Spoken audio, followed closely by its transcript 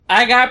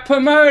I got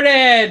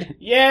promoted!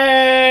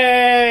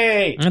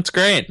 Yay! That's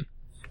great.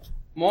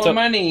 More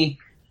money.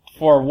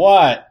 For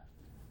what?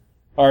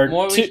 Or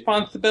more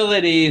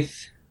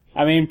responsibilities.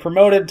 I mean,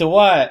 promoted to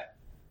what?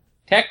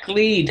 Tech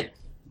lead.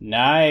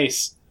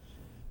 Nice.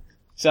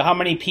 So how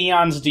many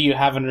peons do you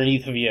have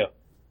underneath of you?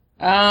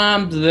 0.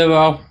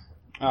 Oh,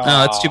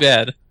 that's too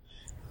bad.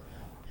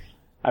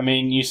 I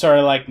mean, you sort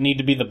of like need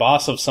to be the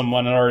boss of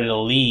someone in order to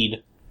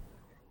lead.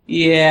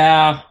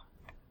 Yeah.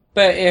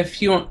 But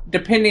if you,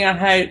 depending on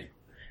how,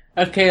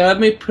 okay, let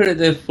me put it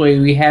this way.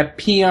 We have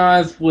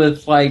peons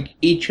with, like,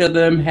 each of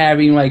them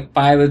having, like,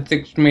 5 or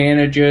 6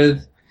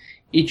 managers.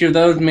 Each of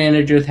those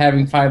managers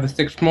having 5 or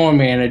 6 more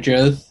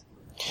managers.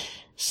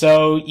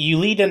 So, you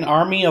lead an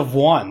army of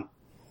 1.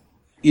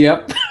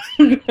 Yep.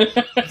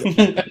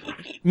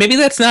 Maybe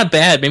that's not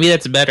bad. Maybe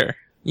that's better.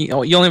 You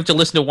only have to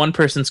listen to one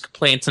person's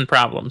complaints and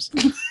problems.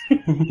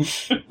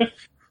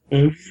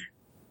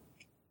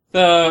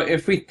 So,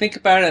 if we think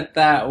about it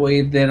that way,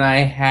 then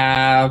I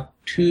have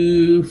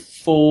 2,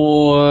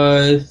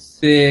 4,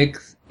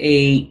 6,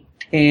 8,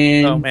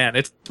 10... Oh man,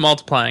 it's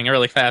multiplying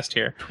really fast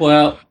here.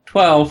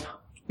 12,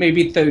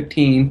 maybe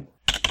 13.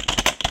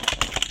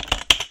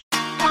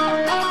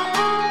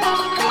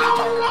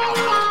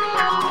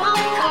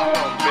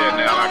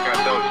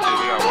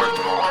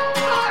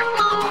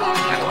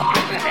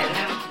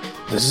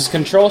 This is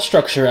Control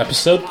Structure,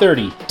 Episode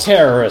 30,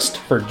 Terrorist,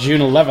 for June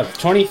 11th,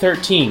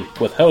 2013,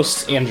 with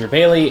hosts Andrew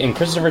Bailey and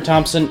Christopher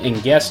Thompson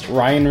and guest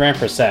Ryan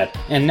Rampersad.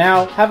 And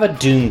now, have a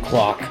Doom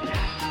Clock.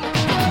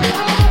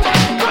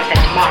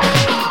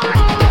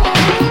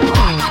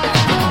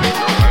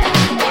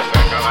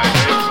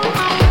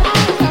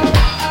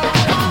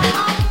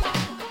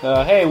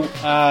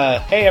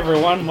 Hey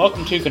everyone,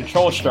 welcome to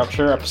Control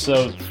Structure,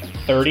 Episode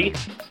 30.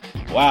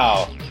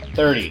 Wow,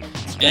 30.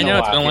 It's been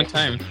it's been a long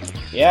time.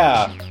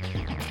 Yeah.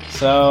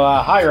 So,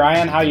 hi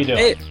Ryan, how you doing?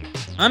 Hey,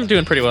 I'm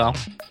doing pretty well.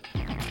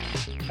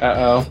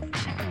 Uh-oh.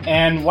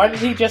 And why did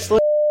he just leave?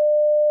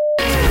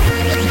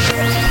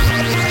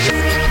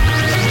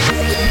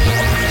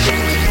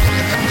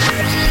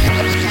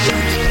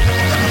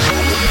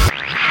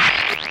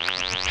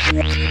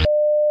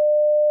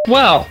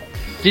 Well,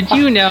 did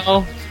you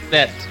know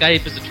that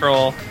Skype is a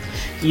troll?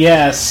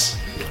 Yes.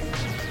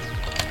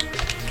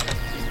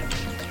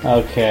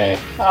 Okay.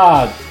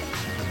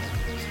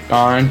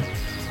 Darn.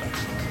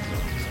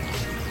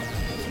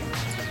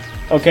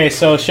 Okay,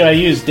 so should I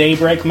use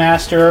Daybreak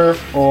Master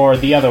or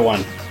the other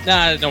one?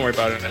 Nah, don't worry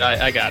about it.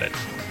 I got it.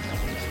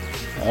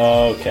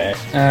 Okay.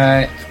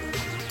 Alright.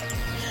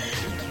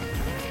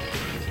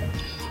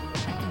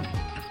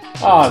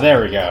 Oh,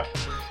 there we go.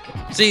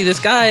 See, this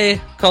guy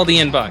called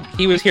Ian Buck.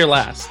 He was here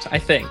last, I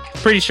think.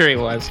 Pretty sure he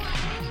was.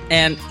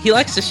 And he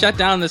likes to shut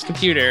down this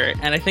computer,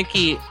 and I think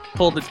he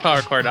pulled its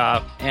power cord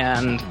off,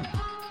 and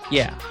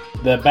yeah.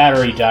 The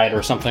battery died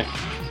or something.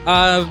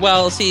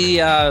 Well, see,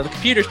 the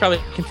computer's probably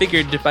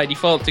configured by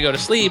default to go to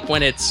sleep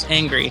when it's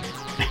angry.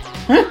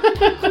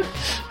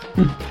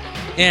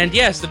 And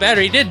yes, the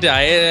battery did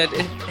die. It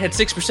had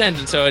 6%,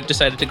 and so it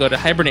decided to go to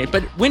hibernate.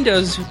 But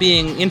Windows,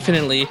 being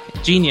infinitely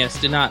genius,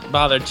 did not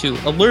bother to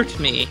alert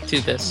me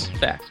to this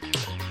fact.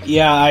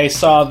 Yeah, I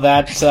saw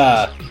that.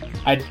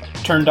 I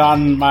turned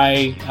on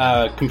my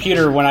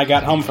computer when I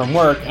got home from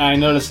work, and I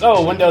noticed,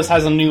 Windows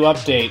has a new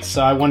update,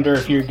 so I wonder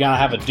if you're gonna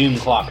have a Doom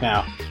Clock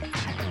now.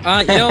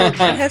 It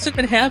hasn't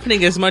been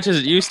happening as much as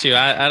it used to.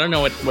 I don't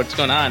know what's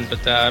going on,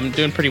 but I'm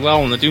doing pretty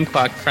well on the Doom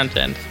Clock front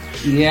end.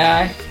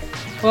 Yeah.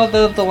 Well,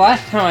 the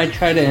last time I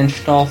tried to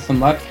install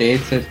some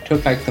updates, it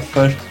took like the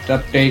first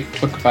update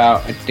took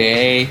about a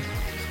day.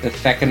 The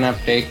second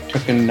update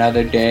took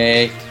another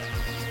day.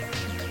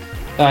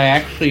 So I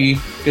actually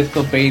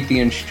disobeyed the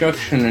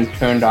instruction and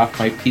turned off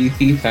my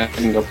PC so I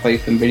can go play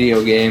some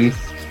video games.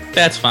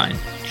 That's fine.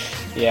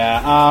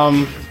 Yeah,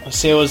 let's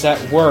see, it was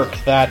at work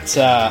that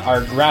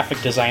our graphic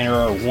designer,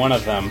 or one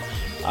of them,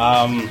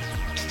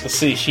 let's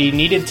see, she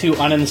needed to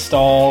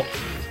uninstall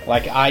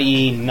like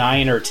IE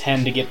 9 or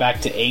 10 to get back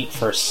to 8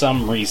 for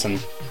some reason.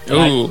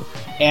 Ooh.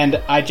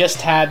 And I just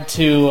had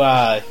to,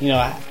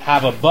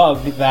 have a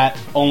bug that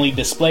only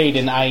displayed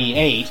in IE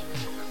 8,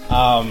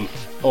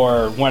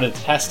 or wanted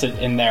to test it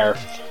in there.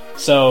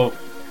 So,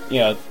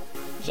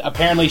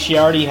 apparently she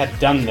already had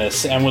done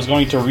this and was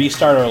going to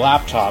restart her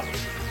laptop.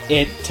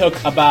 It took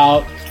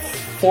about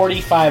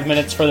 45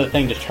 minutes for the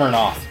thing to turn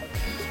off.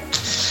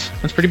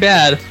 That's pretty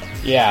bad.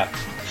 Yeah.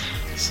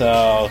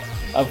 So,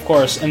 of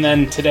course, and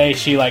then today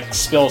she,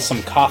 spilled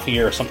some coffee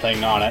or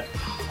something on it.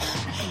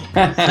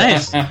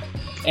 Nice.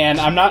 And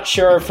I'm not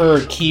sure if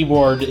her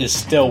keyboard is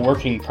still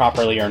working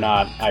properly or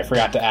not. I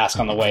forgot to ask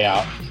on the way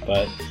out.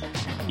 But,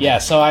 yeah,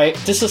 so I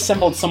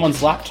disassembled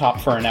someone's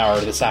laptop for an hour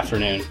this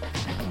afternoon.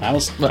 That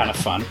was kind of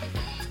fun.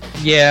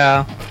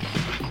 Yeah.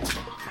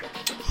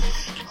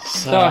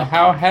 So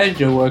how has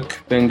your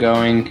work been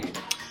going?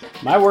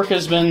 My work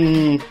has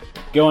been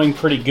going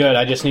pretty good.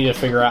 I just need to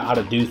figure out how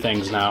to do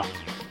things now.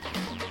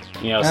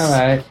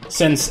 Alright.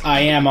 Since I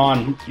am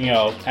on,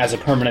 as a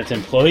permanent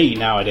employee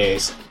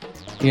nowadays.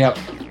 Yep.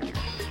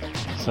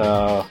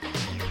 So,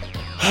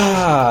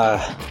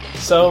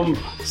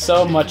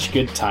 So much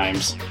good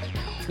times.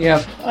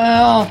 Yep.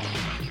 Well,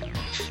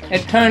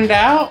 it turned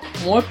out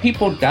more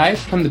people died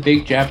from the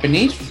big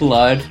Japanese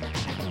flood,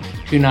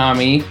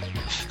 tsunami,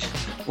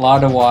 a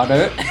lot of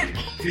water,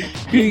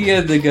 2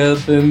 years ago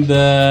than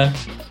the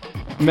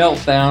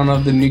meltdown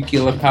of the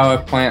nuclear power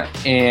plant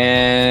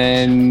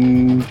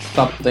and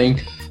something.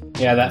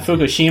 Yeah, that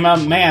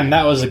Fukushima, man,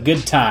 that was a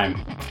good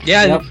time.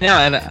 Yeah, Yep. yeah,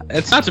 and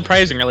it's not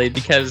surprising really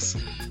because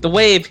the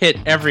wave hit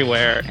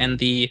everywhere and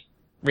the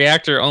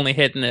reactor only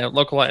hit in a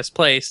localized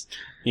place.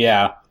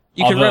 Yeah.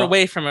 You can Although- run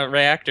away from a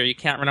reactor, you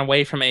can't run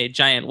away from a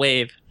giant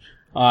wave.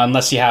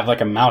 Unless you have like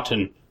a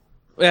mountain.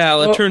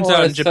 Well, it Or- turns or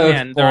out a in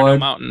Japan there are no surfboard.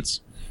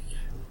 mountains.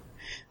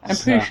 I'm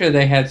pretty sure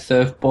they had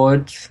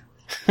surfboards.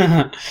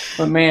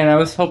 But man, I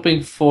was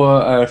hoping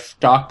for a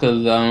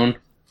stalker zone.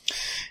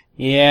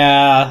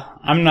 Yeah,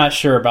 I'm not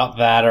sure about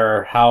that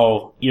or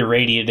how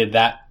irradiated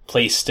that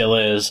place still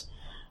is.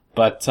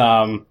 But,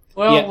 Well,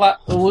 yeah.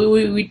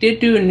 we did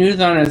do a news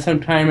on it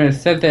sometime and it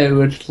said that it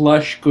was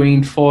lush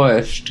green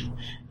forest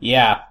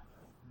Yeah.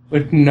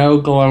 with no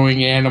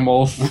glowing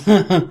animals.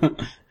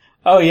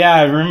 Oh, yeah,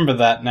 I remember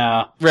that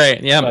now.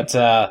 Right, yeah.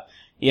 But,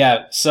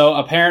 yeah, so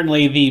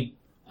apparently the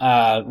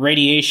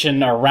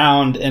radiation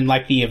around in,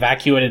 like, the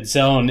evacuated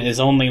zone is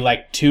only,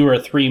 like, 2 or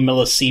 3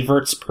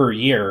 millisieverts per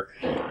year.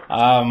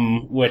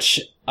 Which,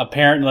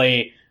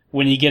 apparently,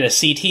 when you get a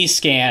CT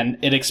scan,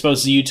 it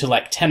exposes you to,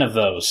 like, 10 of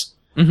those.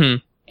 Mm-hmm.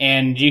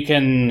 And you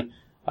can,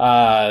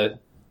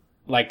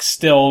 like,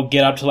 still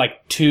get up to,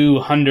 like,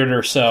 200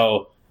 or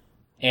so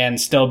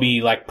and still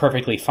be, like,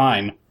 perfectly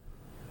fine.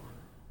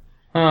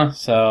 Huh.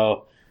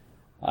 So,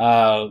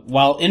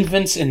 while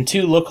infants in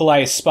 2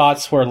 localized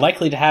spots were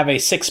likely to have a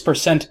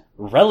 6%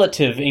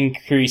 relative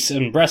increase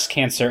in breast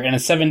cancer and a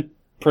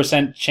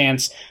 7%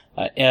 chance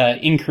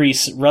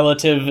increase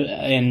relative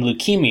in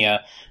leukemia,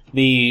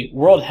 the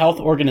World Health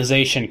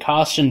Organization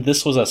cautioned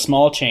this was a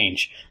small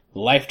change. The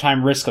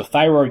lifetime risk of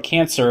thyroid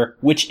cancer,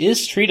 which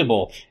is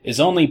treatable, is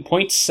only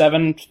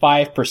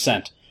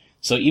 0.75%.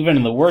 So even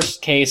in the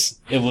worst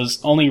case, it was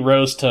only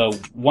rose to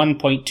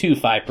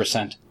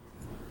 1.25%.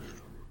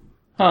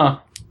 Huh. I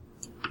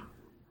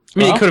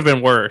mean, Well- it could have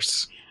been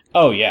worse.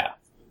 Oh, yeah.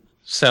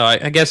 So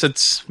I guess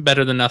it's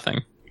better than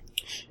nothing.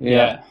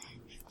 Yeah.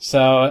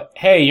 So,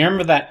 hey, you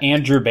remember that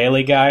Andrew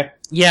Bailey guy?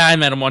 Yeah, I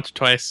met him once or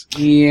twice.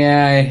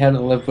 Yeah, I had to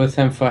live with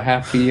him for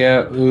half a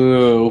year.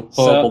 Ooh,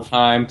 horrible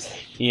times.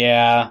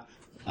 Yeah.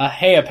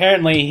 Hey,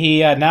 apparently he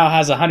now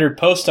has 100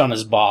 posts on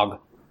his blog.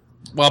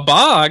 Well,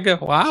 Bog,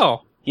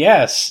 wow.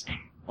 Yes.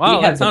 Wow,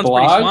 He that has a sounds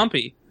pretty blog?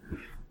 swampy.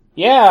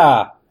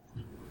 Yeah.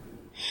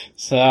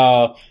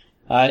 So,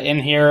 in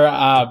here,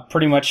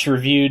 pretty much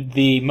reviewed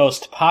the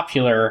most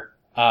popular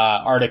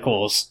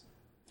articles.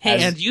 Hey,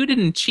 As- and you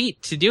didn't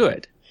cheat to do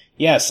it.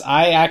 Yes,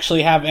 I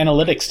actually have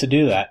analytics to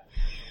do that.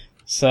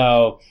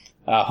 So,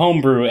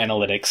 homebrew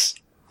analytics.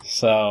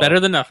 So Better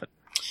than nothing.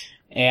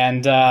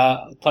 And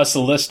plus a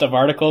list of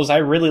articles I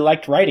really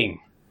liked writing.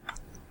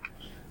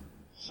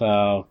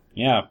 So,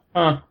 yeah.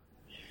 Huh.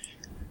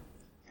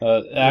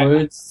 I-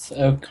 Words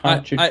of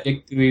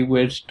contradictory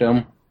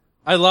wisdom.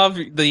 I love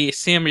the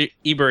Sam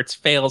Ebert's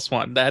fails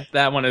one.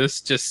 That one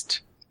is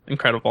just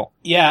incredible.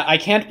 yeah, I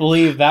can't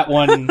believe that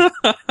one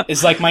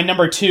is like my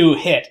number 2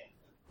 hit.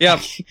 Yep.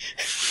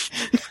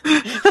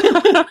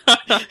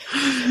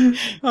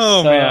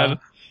 Oh, man.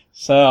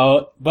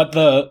 So, but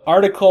the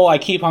article I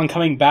keep on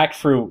coming back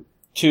through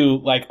to,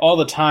 like, all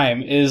the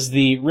time is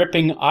the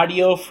ripping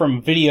audio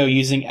from video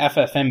using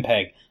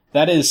FFmpeg.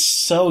 That is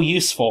so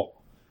useful,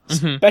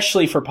 Mhm.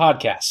 especially for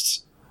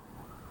podcasts.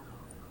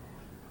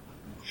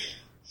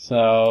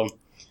 So,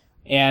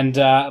 and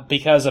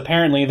because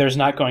apparently there's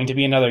not going to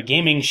be another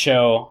gaming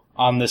show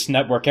on this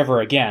network ever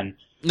again,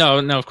 No,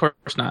 of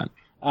course not.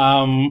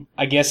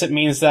 I guess it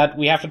means that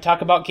we have to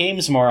talk about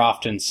games more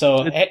often.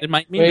 So, It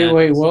might mean that.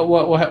 Wait,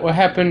 what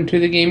happened to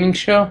the gaming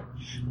show?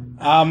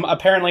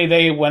 apparently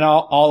they went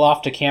all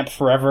off to camp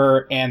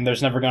forever, and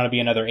there's never going to be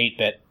another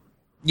 8-bit.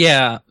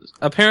 Yeah,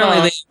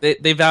 apparently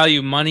they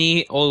value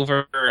money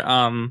over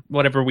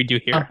whatever we do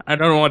here. I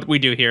don't know what we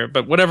do here,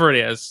 but whatever it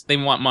is, they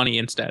want money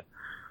instead.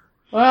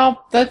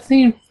 Well, that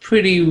seems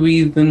pretty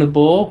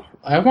reasonable.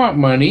 I want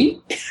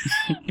money.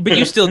 But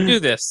you still do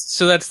this,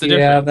 so that's the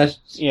Yeah,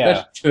 difference.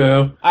 that's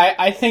true.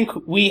 I think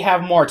we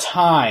have more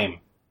time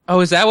Oh,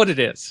 is that what it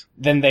is?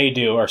 than they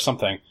do, or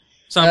something.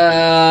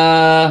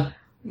 Something.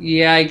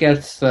 Yeah, I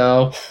guess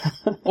so.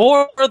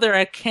 Or they're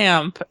at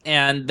camp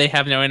and they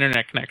have no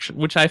internet connection,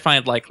 which I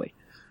find likely.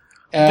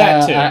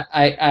 That too.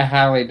 I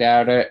highly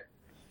doubt it.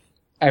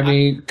 I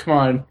mean, come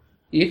on.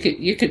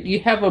 You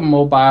have a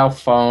mobile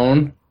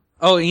phone.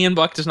 Oh, Ian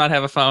Buck does not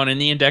have a phone,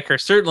 and Ian Decker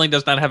certainly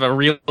does not have a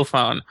real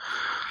phone.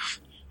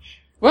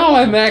 Well,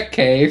 in that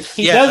case,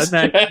 He Yeah, does.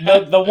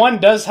 that- The one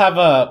does have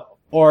a,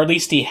 or at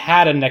least he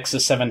had a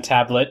Nexus 7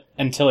 tablet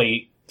until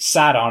he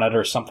sat on it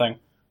or something.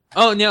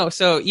 Oh no!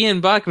 So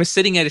Ian Buck was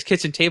sitting at his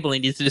kitchen table,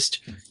 and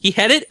he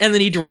had it, and then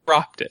he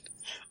dropped it.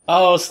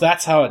 Oh, so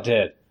that's how it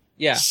did.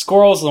 Yeah,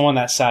 Squirrel's the one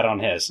that sat on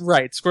his.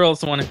 right. Squirrel's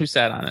the one who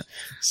sat on it.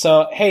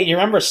 So, hey, you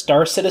remember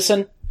Star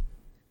Citizen?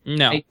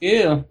 No. I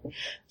do.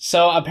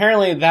 So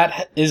apparently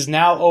that is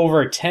now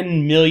over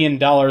 $10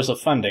 million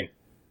of funding.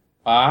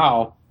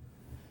 Wow.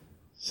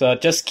 So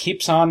it just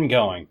keeps on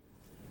going.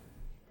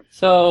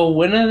 So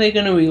when are they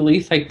going to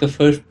release like the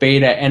first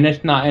beta? And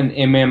it's not an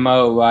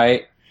MMO,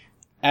 right?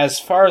 As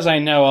far as I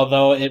know,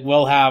 although it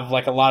will have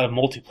like a lot of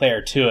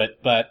multiplayer to it,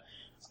 but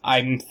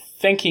I'm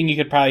thinking you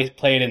could probably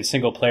play it in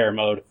single player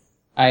mode.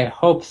 I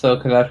hope so,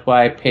 because that's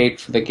why I paid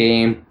for the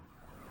game.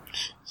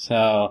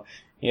 So,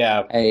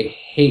 yeah. I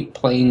hate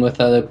playing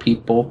with other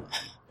people.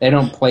 They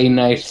don't play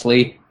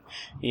nicely.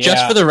 Yeah.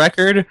 Just for the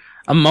record,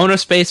 a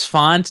monospace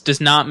font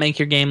does not make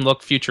your game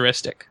look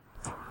futuristic.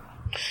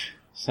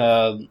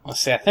 So, let's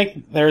see, I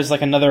think there's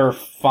like another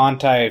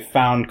font I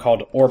found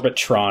called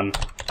Orbitron.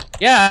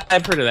 Yeah,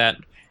 I've heard of that.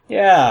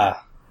 Yeah.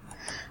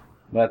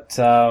 But,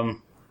 so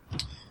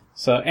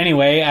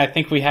anyway, I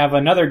think we have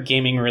another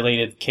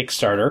gaming-related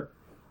Kickstarter.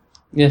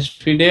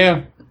 Yes, we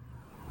do.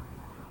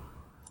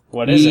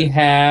 What is We it?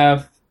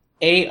 have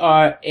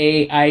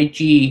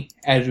ARAIG,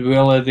 as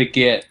real as it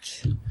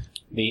gets.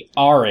 The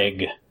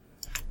ARIG.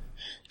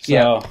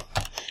 Yeah.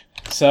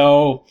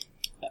 So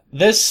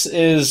this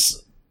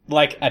is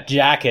like a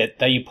jacket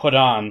that you put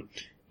on,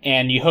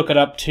 and you hook it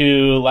up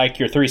to like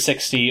your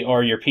 360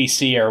 or your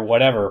PC or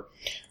whatever,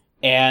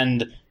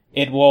 and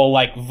it will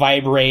like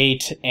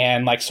vibrate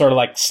and like sort of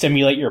like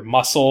stimulate your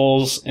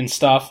muscles and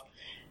stuff.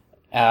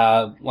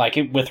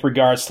 With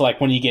regards to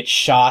like when you get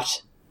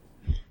shot.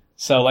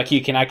 So like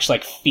you can actually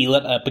like feel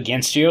it up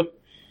against you.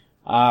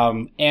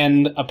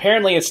 And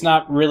apparently it's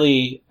not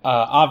really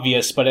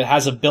obvious, but it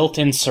has a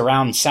built-in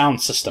surround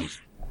sound system.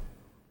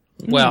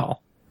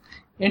 Well,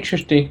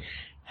 Interesting.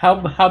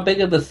 How big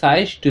of the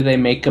size do they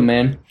make them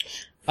in?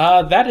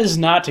 That is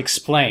not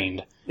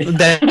explained.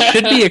 that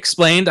should be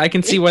explained. I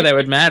can see why that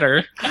would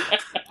matter.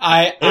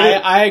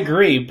 I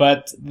agree,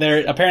 but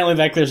there apparently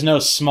like there's no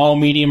small,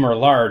 medium, or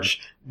large.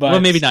 But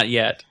Well, maybe not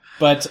yet.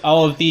 But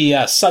all of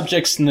the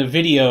subjects in the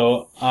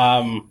video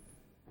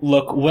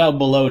look well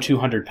below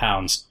 200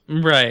 pounds.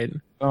 Right.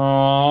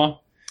 Aww.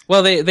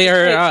 Well, they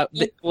are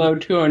Below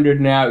 200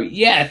 now.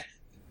 Yes!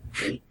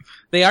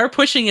 they are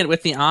pushing it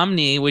with the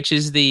Omni, which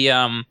is the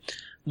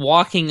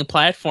walking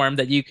platform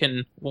that you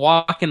can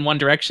walk in one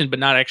direction but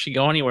not actually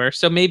go anywhere.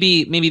 So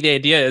maybe the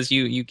idea is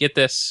you get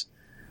this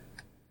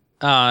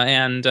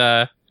and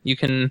you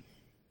can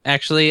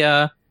actually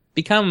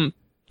become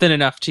thin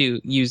enough to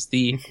use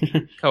the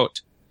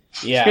coat.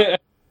 Yeah.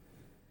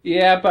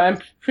 Yeah, but I'm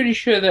pretty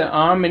sure that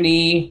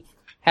Omni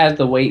has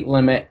the weight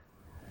limit.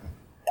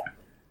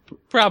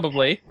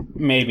 Probably.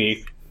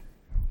 Maybe.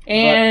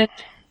 And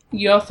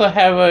you also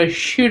have a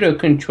shooter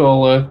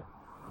controller.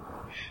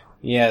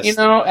 Yes. You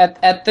know,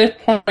 at this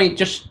point,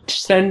 just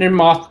send him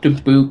off to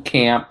boot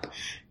camp.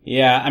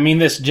 Yeah, I mean,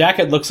 this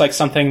jacket looks like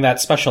something that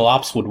Special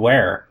Ops would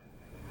wear.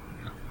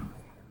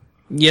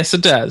 Yes,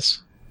 it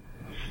does.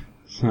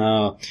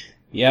 So,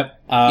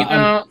 yep. You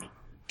know,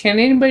 can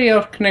anybody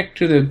else connect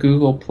to the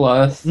Google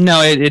Plus?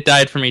 No, it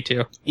died for me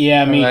too.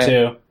 Yeah, me Alright.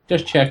 too.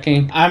 Just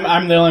checking.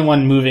 I'm the only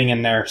one moving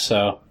in there,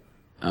 so.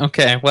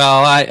 Okay,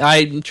 well,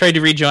 I tried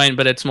to rejoin,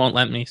 but it won't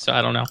let me, so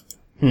I don't know.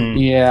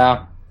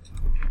 Yeah.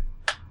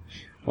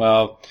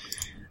 Well,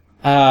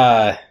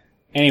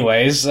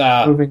 anyways,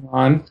 Moving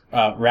on.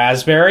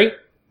 Raspberry?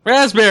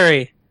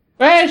 Raspberry!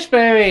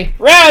 Raspberry!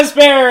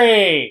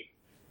 Raspberry!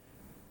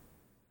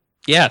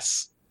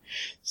 Yes.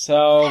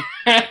 So,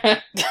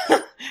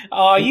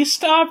 oh, you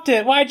stopped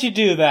it. Why'd you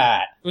do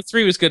that?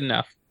 3 was good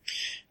enough.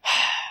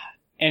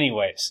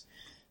 Anyways,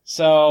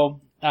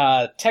 so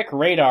Tech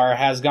Radar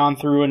has gone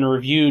through and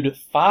reviewed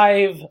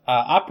 5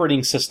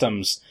 operating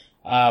systems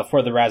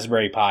for the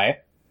Raspberry Pi,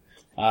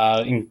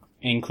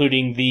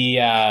 including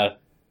the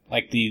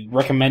the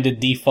recommended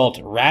default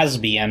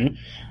Raspbian.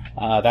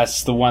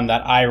 That's the one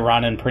that I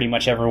run and pretty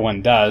much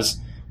everyone does.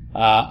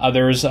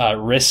 Others,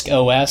 Risk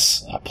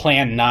OS,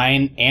 Plan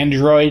 9,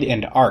 Android,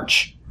 and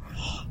Arch.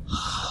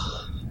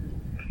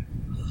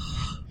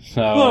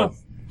 So,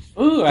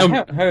 Ooh, I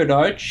haven't heard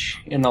Arch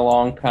in a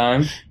long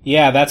time.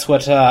 yeah, that's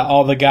what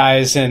all the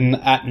guys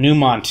at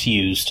Newmont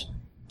used.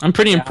 I'm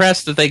pretty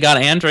impressed that they got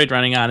Android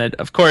running on it.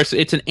 Of course,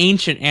 it's an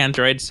ancient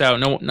Android, so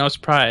no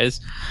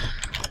surprise.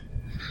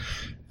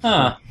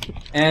 Huh.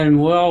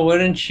 And, well,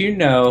 wouldn't you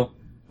know,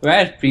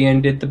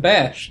 Raspbian did the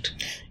best.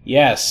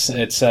 Yes,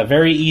 it's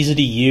very easy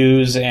to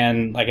use,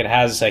 and it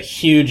has a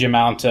huge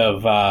amount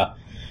of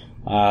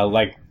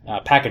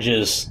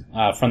packages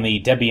from the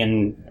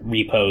Debian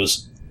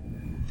repos.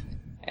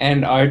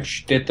 And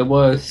Arch did the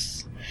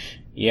worst.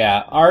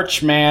 Yeah,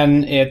 Arch,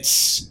 man,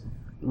 it's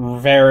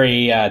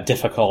very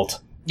difficult.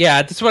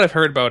 Yeah, that's what I've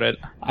heard about it.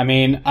 I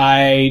mean,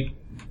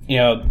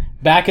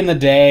 back in the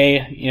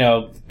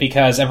day,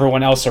 because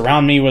everyone else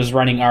around me was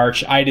running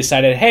Arch, I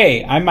decided,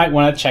 hey, I might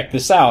want to check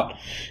this out.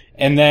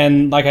 And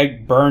then, I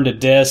burned a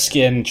disk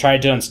and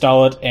tried to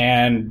install it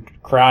and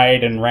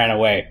cried and ran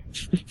away.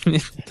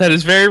 That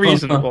is very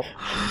reasonable.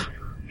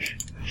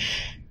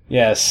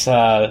 Yes,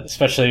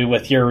 especially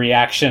with your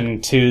reaction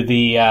to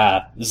the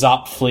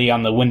Zop flea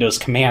on the Windows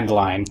command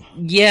line.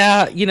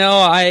 Yeah,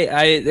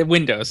 I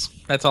Windows.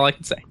 That's all I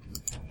can say.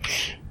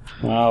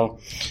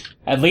 Well,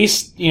 at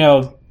least,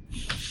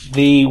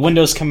 the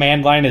Windows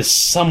command line is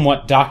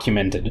somewhat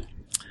documented.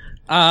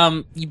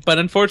 But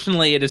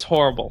unfortunately, it is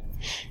horrible.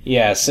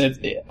 Yes,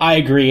 I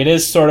agree. It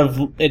sort of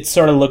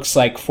looks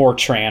like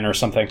Fortran or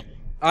something.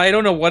 I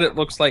don't know what it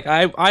looks like.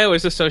 I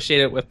always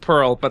associate it with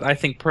Perl, but I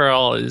think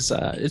Perl is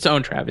its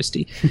own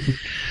travesty.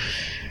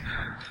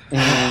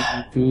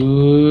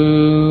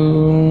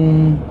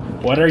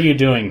 What are you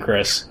doing,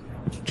 Chris?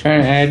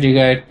 Trying to add you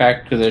guys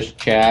back to this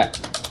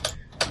chat.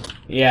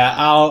 Yeah,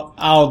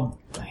 I'll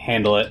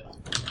handle it.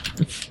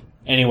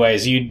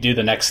 Anyways, you do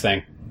the next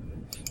thing.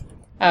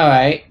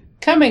 Alright,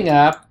 coming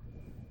up,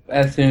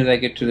 as soon as I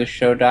get to the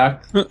show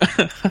doc,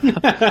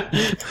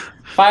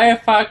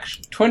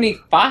 Firefox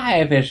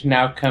 25 is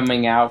now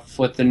coming out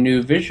with a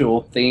new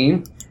visual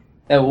theme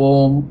that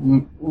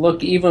will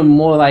look even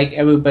more like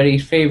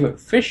everybody's favorite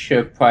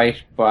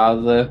Fisher-Price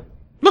browser.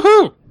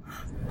 Woohoo!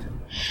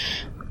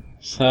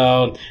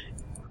 So,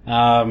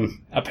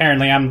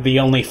 apparently I'm the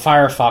only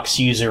Firefox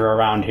user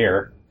around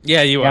here.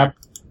 Yeah, you are.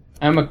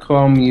 I'm a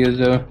Chrome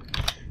user.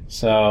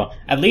 So,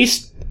 at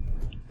least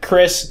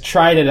Chris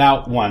tried it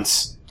out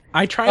once.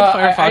 I tried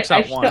Firefox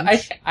out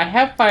once. I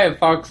have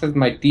Firefox as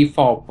my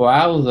default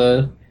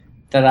browser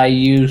that I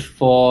use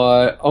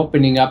for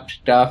opening up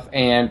stuff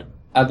and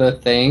other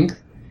things.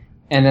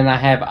 And then I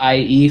have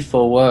IE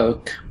for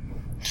work.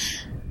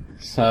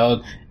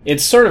 So,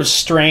 it's sort of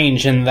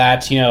strange in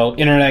that,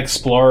 Internet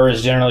Explorer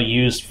is generally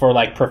used for,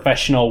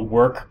 professional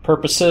work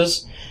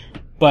purposes.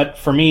 But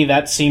for me,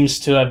 that seems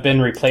to have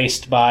been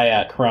replaced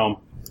by Chrome.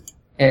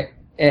 It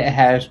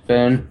has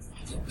been.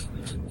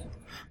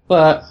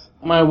 But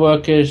my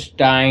work is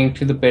dying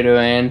to the bitter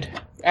end.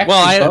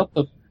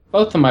 Actually,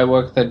 both of my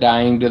works are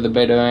dying to the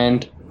bitter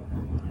end.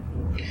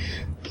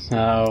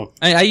 So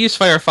I use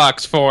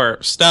Firefox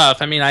for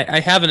stuff. I mean, I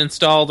have it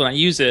installed and I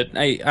use it.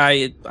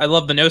 I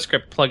love the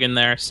NoScript plugin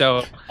there.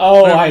 So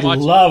I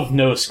love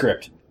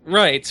NoScript.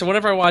 Right. So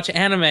whenever I watch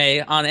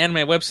anime on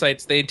anime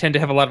websites, they tend to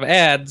have a lot of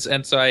ads,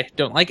 and so I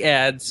don't like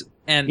ads.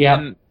 And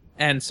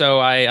so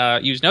I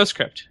use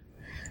NoScript.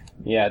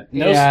 Yeah,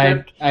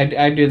 NoScript.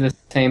 I do the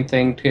same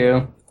thing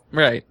too.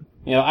 Right.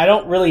 I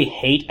don't really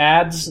hate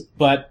ads,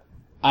 but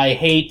I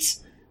hate.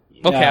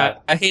 Okay,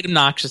 I hate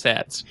obnoxious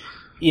ads.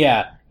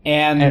 Yeah,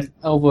 and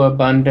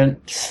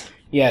overabundance.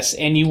 Yes,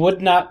 and you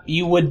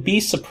would be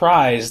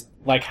surprised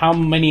how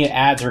many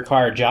ads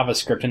require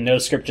JavaScript, and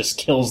NoScript just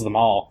kills them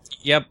all.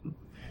 Yep.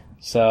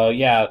 So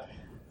yeah,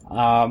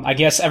 I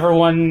guess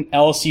everyone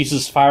else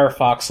uses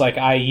Firefox like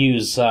I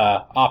use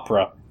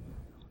Opera.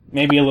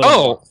 Maybe a little.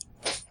 Oh,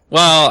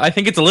 well, I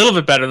think it's a little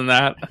bit better than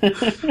that.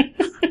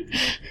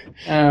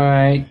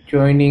 Alright,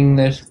 joining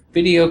this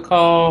video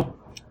call.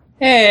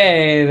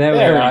 Hey, there we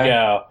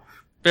go.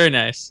 Very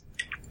nice.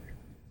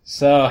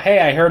 So, hey,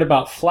 I heard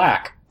about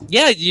FLAC.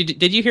 Yeah,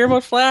 did you hear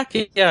about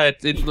FLAC? Yeah,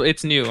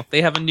 it's new.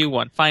 They have a new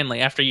one,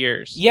 finally, after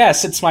years.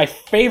 Yes, it's my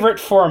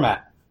favorite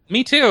format.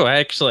 Me too,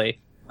 actually.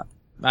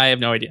 I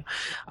have no idea.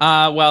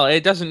 Well,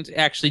 it doesn't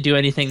actually do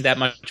anything that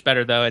much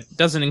better, though. It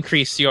doesn't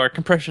increase your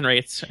compression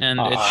rates, and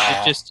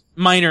it's just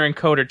minor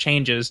encoder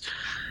changes.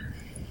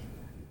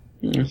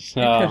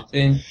 So,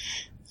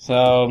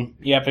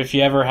 yep, if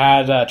you ever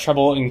had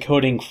trouble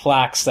encoding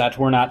FLACs that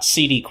were not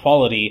CD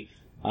quality,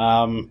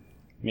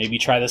 maybe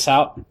try this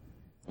out.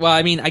 Well,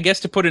 I mean, I guess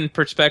to put it in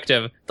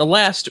perspective, the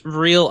last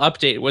real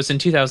update was in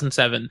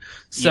 2007.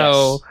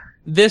 So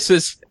This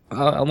is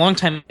a long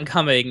time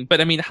coming,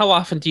 but I mean, how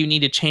often do you need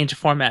to change a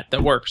format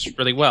that works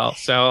really well?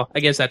 So I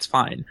guess that's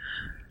fine.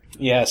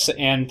 Yes,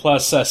 and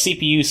plus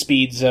CPU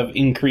speeds have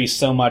increased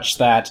so much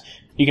that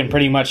you can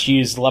pretty much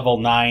use level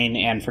 9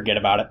 and forget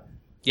about it.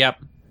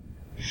 Yep.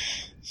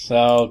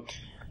 So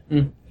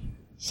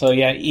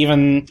yeah,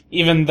 even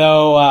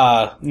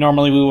though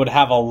normally we would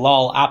have a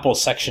lol Apple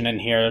section in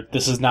here,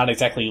 this is not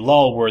exactly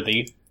lol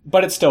worthy,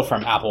 but it's still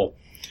from Apple.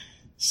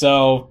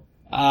 So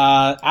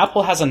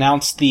Apple has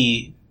announced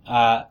the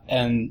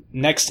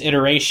next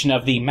iteration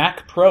of the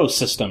Mac Pro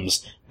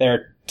systems.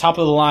 They're top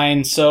of the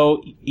line,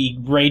 so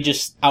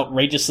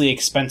outrageously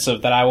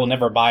expensive that I will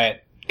never buy a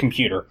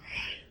computer.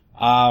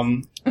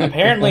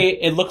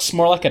 Apparently, it looks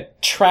more like a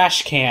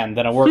trash can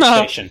than a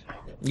workstation.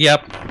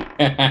 Yep.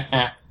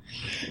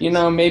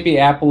 Maybe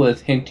Apple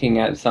is hinting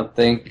at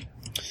something.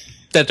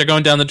 That they're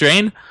going down the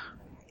drain?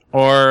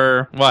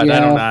 Or what? I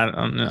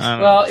don't know.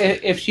 Well,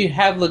 if you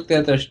have looked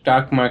at the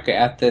stock market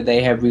after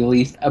they have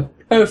released a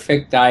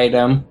perfect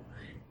item,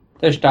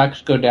 their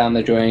stocks go down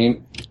the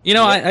drain.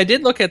 I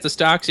did look at the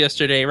stocks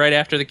yesterday, right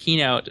after the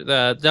keynote.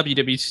 The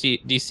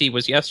WWDC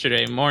was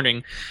yesterday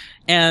morning,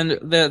 and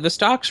the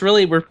stocks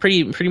really were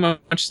pretty much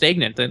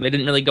stagnant. They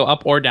didn't really go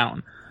up or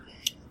down.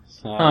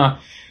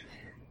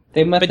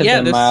 They must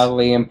have been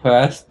mildly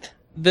impressed.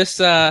 This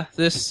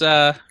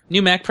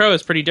new Mac Pro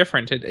is pretty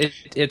different.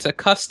 It's a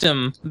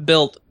custom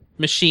built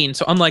machine.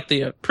 So unlike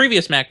the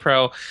previous Mac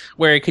Pro,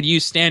 where it could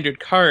use standard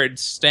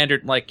cards,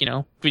 standard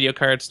video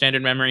cards,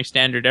 standard memory,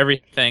 standard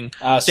everything,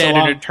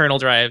 standard internal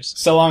drives.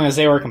 So long as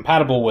they were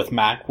compatible with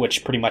Mac,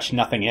 which pretty much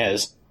nothing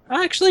is.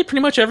 Actually,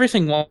 pretty much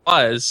everything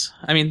was.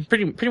 I mean,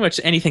 pretty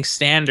much anything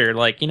standard,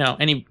 like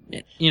any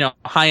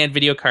high end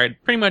video card,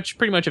 pretty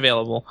much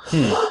available.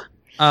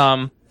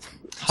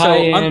 High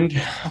end.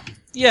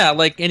 Yeah,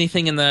 like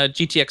anything in the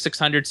GTX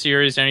 600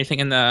 series or anything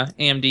in the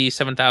AMD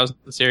 7000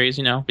 series,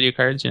 video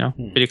cards,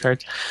 video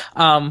cards.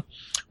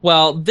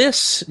 Well,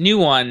 this new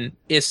one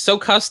is so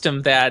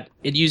custom that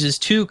it uses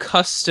 2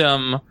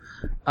 custom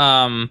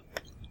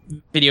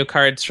video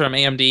cards from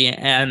AMD,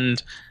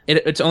 and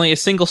it's only a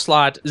single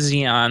slot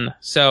Xeon,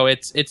 so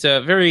it's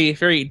a very,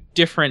 very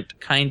different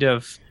kind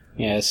of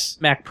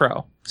Mac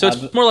Pro. So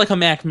it's more like a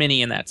Mac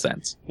Mini in that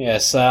sense.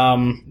 Yes,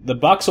 the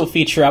box will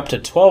feature up to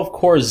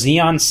 12-core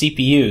Xeon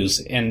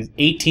CPUs and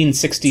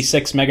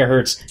 1866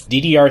 MHz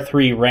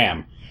DDR3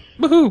 RAM.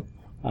 Woohoo!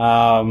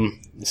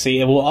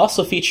 It will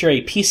also feature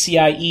a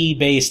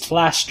PCIe-based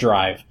flash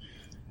drive,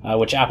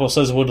 which Apple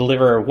says will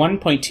deliver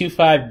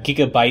 1.25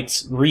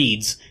 gigabytes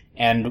reads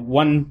and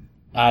 1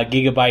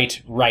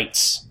 gigabyte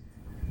writes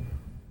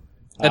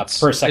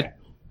per second.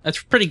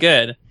 That's pretty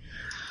good.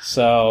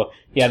 So,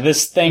 yeah,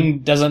 this thing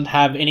doesn't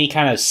have any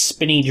kind of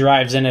spinny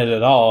drives in it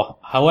at all.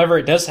 However,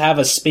 it does have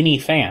a spinny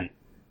fan.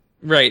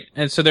 Right,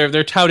 and so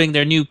they're touting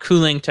their new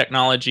cooling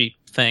technology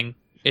thing.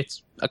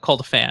 It's called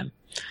a fan.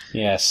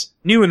 Yes.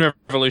 New and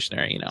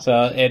revolutionary,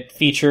 So it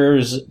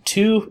features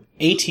 2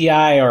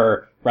 ATI,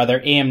 or rather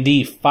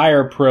AMD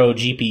FirePro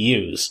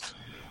GPUs.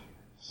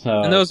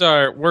 And those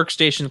are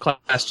workstation class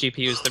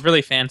GPUs. They're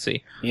really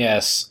fancy.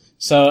 Yes.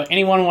 So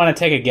anyone want to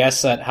take a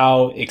guess at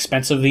how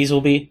expensive these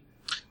will be?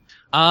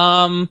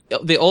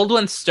 The old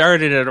one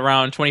started at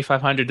around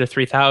 $2,500 to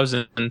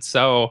 $3,000.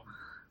 So,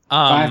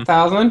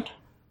 5,000.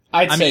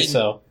 I'd say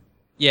so.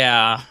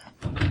 Yeah,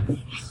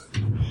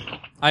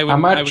 I would. How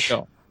much? I would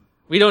go.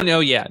 We don't know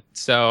yet.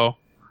 So,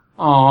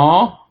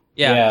 Aww.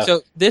 yeah.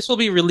 So this will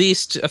be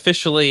released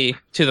officially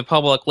to the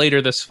public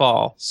later this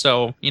fall.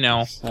 So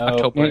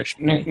October-ish.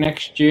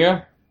 Next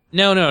year.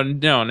 No.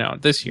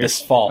 This year.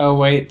 This fall. Oh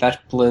wait, that's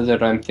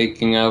Blizzard I'm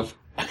thinking of.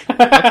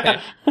 Okay.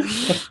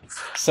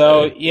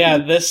 So yeah,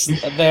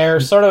 they're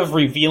sort of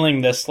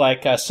revealing this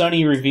like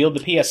Sony revealed the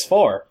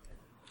PS4.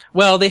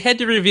 Well, they had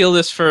to reveal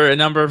this for a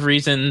number of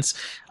reasons.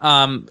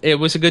 It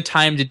was a good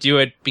time to do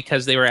it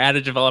because they were at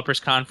a developers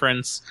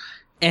conference,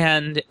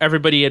 and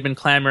everybody had been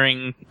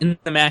clamoring in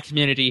the Mac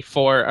community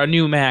for a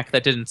new Mac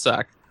that didn't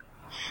suck.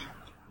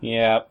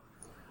 Yeah.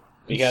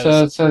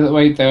 Because So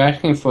wait, they're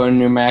asking for a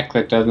new Mac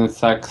that doesn't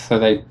suck, so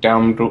they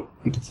dumbed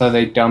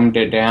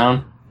it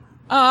down.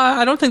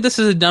 I don't think this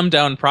is a dumbed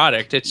down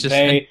product. It's just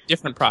a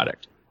different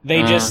product.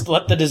 They just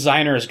let the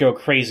designers go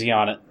crazy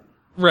on it.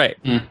 Right.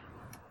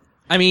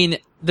 I mean,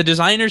 the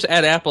designers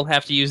at Apple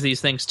have to use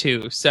these things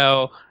too,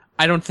 so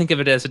I don't think of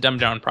it as a dumbed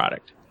down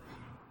product.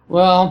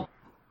 Well,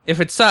 if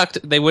it sucked,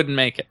 they wouldn't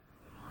make it.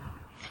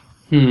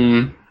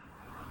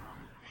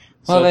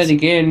 Well, then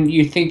again,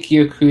 you think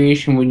your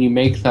creation when you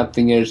make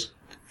something is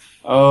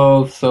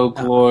so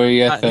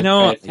glorious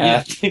and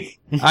fantastic.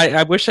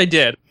 I wish I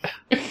did.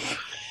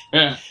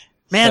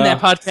 Man, that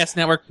podcast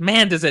network,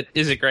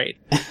 is it great.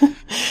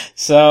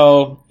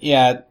 So,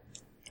 yeah,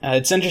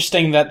 it's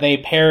interesting that they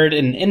paired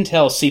an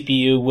Intel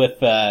CPU with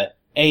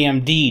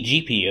AMD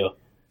GPU.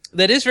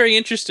 That is very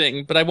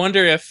interesting, but I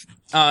wonder if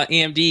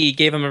AMD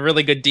gave them a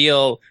really good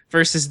deal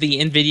versus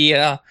the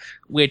NVIDIA,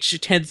 which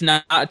tends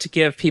not to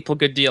give people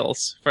good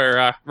deals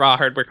for raw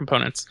hardware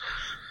components.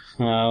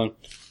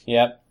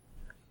 Yep.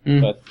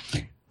 But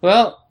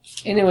well,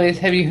 anyways,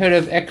 have you heard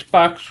of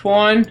Xbox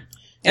One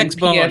and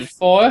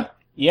PS4?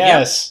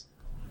 Yes. Yep.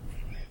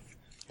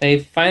 They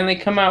finally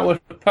come out with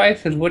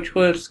prices, which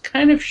was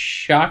kind of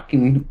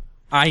shocking.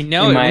 I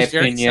know, in it my was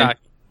very opinion.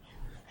 shocking.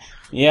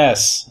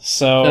 Yes,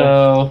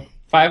 So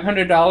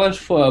 $500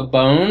 for a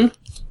bone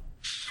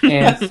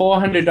and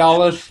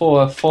 $400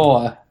 for a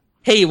 4.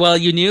 Hey, well,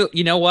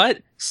 you know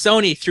what?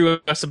 Sony threw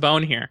us a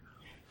bone here.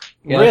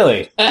 Yeah.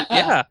 Really?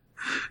 Yeah.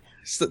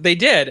 So they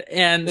did.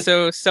 And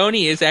so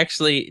Sony is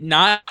actually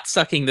not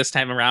sucking this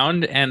time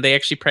around, and they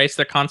actually priced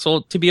their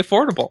console to be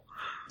affordable.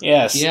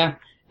 Yes. Yeah.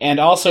 And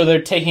also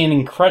they're taking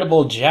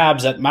incredible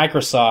jabs at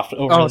Microsoft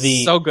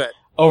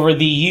over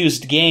the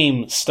used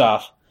game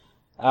stuff.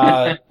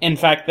 In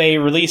fact, they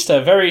released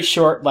a very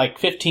short,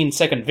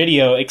 15-second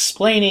video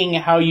explaining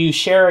how you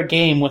share a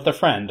game with a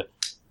friend.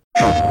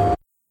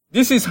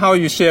 This is how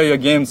you share your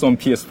games on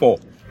PS4.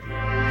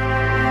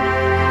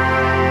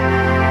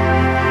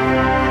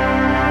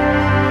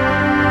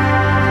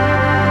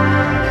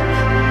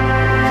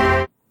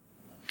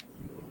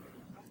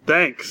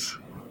 Thanks.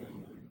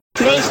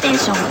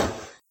 PlayStation.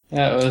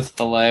 That was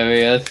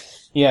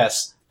hilarious.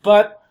 Yes,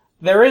 but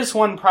there is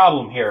one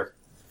problem here.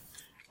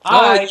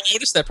 I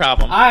noticed that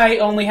problem. I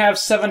only have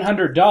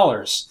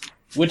 $700,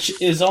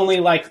 which is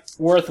only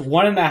worth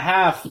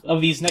 1.5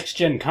 of these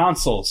next-gen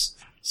consoles.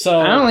 So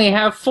I only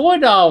have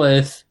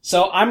 $4.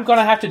 So I'm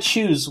gonna have to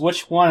choose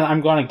which one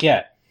I'm gonna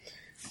get.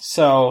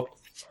 So,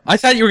 I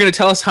thought you were going to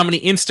tell us how many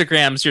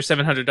Instagrams your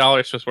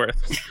 $700 was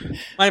worth.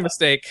 My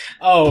mistake.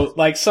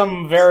 like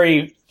some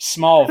very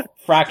small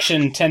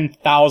fraction,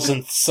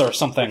 10,000ths or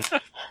something.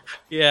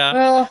 Yeah.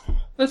 Well,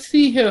 let's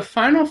see here.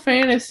 Final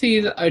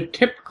Fantasies are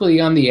typically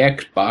on the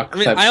Xbox. I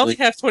mean, I only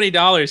have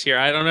 $20 here.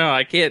 I don't know.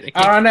 I can't.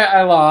 On it,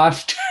 I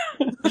lost.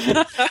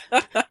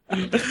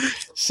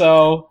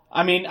 So,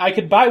 I mean, I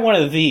could buy one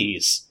of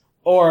these,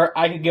 or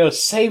I could go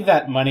save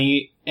that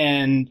money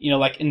and,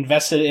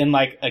 invest it in,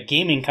 a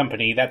gaming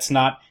company that's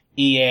not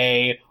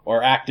EA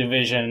or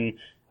Activision.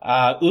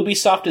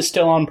 Ubisoft is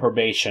still on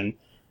probation,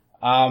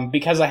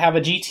 because I have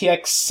a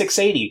GTX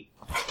 680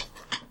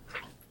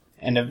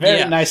 and a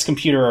very nice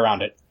computer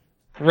around it.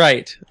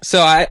 Right.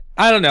 So I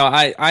don't know.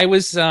 I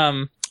was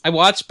I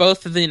watched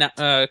both of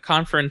the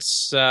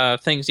conference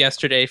things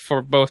yesterday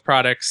for both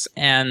products,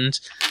 and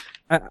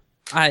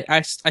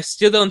I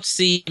still don't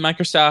see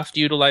Microsoft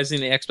utilizing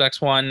the Xbox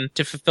One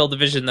to fulfill the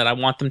vision that I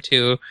want them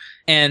to,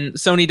 and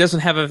Sony doesn't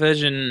have a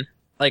vision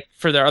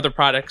for their other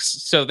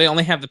products, so they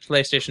only have the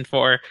PlayStation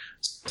 4,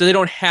 so they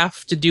don't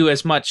have to do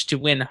as much to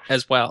win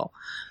as well.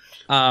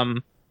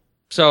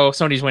 So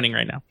Sony's winning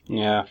right now.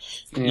 Yeah.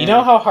 You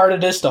know how hard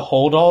it is to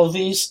hold all of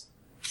these?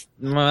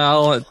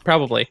 Well,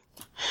 probably.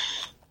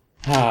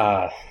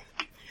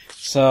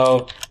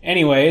 So,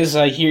 anyways,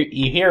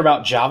 you hear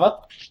about Java?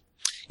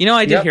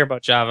 I did hear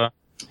about Java.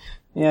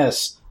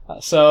 Yes.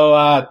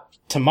 So,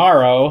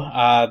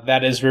 tomorrow,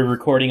 that is, we're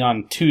recording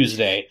on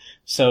Tuesday.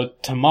 So,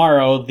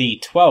 tomorrow,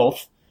 the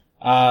 12th,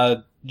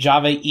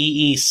 Java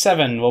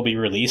EE7 will be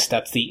released.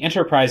 That's the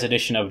Enterprise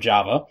Edition of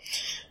Java.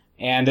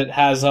 And it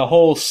has a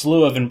whole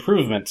slew of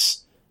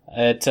improvements.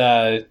 It,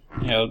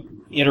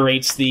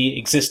 iterates the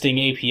existing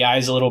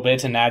APIs a little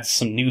bit and adds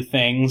some new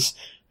things.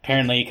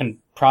 Apparently, you can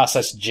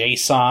process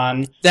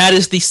JSON. That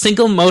is the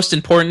single most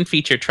important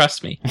feature,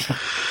 trust me.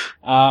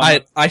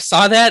 I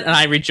saw that and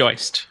I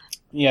rejoiced.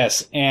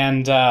 Yes,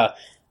 and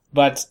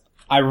but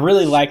I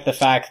really like the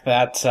fact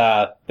that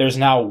there's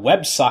now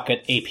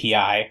WebSocket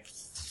API.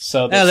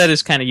 So that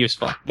is kind of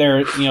useful.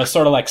 They're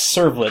sort of like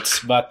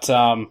servlets, but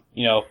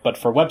but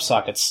for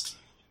WebSockets.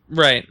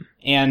 Right.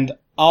 And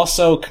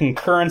also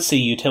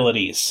concurrency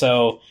utilities.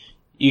 So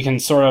you can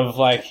sort of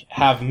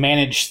have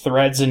managed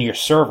threads in your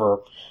server.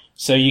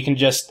 So you can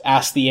just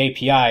ask the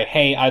API,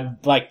 hey,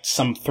 I'd like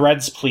some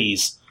threads,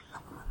 please,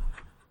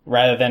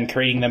 rather than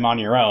creating them on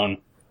your own.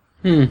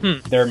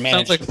 They're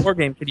managed. Sounds like a war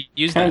game could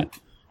use that.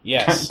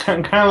 Yes.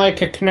 Kind of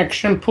like a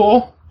connection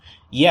pool?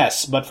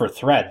 Yes, but for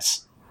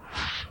threads.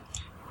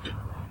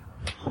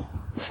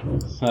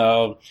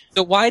 So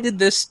why did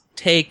this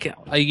take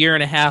a year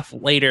and a half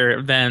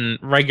later than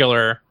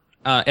regular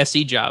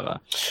SE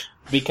Java?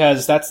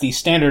 Because that's the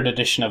standard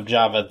edition of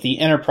Java. The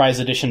Enterprise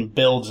edition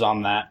builds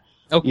on that.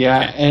 Okay.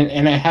 Yeah,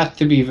 and it has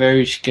to be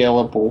very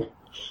scalable.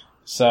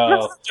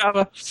 So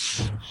Java.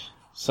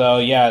 So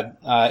yeah,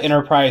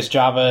 Enterprise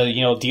Java,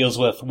 deals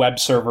with web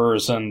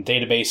servers and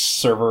database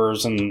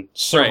servers and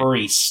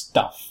servery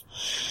stuff.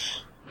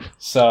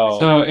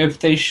 So if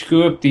they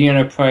screw up the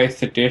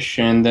Enterprise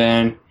edition,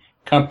 then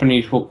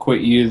companies will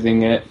quit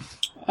using it.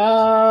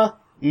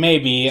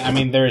 Maybe. I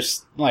mean,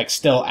 there's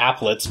still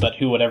applets, but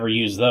who would ever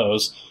use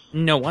those?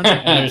 No wonder.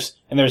 And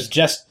there's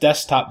just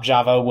desktop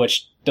Java,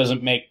 which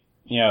doesn't make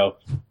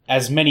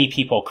as many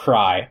people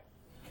cry.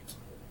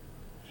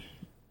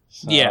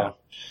 So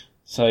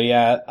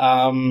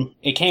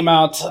it came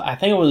out, I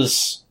think it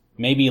was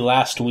maybe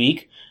last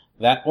week,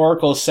 that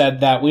Oracle said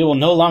that we will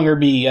no longer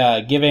be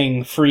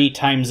giving free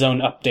time zone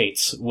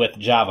updates with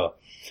Java.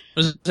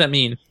 What does that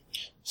mean?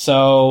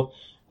 So,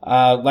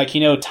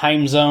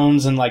 time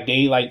zones and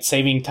daylight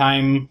saving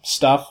time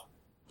stuff.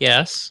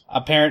 Yes.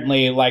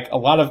 Apparently, a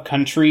lot of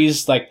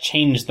countries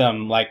change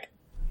them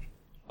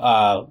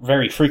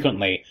very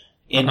frequently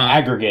in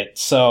aggregate.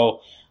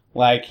 So,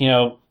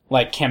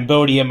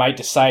 Cambodia might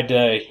decide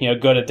to,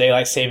 go to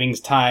daylight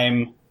savings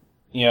time,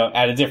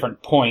 at a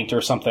different point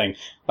or something.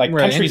 Right.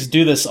 Countries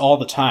do this all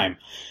the time.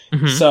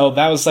 Mm-hmm. So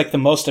that was the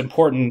most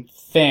important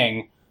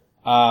thing,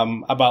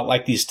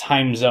 about these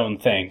time zone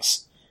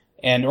things.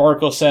 And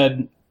Oracle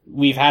said,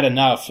 we've had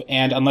enough,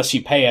 and unless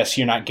you pay us,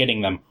 you're not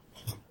getting them.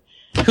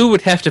 Who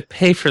would have to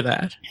pay for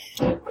that?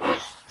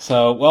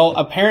 So, well,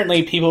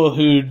 apparently people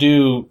who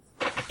do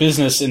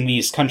business in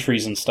these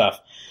countries and stuff.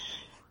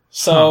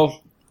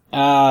 So,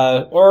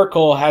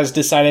 Oracle has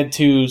decided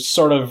to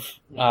sort of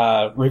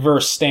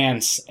reverse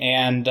stance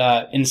and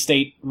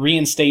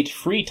reinstate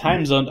free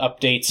time zone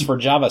updates for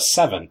Java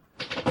 7.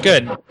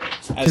 Good,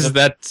 because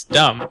that's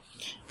dumb.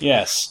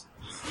 Yes.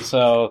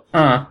 So,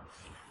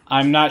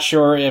 I'm not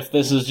sure if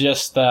this is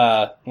just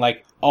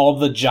all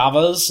the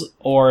Javas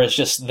or it's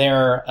just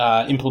their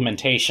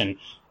implementation.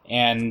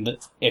 And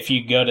if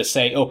you go to,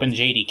 say,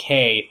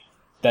 OpenJDK,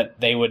 that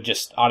they would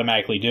just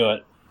automatically do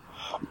it.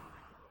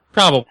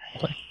 Probably.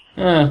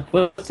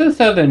 What's this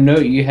other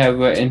note you have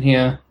written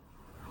here?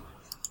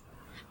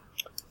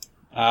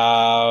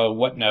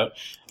 What note?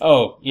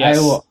 Oh, yes.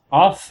 I will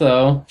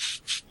also...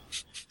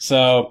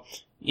 So,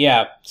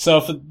 yeah. So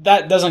if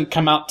that doesn't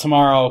come out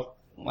tomorrow,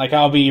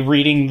 I'll be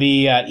reading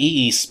the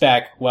EE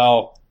spec,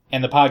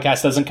 and the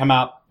podcast doesn't come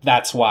out,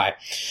 that's why.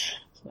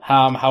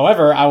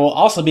 However, I will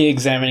also be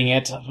examining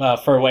it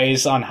for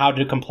ways on how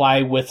to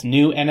comply with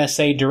new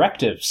NSA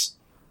directives.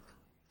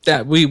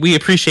 Yeah, we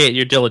appreciate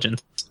your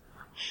diligence.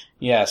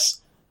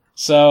 Yes.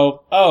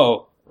 So,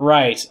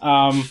 right.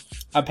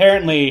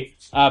 Apparently,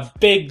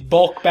 big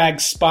bulk bag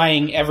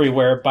spying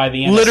everywhere by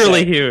the NSA.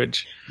 Literally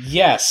huge.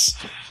 Yes.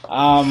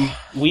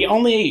 We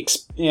only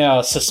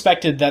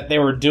suspected that they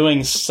were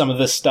doing some of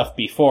this stuff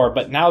before,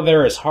 but now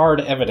there is hard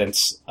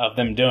evidence of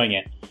them doing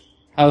it.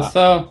 How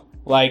so?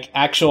 Like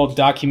actual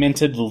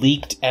documented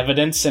leaked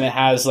evidence, and it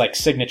has like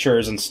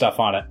signatures and stuff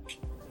on it.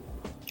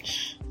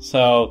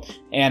 So,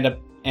 and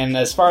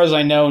as far as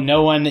I know,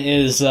 no one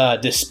is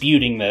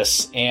disputing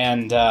this,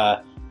 and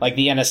the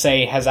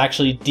NSA has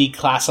actually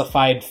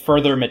declassified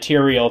further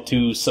material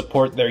to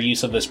support their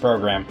use of this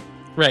program.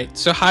 Right.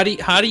 So how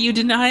do you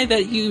deny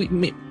that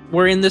you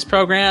were in this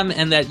program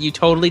and that you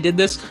totally did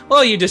this?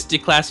 Well, you just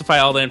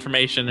declassify all the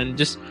information and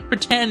just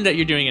pretend that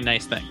you're doing a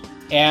nice thing.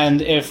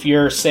 And if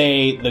you're,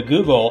 say, the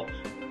Google,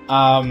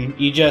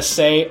 you just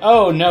say,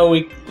 "Oh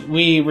no,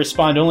 we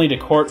respond only to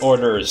court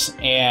orders,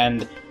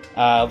 and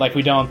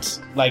we don't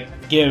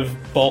give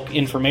bulk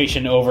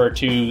information over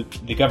to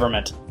the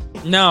government."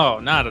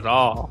 No, not at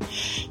all.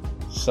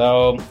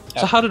 So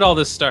how did all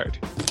this start?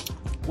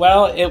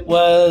 Well, it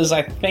was,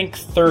 I think,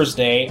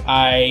 Thursday.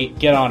 I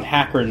get on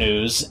Hacker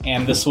News,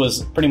 and this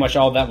was pretty much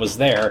all that was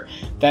there,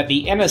 that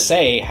the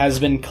NSA has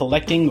been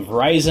collecting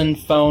Verizon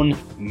phone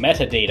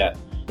metadata.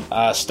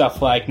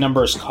 Stuff like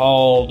numbers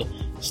called,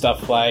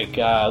 stuff like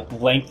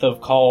length of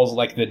calls,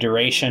 like the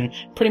duration,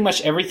 pretty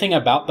much everything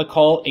about the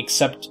call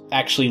except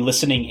actually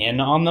listening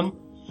in on them.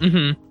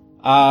 Mm-hmm.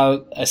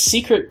 A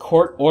secret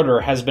court order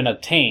has been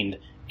obtained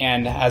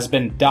and has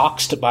been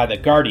doxed by The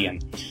Guardian.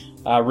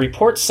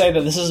 Reports say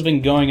that this has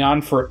been going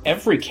on for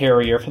every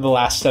carrier for the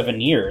last 7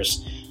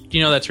 years. Do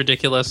you know that's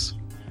ridiculous?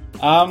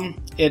 I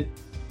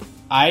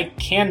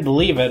can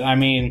believe it. I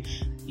mean,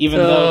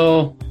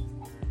 though...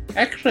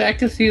 Actually, I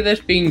can see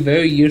this being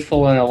very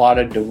useful in a lot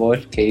of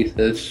divorce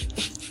cases.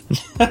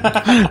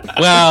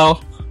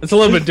 Well, it's a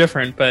little bit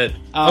different, but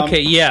okay,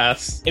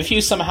 yes. If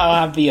you somehow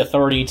have the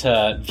authority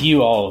to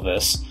view all of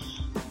this...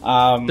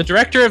 the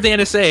director of the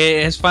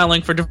NSA is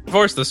filing for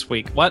divorce this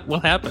week. What will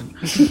happen?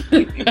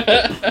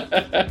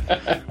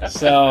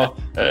 So,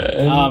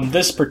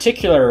 this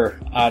particular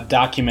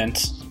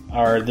document,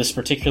 or this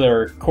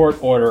particular court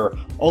order,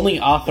 only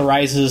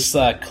authorizes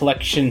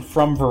collection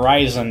from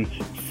Verizon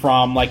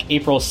from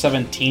April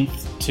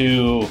 17th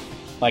to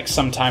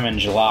sometime in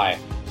July.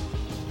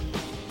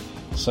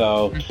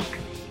 So,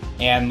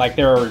 and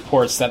there are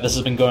reports that this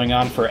has been going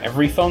on for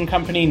every phone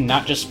company,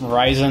 not just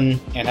Verizon,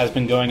 and has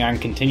been going on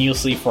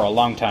continuously for a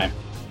long time.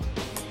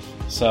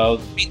 So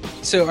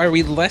are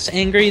we less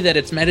angry that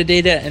it's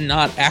metadata and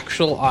not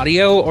actual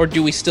audio, or are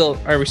we still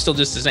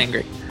just as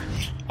angry?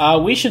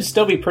 We should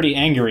still be pretty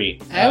angry.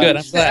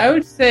 I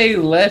would say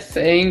less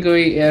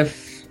angry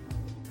if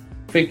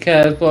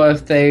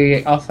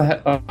they also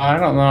have, I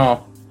don't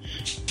know.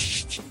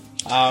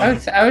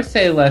 I would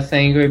say less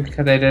angry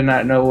because I did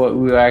not know what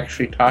we were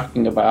actually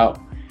talking about.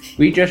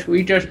 We just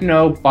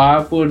know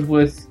Bob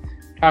was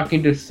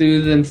talking to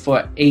Susan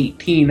for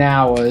 18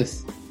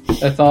 hours.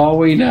 That's all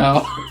we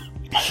know.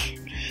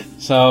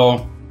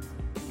 So,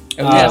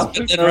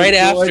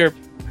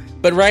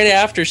 but right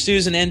after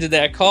Susan ended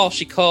that call,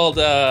 she called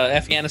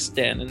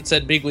Afghanistan and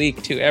said "big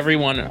week" to every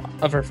one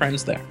of her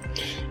friends there.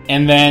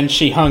 And then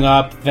she hung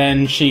up.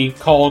 Then she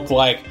called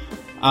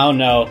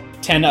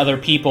 10 other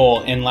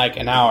people in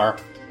an hour.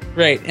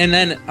 Right, and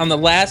then on the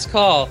last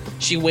call,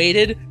 she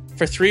waited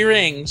for 3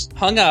 rings,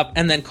 hung up,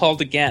 and then called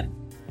again.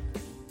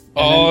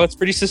 It's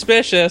pretty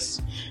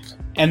suspicious.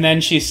 And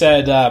then she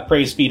said,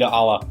 "Praise be to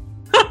Allah."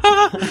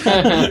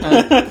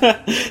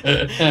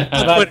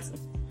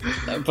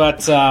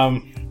 But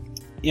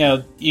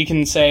you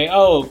can say,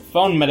 "Oh,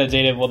 phone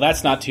metadata. Well,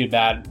 that's not too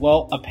bad."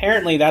 Well,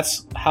 apparently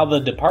that's how the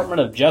Department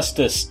of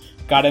Justice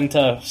got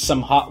into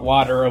some hot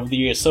water of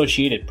the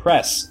Associated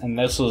Press, and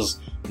this was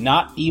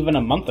not even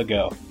a month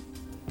ago.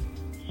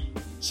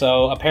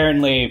 So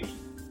apparently,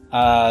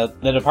 the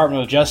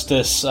Department of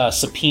Justice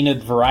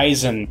subpoenaed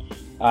Verizon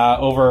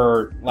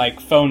over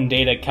phone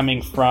data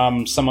coming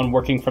from someone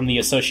working from the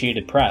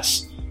Associated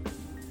Press,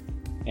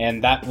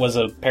 and that was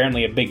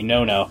apparently a big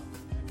no-no.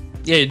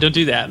 Yeah, don't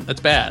do that.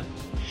 That's bad.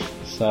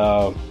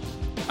 So,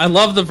 I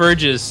love the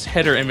Verge's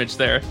header image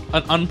there.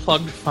 An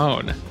unplugged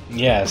phone.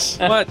 Yes.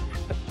 What?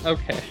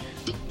 Okay.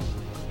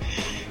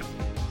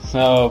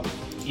 So,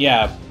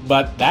 yeah,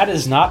 but that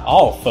is not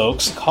all,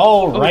 folks.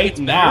 Call right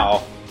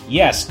now.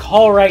 Yes,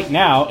 call right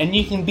now, and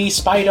you can be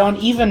spied on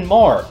even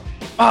more.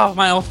 Oh,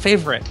 my old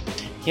favorite.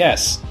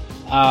 Yes.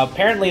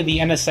 Apparently, the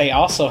NSA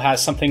also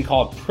has something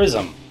called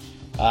PRISM.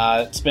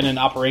 It's been in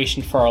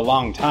operation for a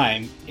long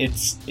time.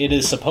 It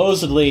is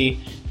supposedly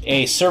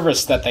a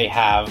service that they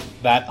have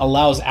that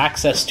allows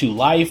access to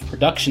live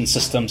production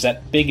systems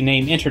at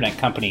big-name internet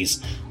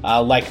companies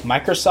like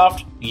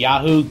Microsoft,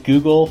 Yahoo,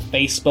 Google,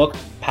 Facebook,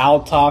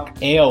 Paltalk,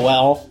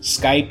 AOL,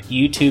 Skype,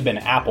 YouTube, and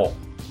Apple.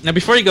 Now,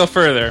 before you go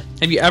further,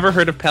 have you ever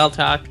heard of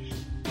Paltalk?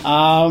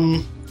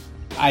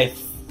 I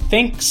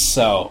think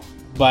so,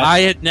 but I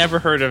had never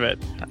heard of it.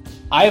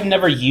 I have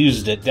never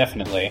used it,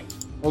 definitely.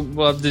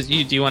 Well, do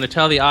you want to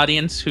tell the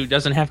audience who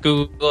doesn't have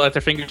Google at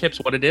their fingertips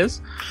what it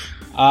is?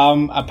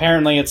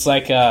 Apparently it's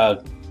like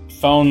a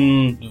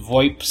phone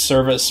VoIP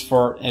service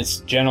it's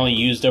generally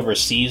used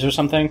overseas or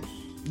something.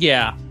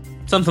 Yeah,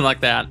 something like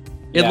that.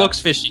 It Yeah. looks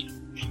fishy.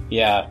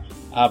 Yeah.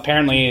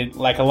 Apparently,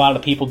 like a lot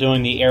of people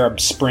during the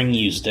Arab Spring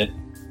used it.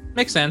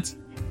 Makes sense.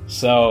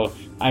 So,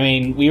 I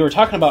mean, we were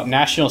talking about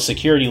national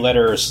security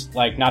letters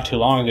like not too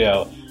long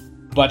ago,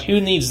 but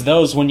who needs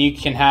those when you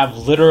can have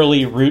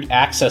literally root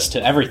access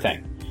to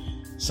everything?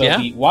 So Yeah.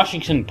 the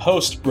Washington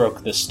Post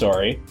broke this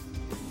story.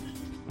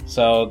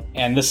 So,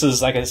 and this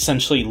is like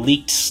essentially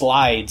leaked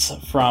slides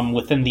from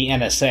within the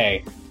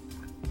NSA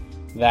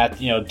that,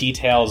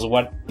 details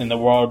what in the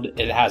world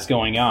it has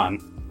going on.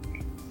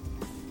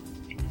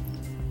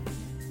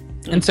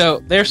 And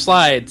so their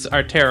slides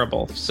are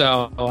terrible.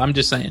 So I'm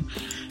just saying.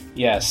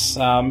 Yes.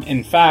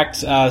 In fact,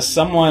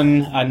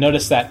 someone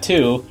noticed that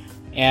too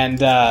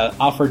and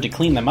offered to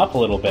clean them up a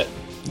little bit.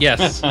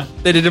 Yes,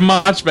 they did a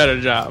much better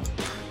job.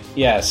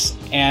 Yes,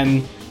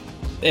 and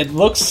it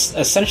looks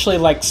essentially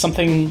like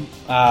something.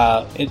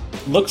 It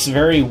looks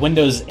very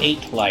Windows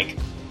 8 like.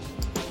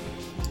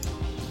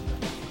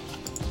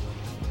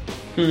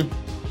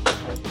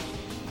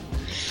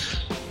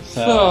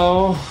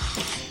 So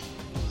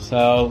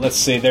let's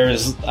see.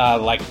 There's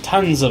like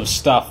tons of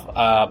stuff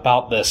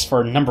about this.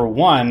 For number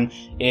one,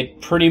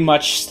 it pretty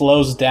much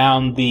slows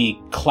down the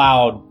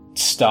cloud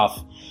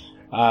stuff.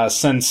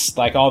 Since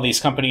like all these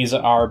companies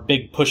are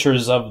big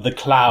pushers of the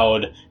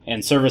cloud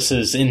and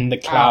services in the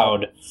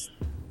cloud,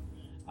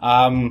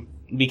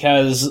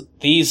 because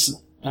these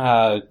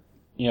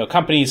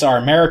companies are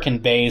American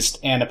based,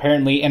 and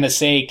apparently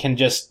NSA can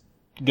just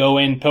go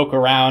in, poke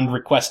around,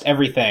 request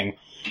everything.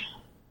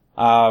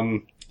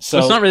 So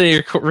it's not really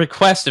a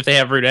request if they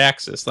have root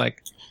access,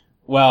 like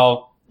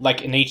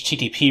like an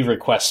HTTP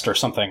request or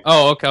something.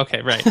 Oh,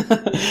 okay, right.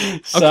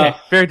 So, okay,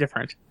 very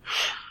different.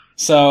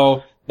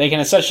 So they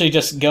can essentially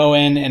just go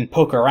in and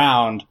poke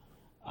around,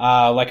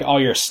 like all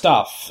your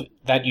stuff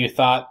that you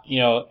thought,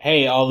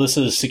 hey, all this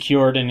is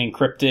secured and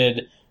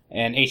encrypted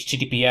and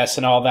HTTPS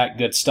and all that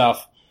good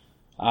stuff.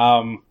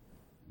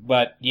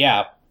 But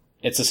yeah,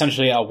 it's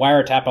essentially a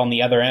wiretap on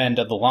the other end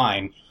of the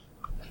line.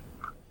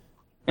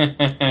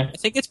 I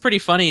think it's pretty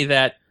funny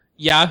that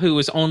Yahoo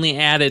was only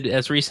added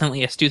as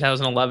recently as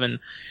 2011.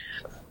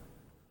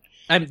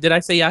 Did I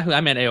say Yahoo? I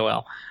meant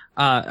AOL.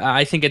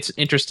 I think it's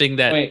interesting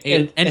that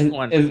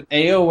anyone... Is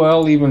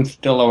AOL even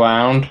still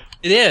around?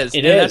 It is.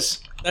 It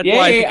is. That's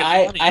why Yay,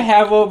 I think it's funny. I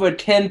have over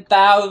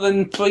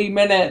 10,000 free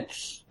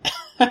minutes.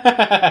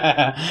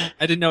 I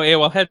didn't know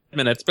AOL had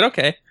minutes, but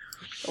okay.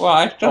 Well,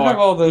 I still have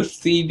all those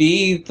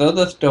CDs. Those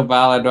are still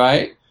valid,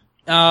 right?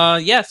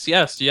 Yes,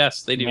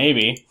 they do.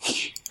 Maybe.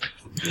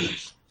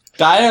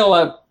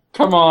 Dial-up,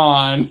 come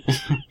on.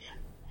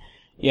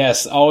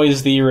 Yes,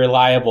 always the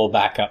reliable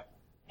backup.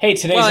 Hey,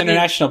 today's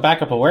International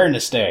Backup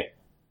Awareness Day.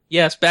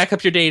 Yes, back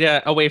up your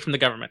data away from the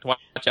government.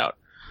 Watch out.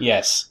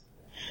 Yes.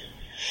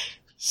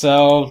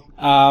 So,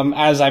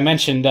 as I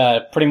mentioned,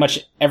 pretty much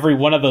every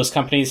one of those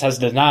companies has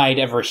denied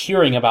ever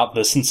hearing about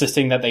this,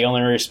 insisting that they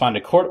only respond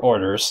to court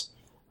orders.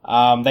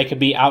 They could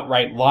be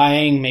outright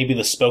lying, maybe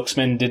the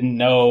spokesman didn't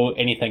know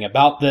anything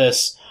about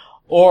this,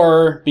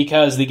 or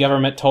because the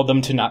government told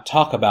them to not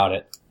talk about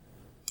it.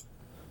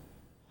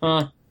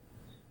 Huh.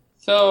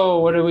 So,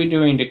 what are we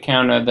doing to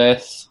counter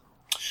this?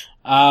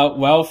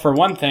 Well, for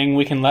one thing,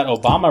 we can let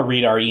Obama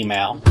read our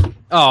email.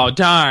 Oh,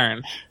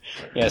 darn.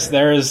 Yes,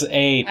 there is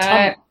a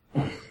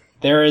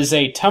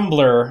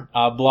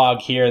Tumblr blog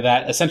here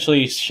that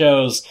essentially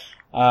shows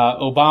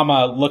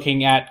Obama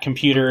looking at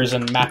computers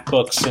and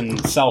MacBooks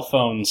and cell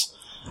phones.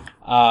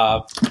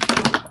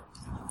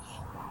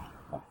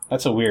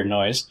 That's a weird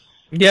noise.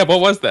 Yeah, what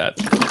was that?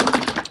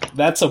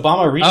 That's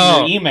Obama reading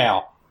your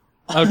email.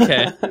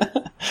 Okay.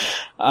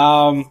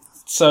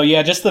 So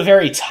yeah, just the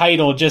very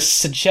title just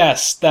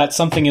suggests that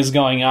something is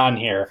going on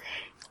here.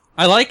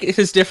 I like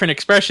his different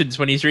expressions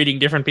when he's reading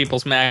different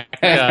people's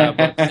Mac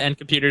books and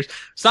computers.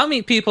 Some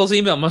people's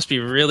email must be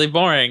really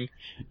boring.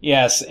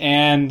 Yes,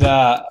 and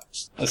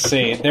let's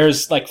see,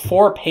 there's like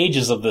 4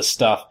 pages of this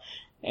stuff,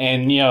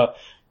 and the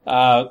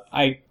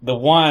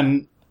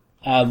one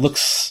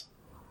looks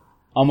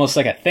almost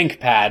like a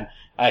ThinkPad.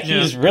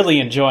 He's really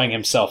enjoying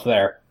himself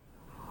there,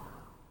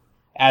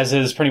 as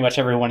is pretty much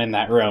everyone in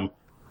that room.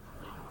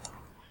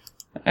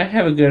 I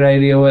have a good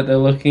idea what they're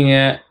looking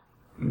at.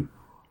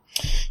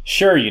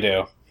 Sure you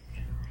do.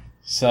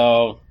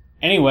 So,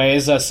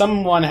 anyways,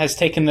 someone has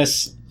taken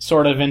this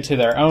sort of into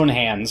their own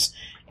hands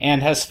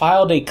and has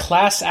filed a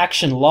class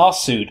action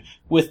lawsuit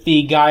with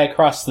the guy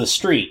across the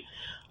street.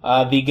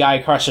 the guy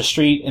across the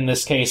street, in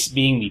this case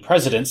being the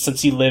president,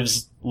 since he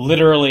lives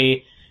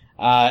literally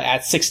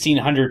at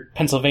 1600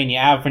 Pennsylvania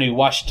Avenue,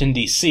 Washington,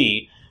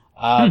 D.C.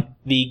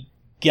 The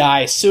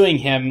guy suing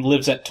him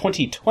lives at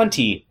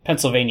 2020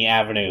 Pennsylvania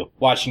Avenue,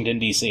 Washington,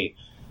 D.C.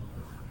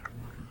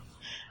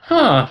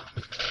 Huh.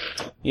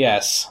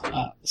 Yes.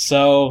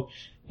 So,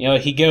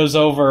 he goes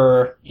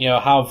over,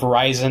 how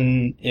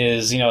Verizon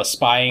is,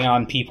 spying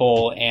on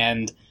people,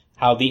 and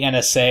how the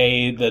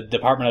NSA, the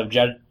Department of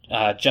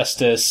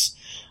Justice,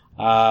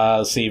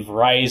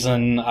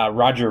 Verizon,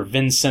 Roger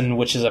Vinson,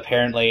 which is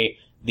apparently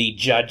the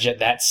judge at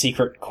that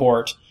secret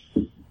court,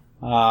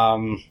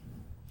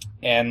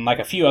 and like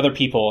a few other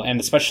people, and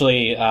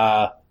especially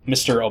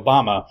Mr.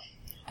 Obama,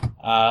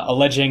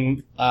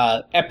 alleging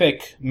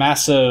epic,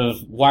 massive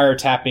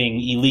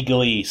wiretapping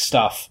illegally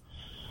stuff.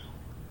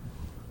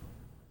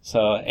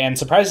 So, and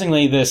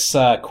surprisingly, this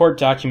court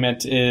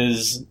document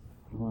is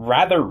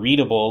rather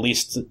readable, at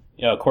least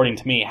according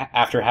to me,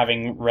 after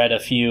having read a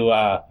few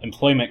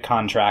employment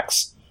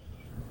contracts.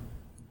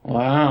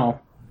 Wow.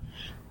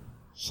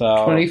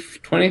 So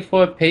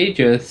 24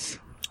 pages.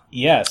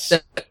 Yes.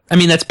 I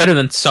mean, that's better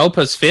than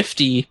SOPA's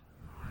 50.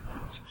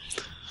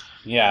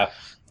 Yeah.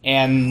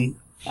 And,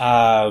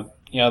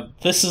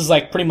 this is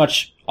like pretty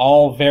much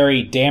all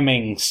very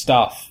damning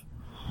stuff.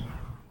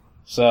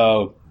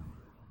 So,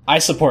 I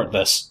support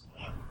this.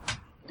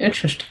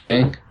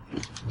 Interesting.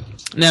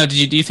 Now, do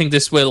you think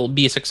this will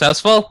be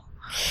successful?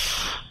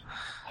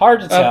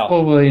 Hard to tell.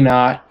 Probably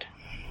not.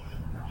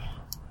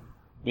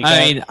 because-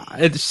 I mean,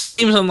 it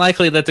seems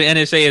unlikely that the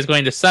NSA is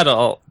going to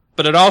settle,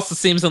 but it also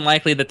seems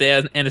unlikely that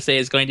the NSA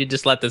is going to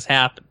just let this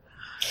happen.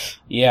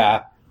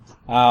 yeah.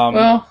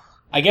 Well,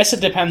 I guess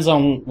it depends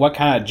on what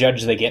kind of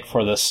judge they get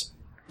for this.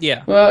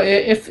 Yeah.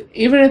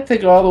 even if they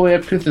go all the way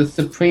up to the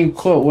Supreme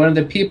Court, one of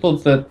the people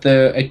that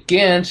they're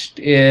against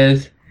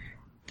is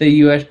the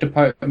U.S.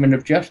 Department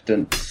of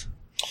Justice.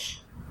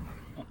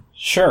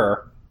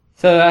 Sure.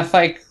 So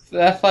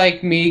that's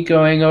like me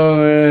going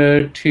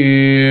over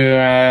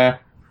to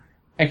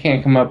I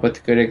can't come up with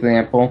a good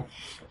example.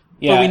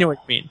 Yeah. But we know what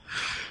you mean.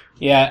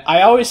 Yeah,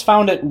 I always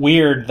found it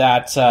weird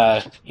that,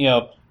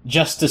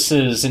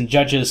 justices and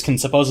judges can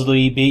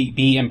supposedly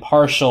be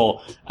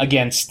impartial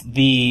against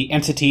the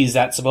entities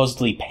that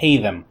supposedly pay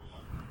them.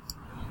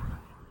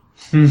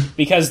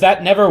 Because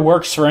that never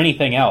works for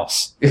anything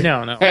else.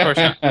 No, of course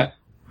not.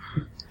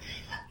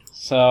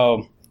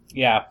 So,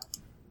 yeah,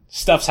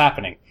 stuff's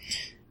happening.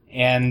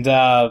 And,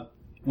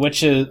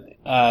 which is,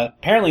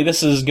 apparently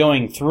this is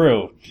going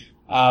through.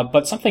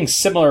 But something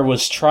similar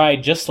was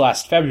tried just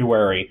last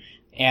February,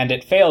 and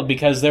it failed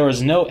because there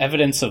was no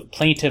evidence of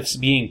plaintiffs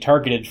being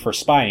targeted for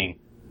spying.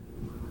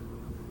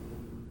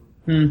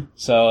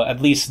 So,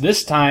 at least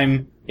this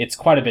time, it's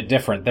quite a bit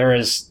different. There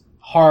is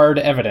hard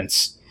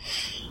evidence,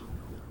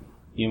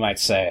 you might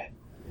say.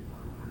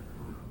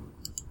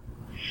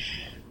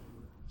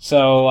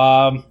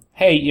 So,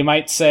 hey, you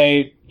might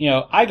say,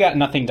 I got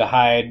nothing to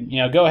hide.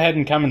 Go ahead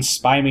and come and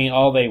spy me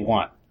all they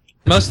want.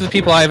 Most of the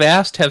people I've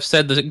asked have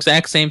said the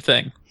exact same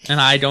thing, and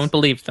I don't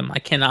believe them. I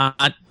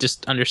cannot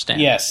just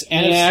understand. Yes,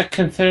 and Yeah,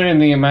 considering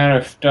the amount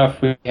of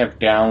stuff we have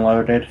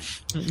downloaded.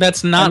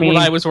 That's not what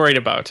I was worried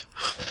about.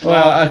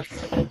 Well,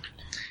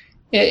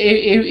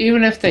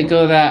 even if they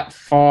go that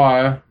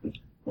far,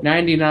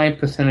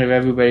 99% of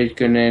everybody's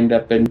going to end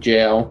up in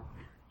jail.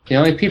 The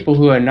only people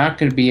who are not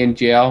going to be in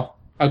jail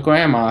are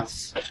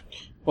grandmas.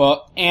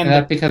 And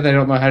that's because they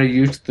don't know how to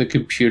use the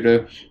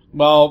computer.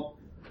 Well,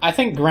 I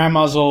think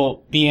grandmas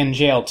will be in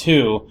jail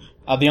too.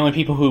 The only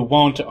people who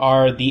won't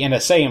are the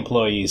NSA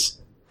employees.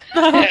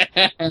 In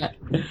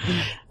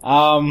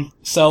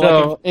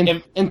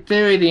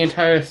theory, the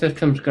entire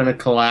system's going to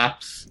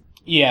collapse.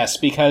 Yes,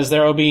 because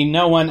there will be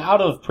no one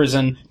out of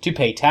prison to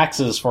pay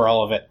taxes for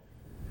all of it.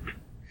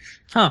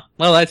 Huh.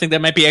 Well, I think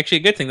that might be actually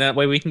a good thing. That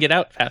way we can get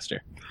out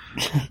faster.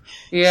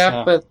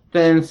 Yeah, but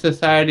then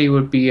society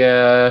would be,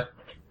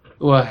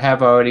 will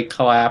have already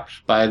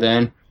collapsed by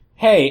then.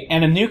 Hey,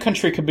 and a new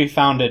country could be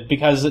founded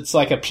because it's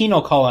like a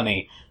penal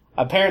colony.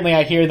 Apparently,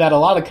 I hear that a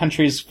lot of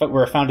countries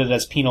were founded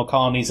as penal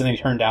colonies and they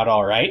turned out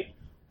all right.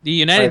 The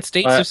United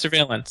States of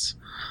surveillance.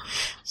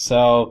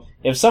 So,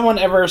 if someone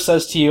ever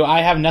says to you,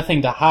 I have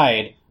nothing to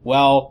hide,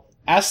 well,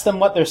 ask them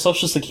what their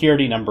social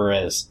security number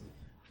is.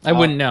 I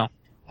wouldn't know.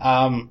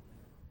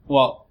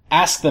 Well,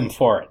 ask them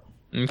for it.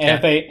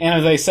 Okay. And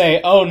if they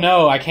say, oh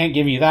no, I can't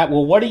give you that,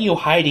 well, what are you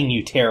hiding,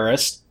 you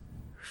terrorist?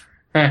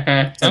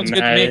 Sounds good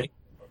to me.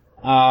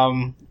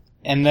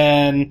 And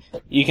then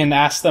you can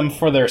ask them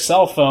for their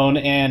cell phone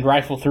and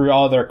rifle through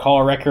all their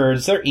call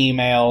records, their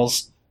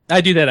emails. I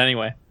do that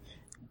anyway.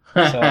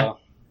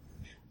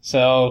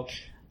 So,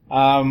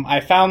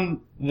 I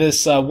found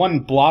this one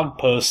blog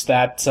post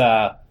that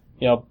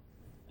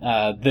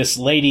this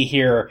lady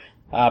here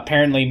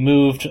apparently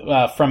moved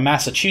from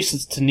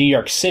Massachusetts to New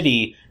York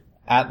City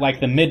at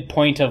like the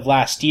midpoint of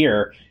last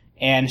year,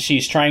 and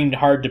she's trying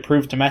hard to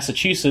prove to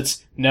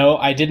Massachusetts, no,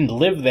 I didn't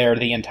live there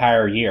the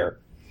entire year.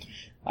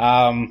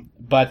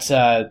 But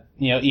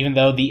even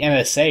though the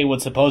NSA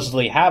would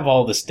supposedly have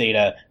all this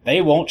data,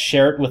 they won't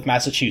share it with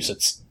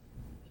Massachusetts.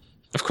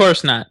 Of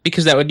course not,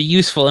 because that would be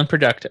useful and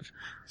productive.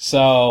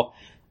 So,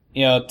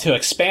 to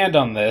expand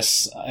on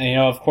this,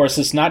 of course,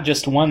 it's not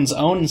just one's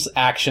own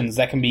actions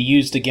that can be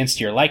used against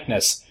your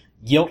likeness.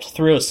 Guilt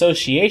through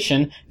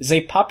association is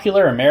a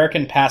popular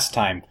American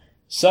pastime.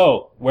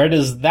 So, where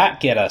does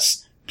that get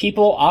us?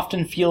 People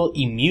often feel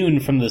immune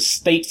from the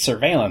state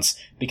surveillance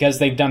because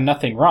they've done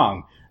nothing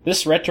wrong.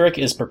 This rhetoric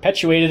is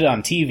perpetuated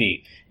on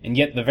TV, and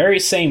yet the very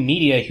same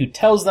media who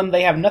tells them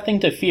they have nothing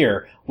to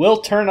fear will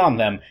turn on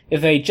them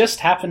if they just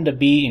happen to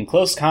be in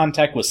close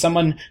contact with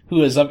someone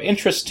who is of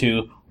interest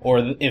to,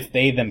 or if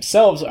they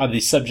themselves are the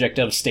subject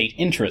of state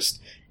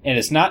interest. And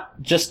it's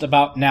not just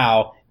about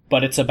now,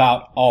 but it's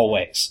about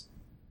always.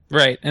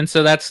 Right, and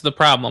so that's the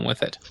problem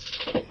with it.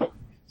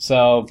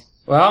 So,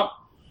 Well,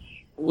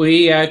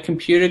 we are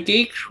computer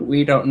geeks.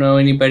 We don't know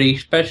anybody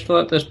special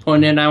at this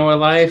point in our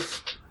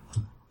life.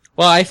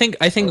 Well, I think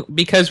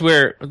because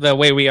we're the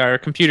way we are,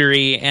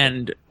 computery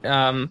and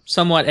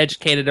somewhat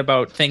educated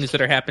about things that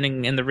are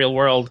happening in the real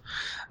world,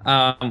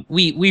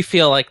 we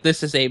feel like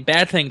this is a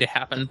bad thing to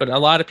happen. But a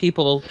lot of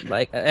people,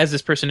 like as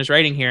this person is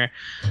writing here,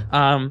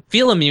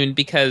 feel immune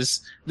because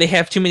they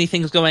have too many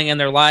things going in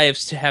their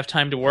lives to have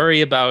time to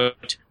worry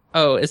about.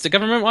 Oh, is the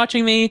government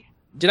watching me?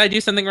 Did I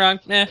do something wrong?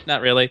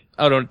 Not really.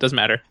 Oh, no, it doesn't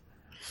matter.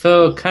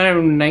 So, kind of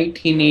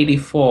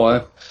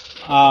 1984.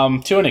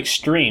 to an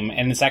extreme,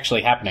 and it's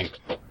actually happening.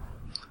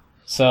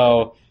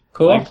 So,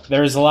 Cool.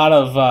 There's a lot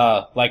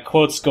of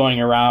quotes going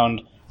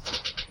around,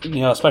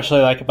 especially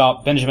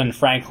about Benjamin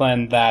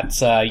Franklin, that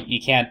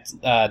you can't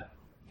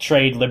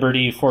trade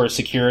liberty for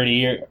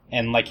security,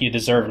 and you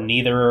deserve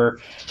neither.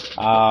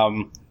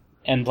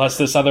 And plus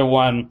this other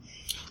one,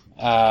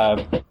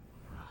 I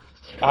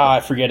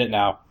forget it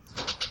now.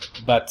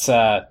 But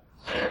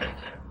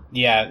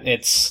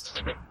it's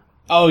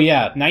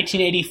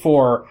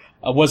 1984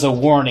 was a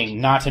warning,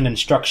 not an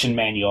instruction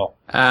manual.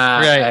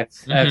 Right.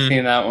 I've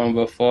seen that one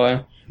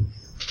before.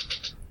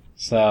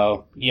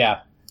 So,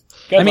 yeah.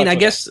 I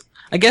guess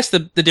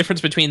the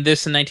difference between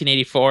this and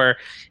 1984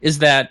 is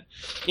that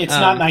it's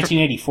not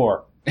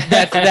 1984.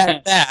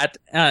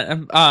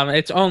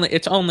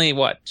 It's only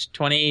what,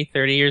 20,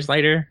 30 years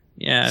later?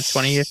 Yeah,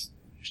 20 years.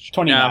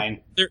 29.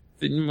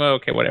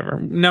 Okay, whatever.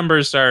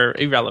 Numbers are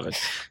irrelevant.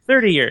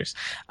 30 years.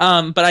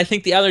 But I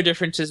think the other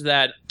difference is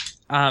that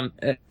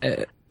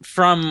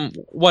from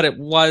what it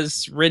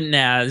was written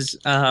as,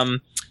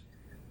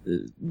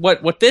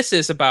 what this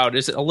is about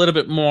is a little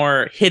bit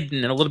more hidden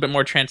and a little bit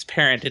more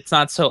transparent. It's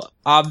not so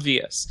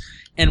obvious,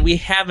 and we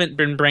haven't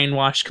been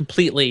brainwashed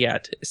completely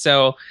yet.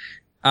 So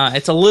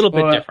it's a little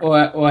bit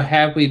different. Or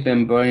have we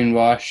been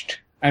brainwashed?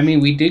 I mean,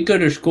 we did go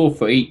to school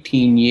for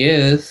 18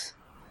 years.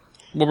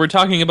 Well, we're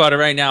talking about it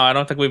right now. I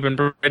don't think we've been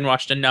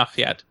brainwashed enough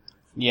yet.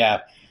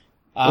 Yeah.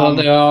 Well,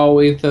 there are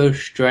always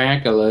those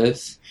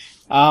stragglers.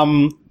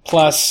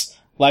 Plus,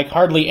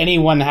 hardly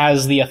anyone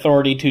has the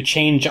authority to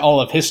change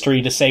all of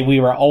history to say we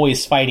were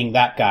always fighting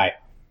that guy.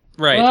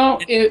 Right. Well,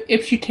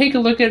 if you take a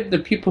look at the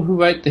people who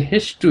write the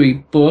history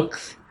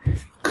books,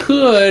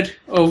 could,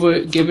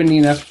 given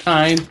enough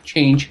time,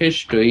 change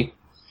history.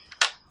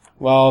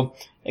 Well,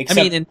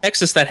 in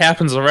Texas that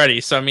happens already,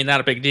 so not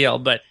a big deal,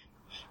 but...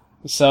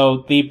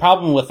 So the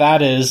problem with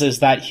that is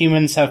that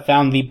humans have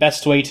found the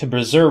best way to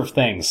preserve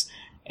things.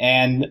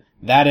 And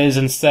that is,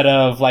 instead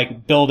of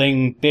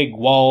building big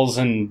walls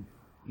and,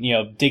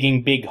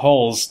 digging big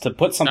holes to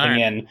put something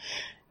in,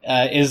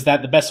 is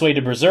that the best way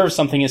to preserve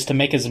something is to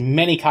make as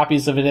many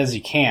copies of it as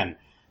you can.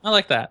 I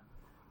like that.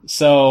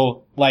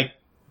 So,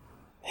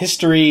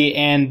 history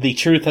and the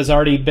truth has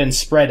already been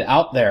spread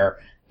out there,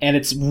 and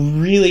it's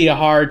really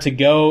hard to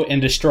go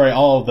and destroy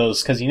all of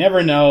those, because you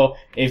never know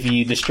if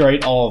you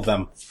destroyed all of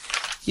them.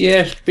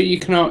 Yes, but you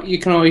can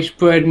always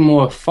spread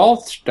more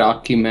false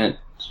documents.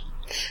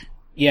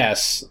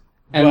 Yes.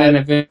 And then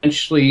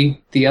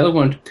eventually the other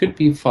one could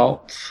be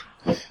false.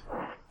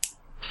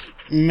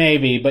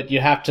 Maybe, but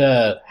you have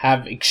to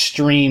have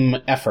extreme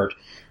effort.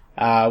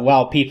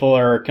 While people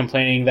are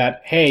complaining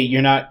that, hey,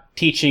 you're not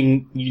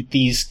teaching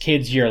these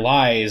kids your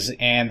lies,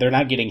 and they're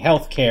not getting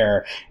health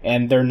care,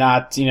 and they're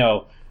not,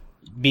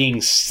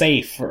 being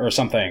safe or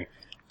something.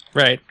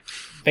 Right.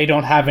 They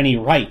don't have any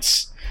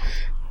rights.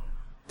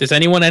 Does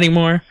anyone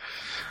anymore?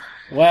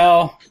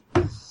 Well,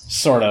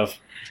 sort of.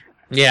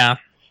 Yeah.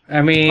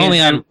 Only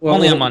on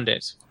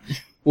Mondays.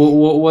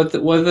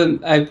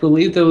 Wasn't I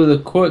believe there was a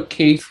court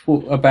case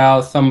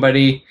about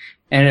somebody,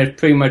 and it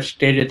pretty much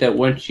stated that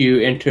once you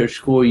enter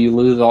school, you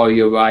lose all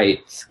your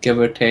rights, give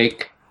or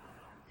take.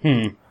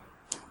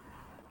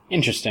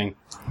 Interesting.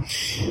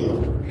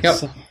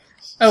 Yep.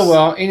 Oh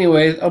well.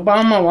 Anyways,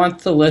 Obama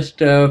wants a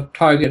list of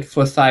targets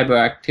for cyber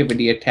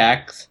activity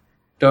attacks.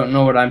 Don't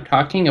know what I'm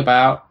talking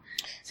about.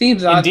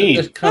 Seems odd that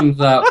this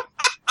comes up.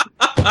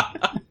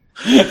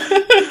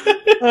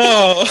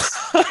 Oh.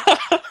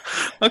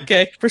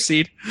 Okay,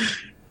 proceed.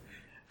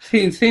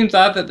 Seems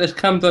odd that this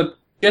comes up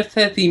just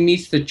as he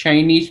meets the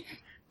Chinese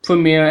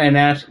premier and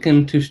asks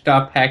him to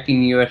stop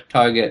hacking U.S.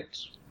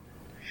 targets.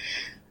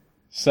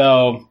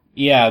 So,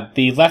 yeah,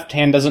 the left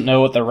hand doesn't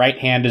know what the right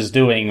hand is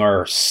doing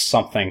or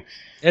something.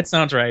 It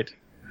sounds right.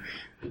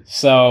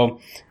 So,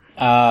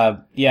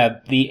 the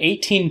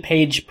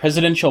 18-page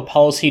Presidential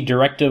Policy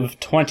Directive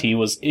 20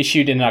 was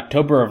issued in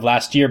October of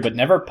last year but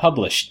never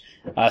published.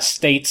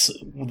 States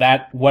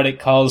that what it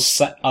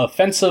calls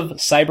offensive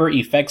cyber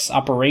effects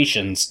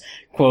operations,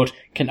 quote,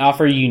 can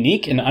offer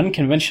unique and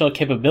unconventional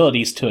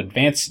capabilities to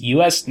advance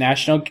U.S.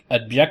 national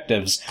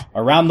objectives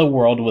around the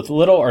world with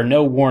little or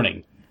no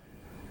warning.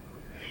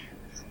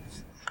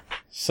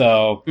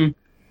 So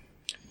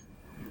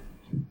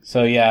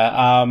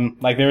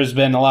like there's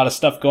been a lot of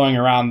stuff going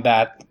around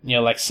that,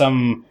 like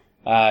some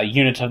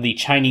unit of the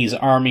Chinese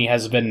army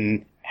has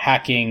been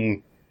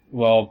hacking,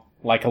 well,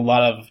 like a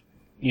lot of,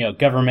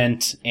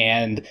 government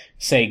and,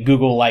 say,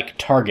 Google-like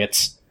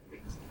targets.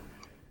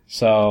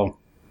 So,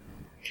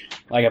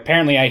 like,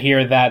 apparently I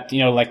hear that,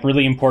 like,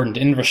 really important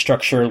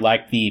infrastructure,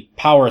 like the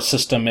power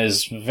system,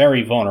 is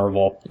very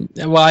vulnerable.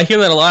 Well, I hear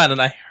that a lot, and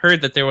I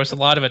heard that there was a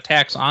lot of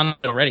attacks on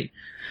it already.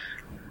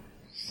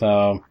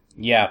 So,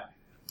 yeah.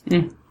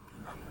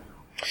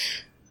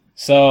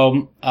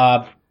 So,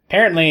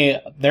 apparently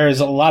there's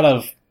a lot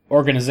of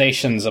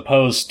organizations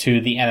opposed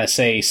to the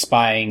NSA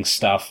spying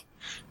stuff.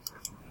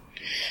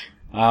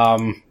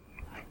 So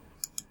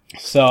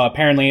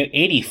apparently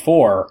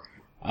 84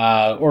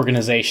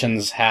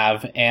 organizations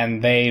have,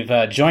 and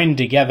they've joined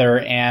together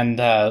and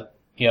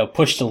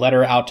pushed a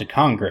letter out to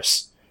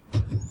Congress.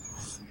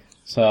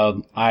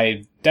 So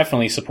I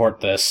definitely support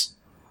this.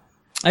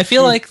 I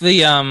feel like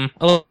the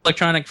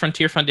Electronic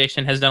Frontier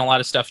Foundation has done a lot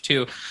of stuff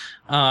too.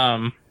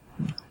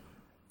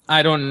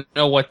 I don't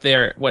know what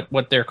they're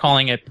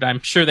calling it, but I'm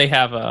sure they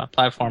have a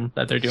platform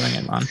that they're doing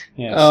it on.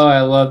 Yes. Oh,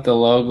 I love the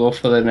logo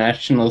for the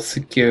National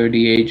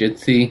Security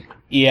Agency.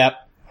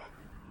 Yep.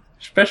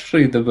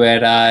 Especially the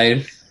red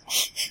eyes.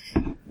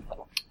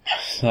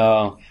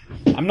 So,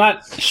 I'm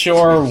not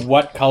sure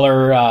what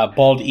color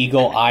bald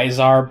eagle eyes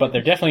are, but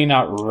they're definitely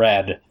not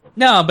red.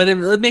 No, but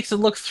it makes it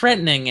look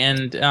threatening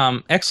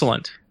and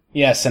excellent.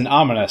 Yes, and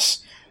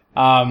ominous.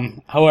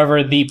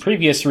 However, the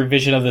previous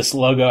revision of this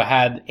logo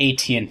had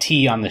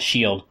AT&T on the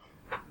shield.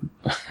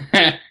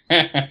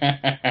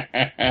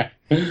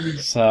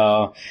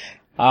 So,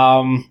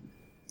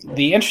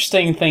 the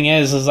interesting thing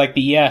is like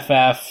the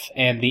EFF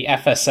and the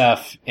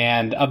FSF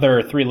and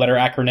other three-letter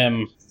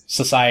acronym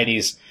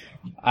societies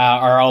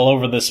are all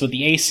over this. With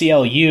the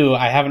ACLU,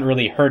 I haven't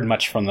really heard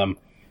much from them.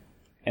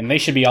 And they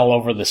should be all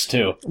over this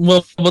too.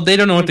 Well, they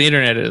don't know what the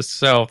internet is,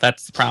 so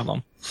that's the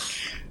problem.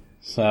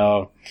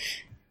 So...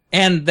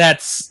 And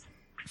that's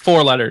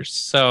 4 letters,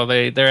 so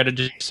they're at a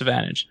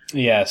disadvantage.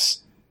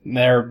 Yes.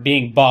 They're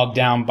being bogged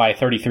down by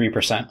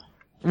 33%.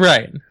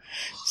 Right.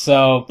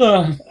 So,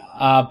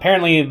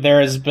 apparently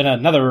there has been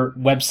another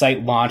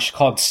website launched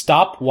called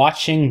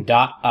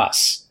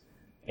StopWatching.us,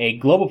 a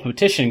global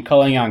petition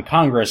calling on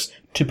Congress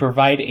to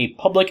provide a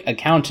public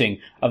accounting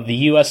of the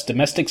U.S.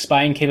 domestic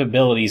spying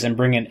capabilities and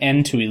bring an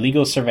end to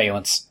illegal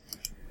surveillance.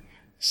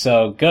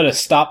 So, go to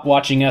Stop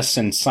Watching Us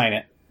and sign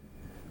it.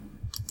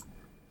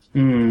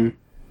 It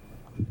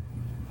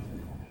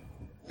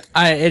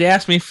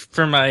asked me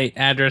for my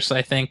address,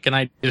 I think, and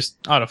I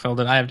just autofilled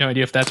it. I have no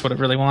idea if that's what it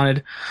really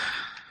wanted.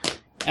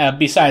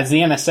 Besides, the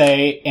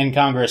NSA and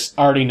Congress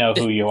already know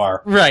who you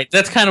are. Right,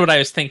 that's kind of what I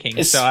was thinking.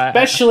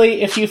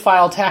 Especially if you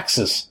file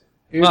taxes.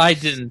 Well, I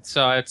didn't,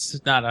 so it's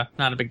not a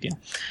big deal.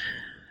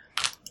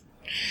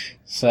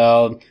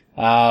 So,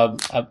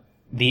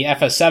 the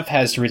FSF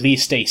has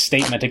released a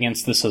statement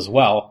against this as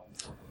well.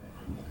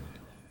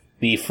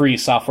 The Free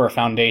Software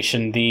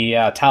Foundation, the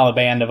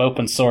Taliban of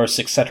open source,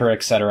 etc.,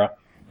 etc.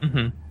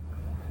 Mm-hmm.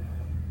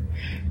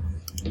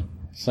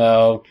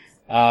 So,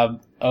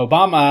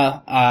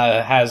 Obama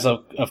has,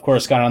 of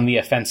course, gone on the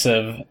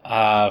offensive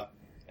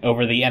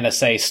over the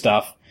NSA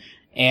stuff.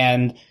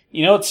 And,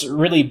 it's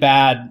really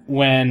bad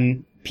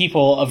when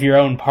people of your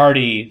own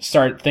party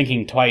start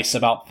thinking twice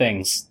about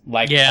things,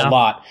 a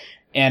lot.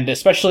 And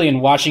especially in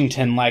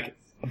Washington,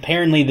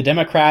 apparently the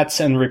Democrats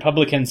and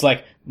Republicans,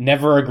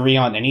 never agree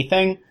on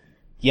anything.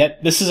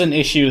 Yet, this is an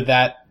issue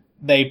that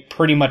they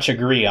pretty much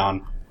agree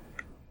on.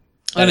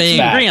 And they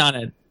agree on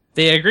it.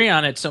 They agree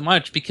on it so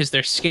much because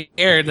they're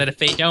scared that if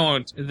they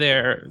don't,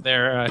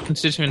 their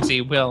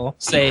constituency will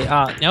say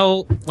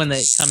no when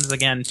it comes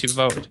again to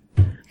vote.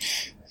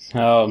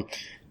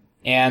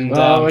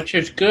 Which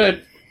is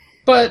good.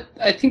 But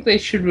I think they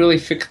should really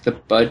fix the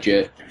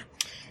budget.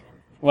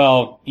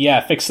 Well,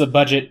 yeah, fix the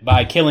budget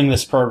by killing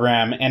this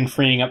program and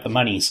freeing up the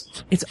monies.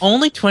 It's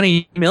only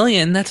 $20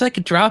 million. That's like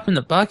a drop in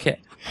the bucket.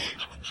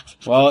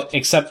 Well,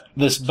 except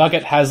this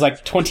bucket has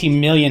 20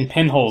 million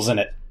pinholes in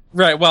it.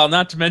 Right, well,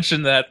 not to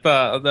mention that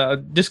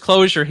the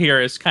disclosure here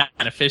is kind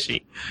of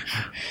fishy.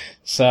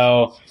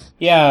 So,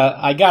 yeah,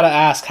 I gotta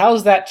ask,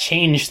 how's that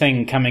change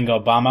thing coming,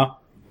 Obama?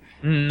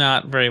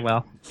 Not very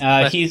well.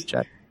 What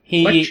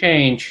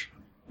change?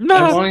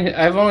 No.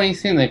 I've only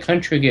seen the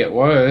country get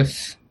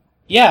worse.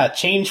 Yeah,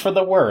 change for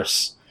the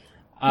worse.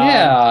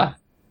 Yeah.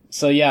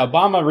 So yeah,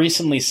 Obama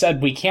recently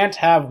said we can't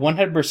have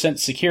 100%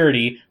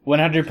 security,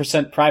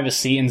 100%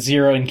 privacy, and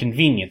zero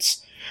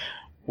inconvenience.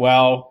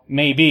 Well,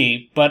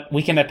 maybe, but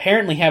we can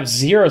apparently have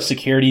zero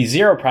security,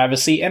 zero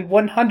privacy, and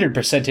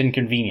 100%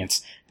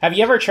 inconvenience. Have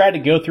you ever tried to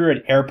go through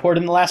an airport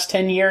in the last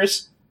 10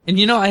 years? And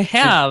I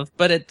have,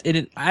 but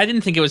I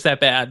didn't think it was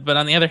that bad. But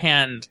on the other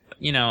hand,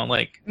 No,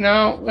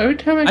 every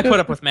time I put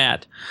up with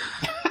Matt.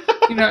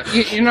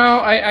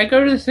 I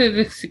go to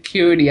the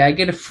security. I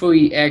get a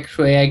free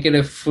X-ray. I get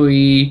a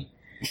free.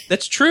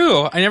 That's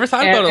true. I never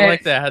thought about it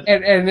like that.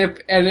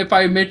 And if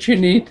I mention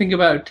anything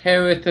about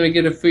terrorists, then I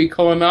get a free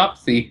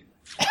colonoscopy.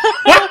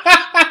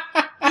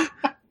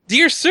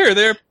 Dear sir,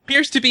 there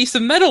appears to be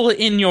some metal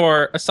in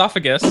your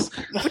esophagus.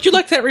 Would you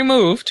like that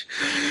removed?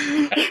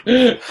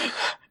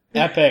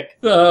 Epic.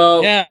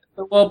 So, Yeah.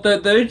 Well,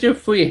 there's your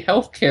free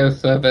healthcare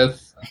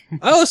service.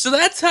 Oh, so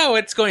that's how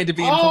it's going to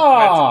be.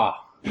 Oh!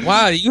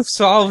 Wow, you've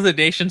solved the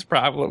nation's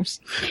problems.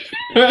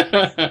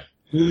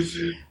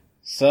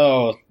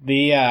 So,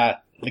 the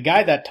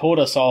guy that told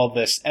us all of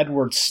this,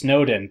 Edward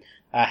Snowden,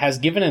 has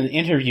given an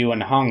interview in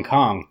Hong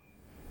Kong.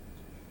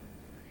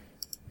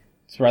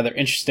 It's rather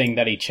interesting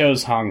that he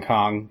chose Hong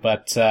Kong,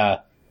 but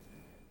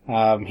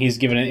he's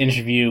given an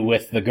interview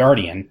with The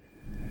Guardian.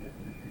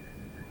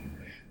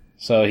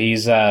 So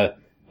he's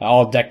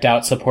all decked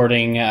out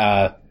sporting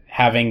the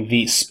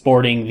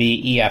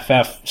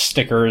EFF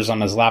stickers on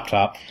his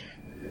laptop.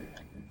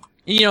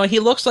 He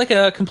looks like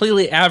a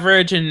completely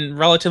average and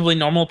relatively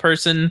normal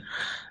person.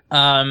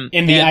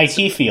 In the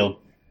IT field.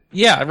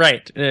 Yeah,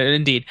 right.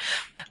 Indeed.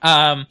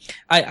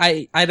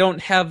 I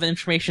don't have the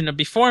information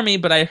before me,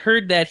 but I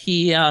heard that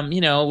he,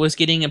 was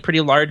getting a pretty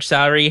large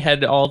salary,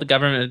 had all the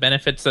government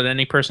benefits that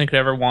any person could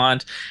ever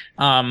want.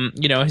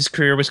 His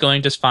career was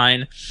going just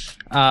fine.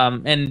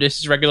 And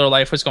his regular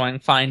life was going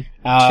fine,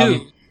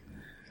 too.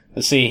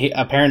 Let's see.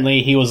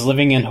 Apparently he was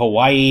living in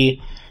Hawaii.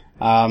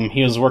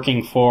 He was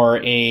working for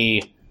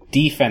a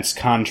defense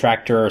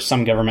contractor or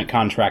some government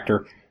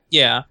contractor.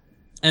 Yeah.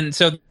 And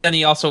so then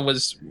he also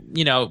was,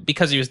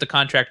 because he was the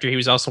contractor, he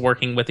was also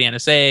working with the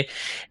NSA.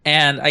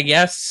 And I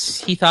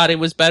guess he thought it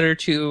was better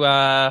to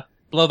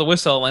blow the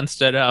whistle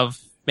instead of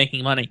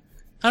making money.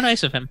 How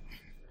nice of him.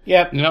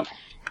 Yep.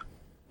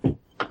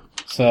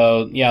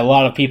 So, yeah, a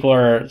lot of people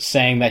are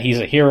saying that he's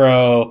a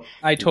hero.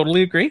 I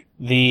totally agree.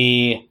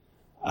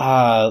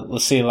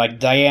 Let's see, like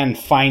Dianne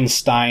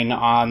Feinstein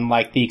on,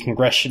 the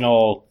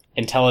Congressional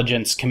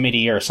Intelligence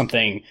Committee or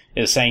something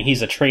is saying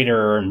he's a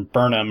traitor and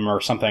burn him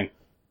or something.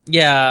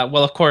 Yeah,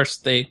 well, of course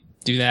they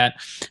do that.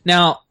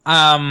 Now,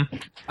 I'm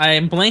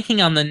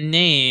blanking on the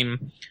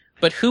name,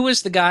 but who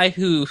was the guy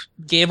who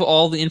gave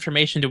all the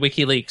information to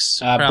WikiLeaks?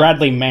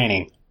 Bradley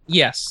Manning.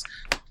 Yes.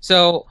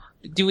 So,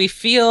 do we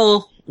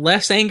feel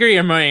less angry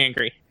or more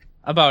angry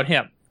about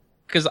him?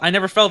 Because I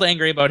never felt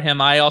angry about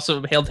him. I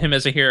also hailed him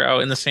as a hero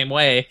in the same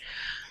way.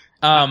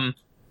 But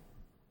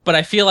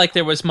I feel like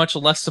there was much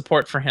less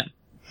support for him.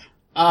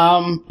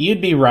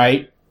 You'd be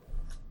right.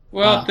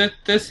 Well,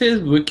 this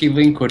is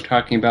WikiLeaks we're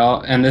talking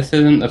about, and this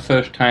isn't the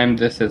first time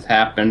this has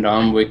happened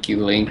on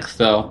WikiLeaks,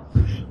 so...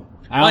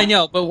 I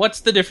know, but what's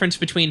the difference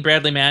between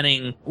Bradley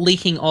Manning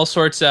leaking all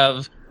sorts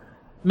of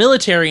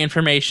military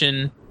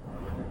information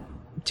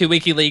to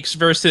WikiLeaks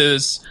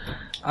versus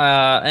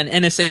an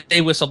NSA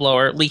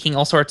whistleblower leaking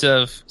all sorts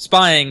of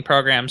spying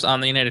programs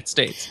on the United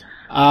States?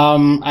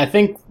 I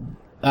think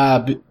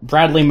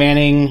Bradley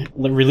Manning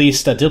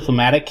released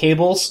diplomatic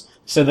cables,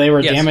 so they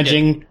were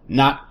damaging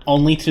not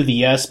only to the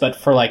U.S., but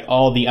for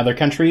all the other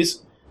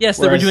countries. Yes,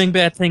 they were doing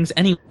bad things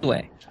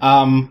anyway.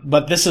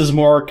 But this is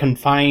more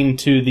confined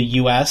to the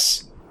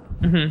U.S.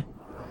 Mm-hmm.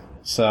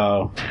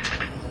 So...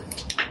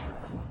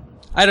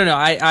 I don't know.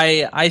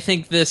 I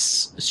think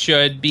this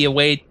should be a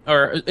way,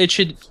 or it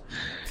should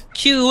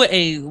cue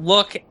a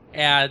look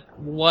at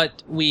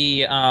what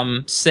we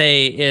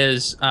say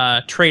is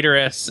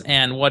traitorous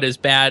and what is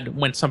bad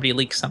when somebody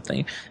leaks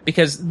something.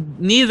 Because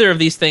neither of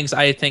these things,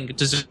 I think,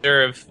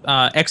 deserve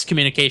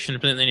excommunication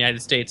from the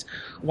United States.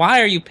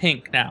 Why are you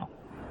pink now?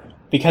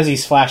 Because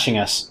he's flashing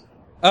us.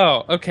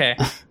 Oh, okay.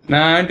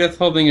 Nah, I'm just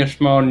holding a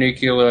small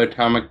nuclear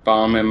atomic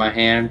bomb in my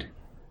hand.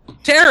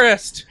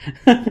 Terrorist!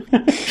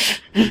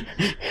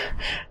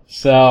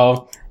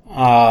 So,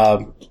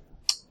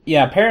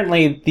 yeah,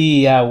 apparently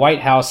the White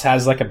House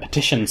has a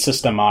petition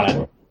system on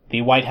it.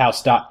 The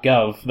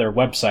whitehouse.gov, their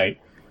website.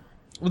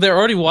 Well, they're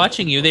already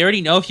watching you. They already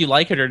know if you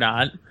like it or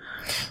not.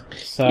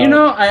 So,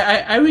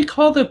 I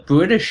recall the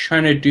British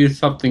trying to do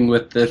something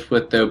with this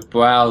with their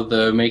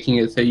browser, making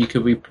it so you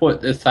could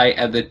report the site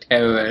as a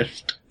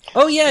terrorist.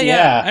 Oh,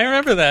 yeah. I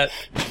remember that.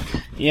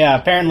 Yeah,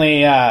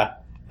 apparently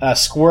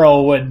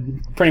Squirrel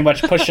would pretty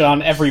much push it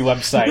on every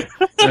website.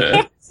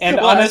 And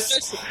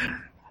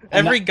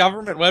every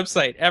government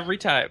website, every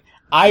time.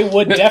 I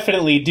would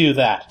definitely do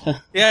that.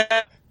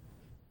 Yeah.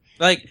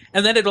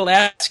 And then it'll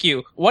ask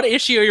you, what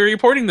issue are you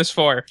reporting this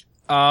for?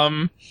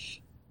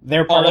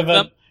 They're part of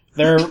a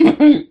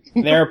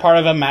they're part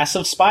of a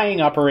massive spying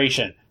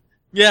operation.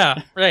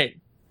 Yeah, right.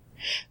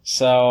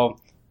 So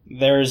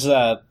there's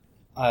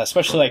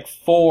especially like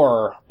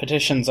 4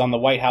 petitions on the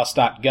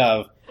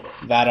whitehouse.gov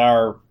that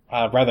are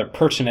rather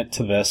pertinent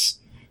to this.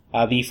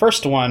 The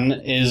first one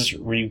is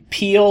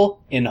repeal,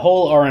 in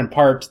whole or in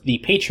part, the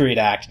Patriot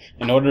Act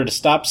in order to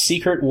stop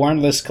secret,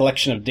 warrantless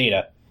collection of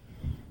data.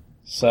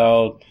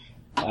 So,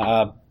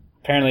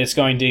 apparently it's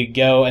going to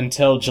go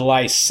until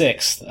July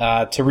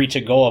 6th to reach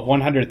a goal of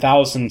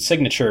 100,000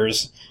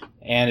 signatures,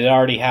 and it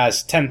already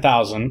has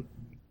 10,000.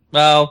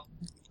 Well,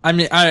 I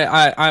mean,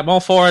 I'm all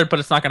for it, but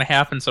it's not going to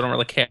happen, so I don't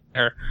really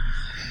care.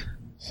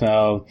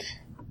 So,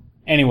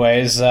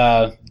 anyways,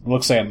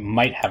 looks like it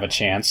might have a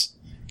chance.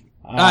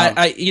 But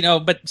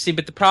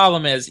the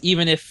problem is,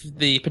 even if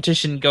the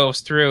petition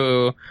goes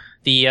through,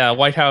 the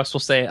White House will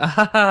say,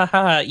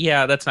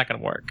 yeah, that's not going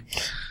to work.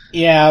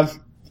 Yeah,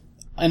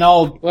 in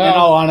all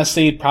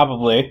honesty,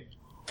 probably.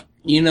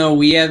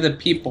 We as the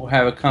people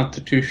have a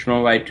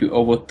constitutional right to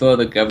overthrow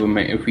the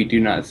government if we do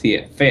not see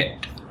it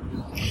fit.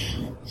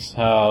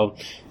 So,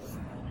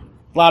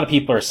 a lot of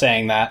people are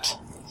saying that.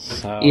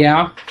 So.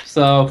 Yeah,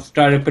 so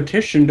start a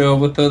petition to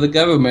overthrow the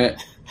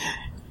government.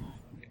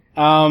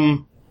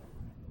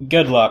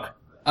 Good luck.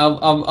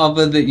 I'll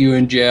visit you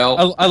in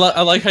jail. I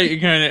like how you're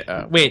going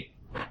to... wait.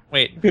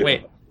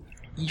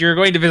 You're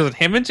going to visit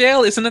him in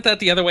jail? Isn't that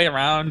the other way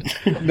around?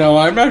 No,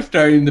 I'm not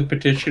starting the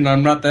petition.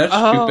 I'm not that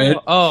stupid.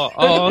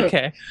 Oh,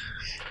 okay.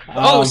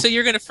 So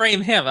you're going to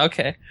frame him.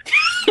 Okay.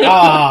 And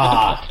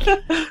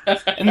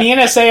the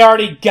NSA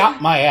already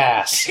got my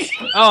ass.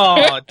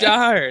 Oh,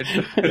 darn.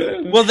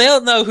 Well,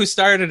 they'll know who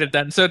started it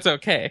then, so it's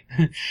okay.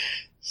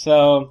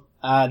 So,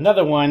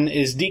 another one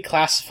is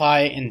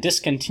declassify and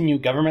discontinue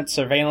government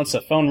surveillance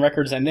of phone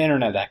records and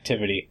internet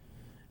activity.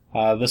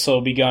 This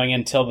will be going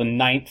until the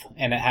 9th,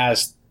 and it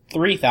has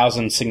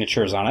 3,000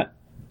 signatures on it.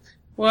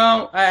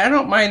 Well, I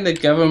don't mind the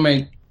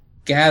government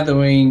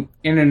gathering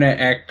internet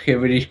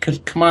activities, because,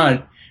 come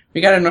on, we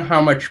gotta know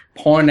how much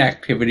porn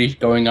activity is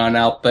going on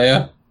out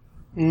there.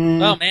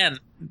 Oh, man.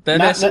 The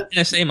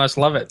NSA must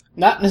love it.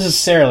 Not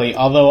necessarily,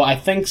 although I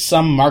think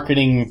some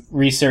marketing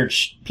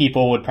research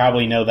people would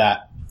probably know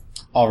that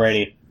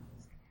already.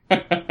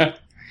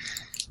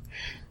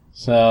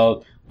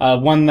 So,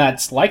 one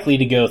that's likely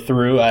to go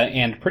through,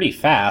 and pretty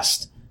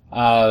fast,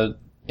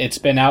 it's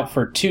been out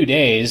for 2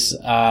 days,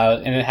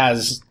 and it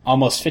has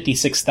almost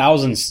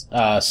 56,000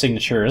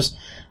 signatures.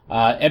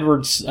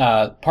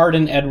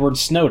 Pardon Edward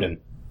Snowden.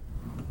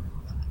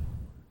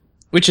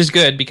 Which is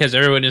good, because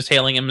everyone is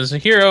hailing him as a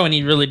hero, and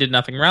he really did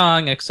nothing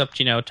wrong, except,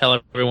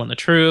 tell everyone the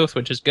truth,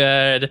 which is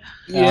good.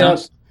 Yeah.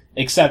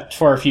 Except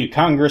for a few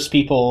Congress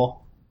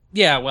people.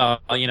 Yeah,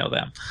 well,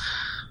 them.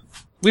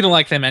 We don't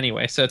like them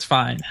anyway, so it's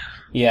fine.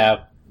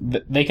 Yeah,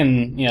 they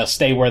can,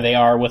 stay where they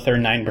are with their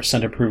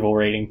 9% approval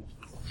rating.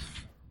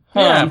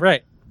 Yeah,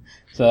 right.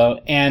 So,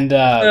 and...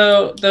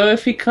 though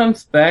if he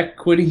comes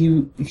back, would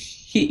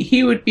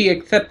he would be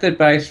accepted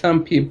by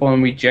some people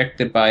and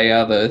rejected by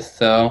others,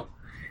 so...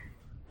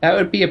 That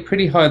would be a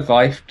pretty hard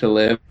life to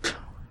live.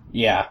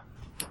 Yeah.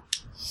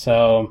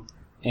 So,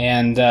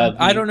 and...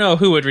 I don't know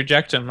who would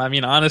reject him. I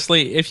mean,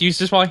 honestly, if he's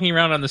just walking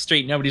around on the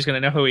street, nobody's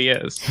going to know who he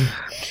is.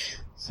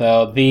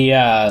 So,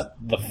 the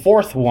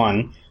fourth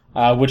one,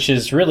 which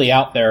is really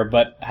out there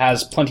but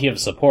has plenty of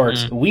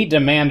support, We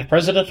Demand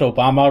President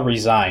Obama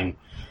Resign.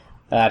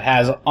 That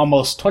has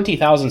almost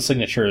 20,000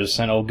 signatures,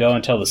 and it'll go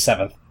until the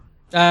 7th.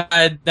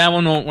 That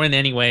one won't win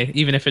anyway,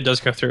 even if it does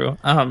go through.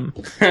 And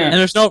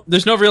there's no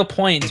real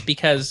point,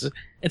 because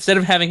instead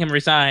of having him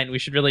resign, we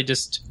should really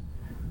just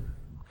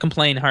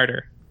complain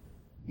harder.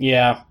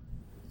 Yeah.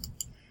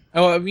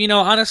 Oh,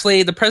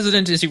 honestly, the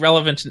president is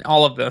irrelevant in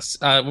all of this.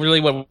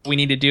 Really, what we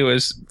need to do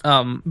is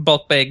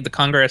bulk beg the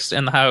Congress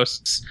and the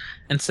House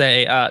and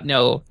say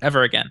no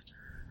ever again.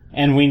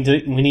 And we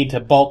need to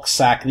bulk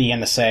sack the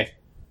NSA.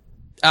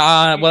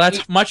 Well,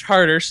 that's much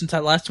harder, since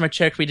last time I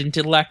checked, we didn't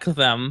elect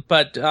them.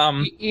 But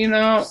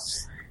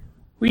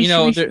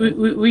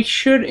we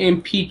should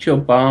impeach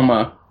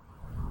Obama.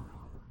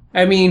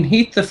 I mean,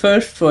 he's the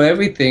first for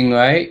everything,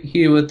 right?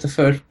 He was the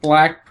first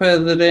black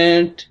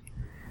president.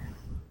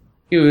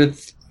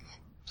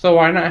 So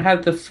why not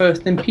have the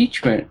first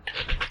impeachment?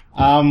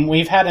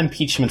 We've had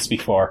impeachments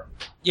before.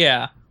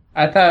 Yeah.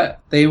 I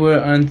thought they were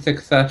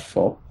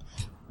unsuccessful.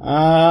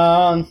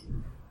 Not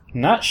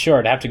sure.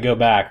 I'd have to go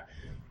back.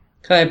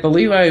 Because I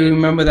believe I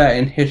remember that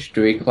in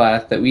history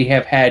class, that we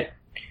have had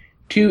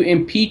 2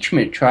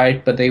 impeachment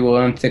tried, but they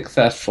were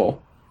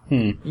unsuccessful.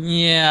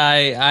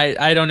 Yeah,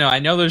 I don't know. I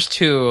know there's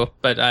 2,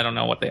 but I don't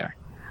know what they are.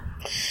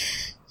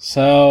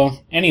 So,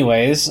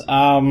 anyways,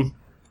 so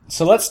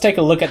let's take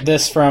a look at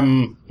this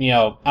from,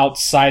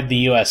 outside the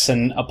U.S.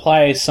 and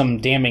apply some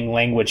damning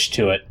language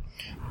to it.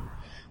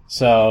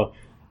 So,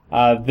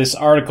 this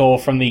article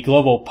from the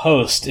Global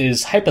Post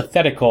is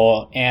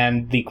hypothetical,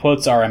 and the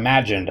quotes are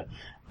imagined.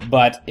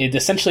 But it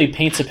essentially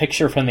paints a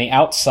picture from the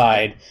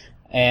outside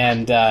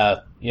and,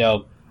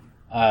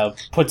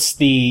 puts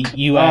the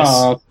U.S.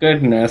 Oh,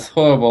 goodness.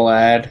 Horrible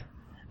ad.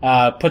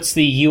 Puts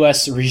the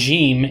U.S.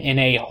 regime in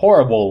a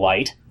horrible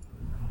light.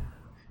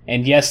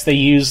 And yes, they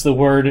use the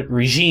word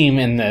regime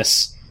in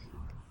this.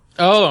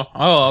 Oh,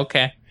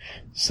 okay.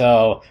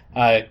 So,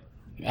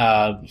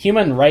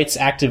 human rights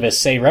activists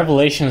say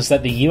revelations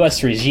that the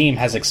U.S. regime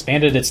has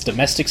expanded its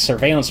domestic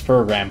surveillance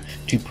program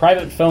to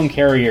private phone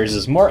carriers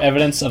is more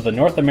evidence of the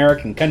North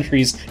American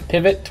country's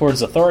pivot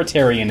towards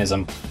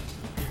authoritarianism.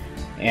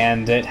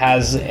 And it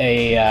has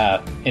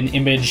an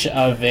image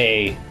of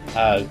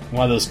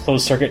one of those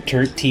closed-circuit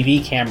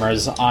TV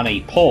cameras on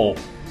a pole.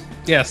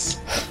 Yes.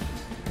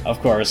 Of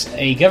course,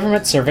 a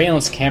government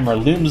surveillance camera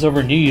looms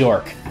over New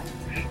York.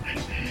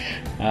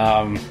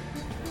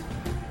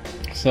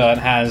 So it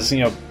has,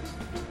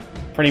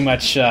 pretty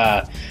much,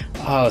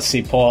 let's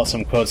see, pull out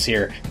some quotes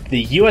here.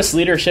 The U.S.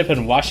 leadership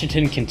in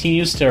Washington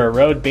continues to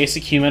erode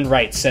basic human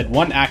rights, said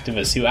one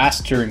activist who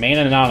asked to remain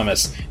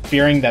anonymous,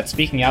 fearing that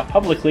speaking out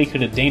publicly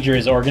could endanger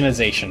his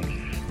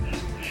organization.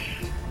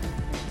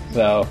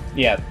 So,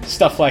 yeah,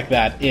 stuff like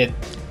that. It,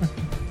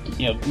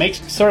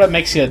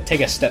 makes you take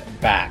a step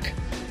back.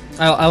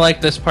 I like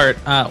this part.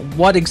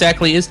 What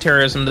exactly is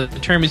terrorism? The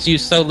term is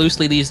used so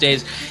loosely these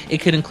days, it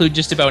could include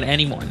just about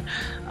anyone.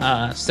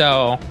 It's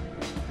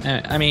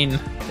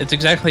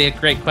exactly a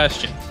great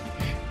question.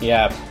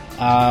 Yeah.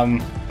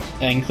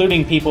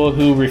 Including people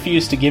who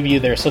refuse to give you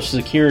their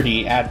social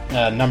security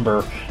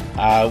number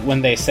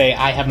when they say,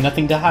 I have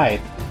nothing to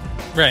hide.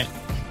 Right.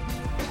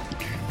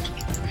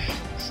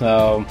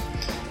 So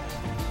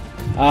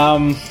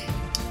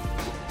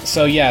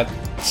yeah,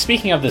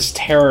 speaking of this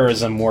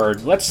terrorism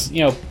word, let's,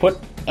 put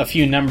a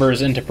few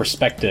numbers into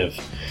perspective.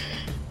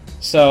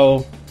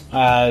 So,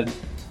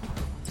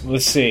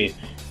 let's see.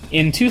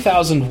 In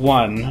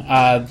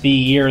 2001, the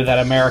year that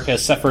America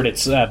suffered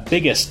its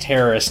biggest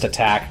terrorist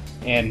attack,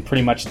 and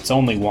pretty much its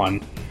only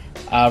one,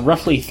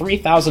 roughly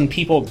 3,000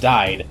 people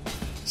died.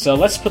 So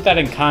let's put that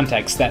in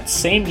context. That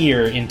same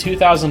year, in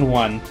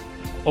 2001,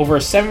 over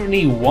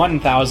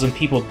 71,000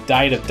 people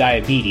died of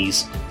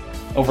diabetes.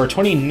 Over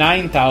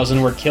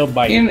 29,000 were killed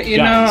by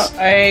guns.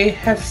 I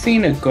have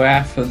seen a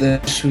graph of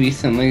this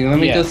recently. Let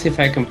me go see if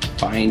I can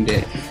find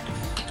it.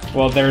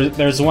 Well,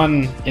 there's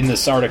one in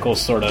this article,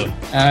 sort of.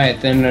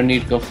 Alright, then no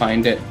need to go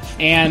find it.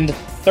 And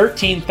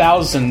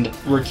 13,000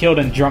 were killed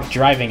in drunk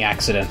driving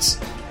accidents.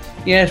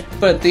 Yes,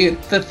 but the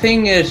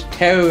thing is,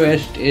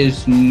 terrorist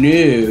is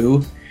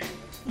new.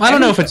 I don't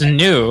know if it's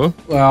new.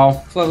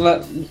 Well,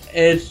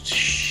 it's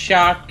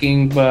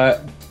shocking,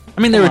 but...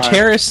 I mean, there were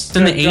terrorists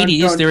in the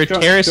 80s, there were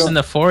terrorists in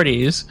the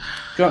 40s.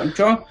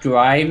 Drunk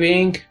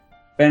driving,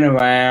 been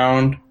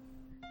around.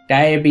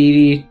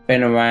 Diabetes,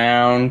 been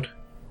around.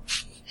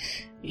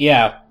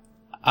 Yeah.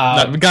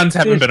 Guns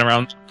haven't been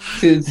around.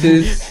 Soon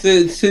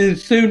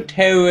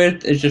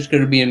terrorist is just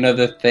going to be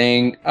another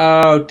thing.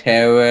 Oh,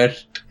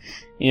 terrorist.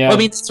 Yeah. Well, I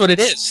mean, that's what it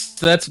is.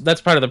 So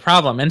that's part of the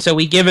problem. And so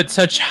we give it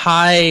such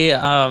high,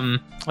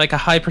 a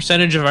high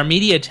percentage of our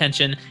media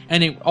attention,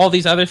 and all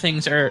these other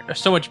things are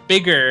so much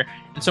bigger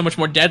and so much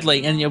more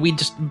deadly, and we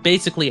just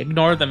basically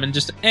ignore them and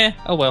just,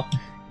 oh well.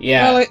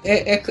 Yeah. Well,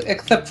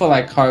 except for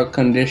like heart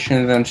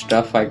conditions and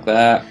stuff like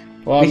that.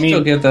 Well, we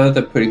still give those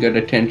a pretty good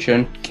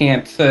attention.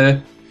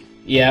 Cancer.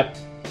 Yep.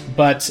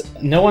 But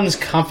no one's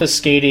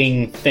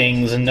confiscating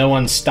things, and no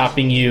one's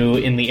stopping you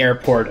in the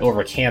airport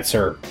over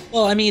cancer.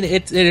 Well, I mean,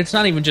 it's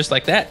not even just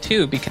like that,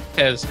 too,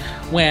 because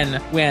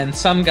when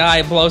some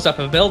guy blows up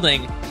a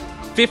building,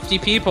 50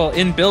 people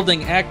in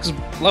building X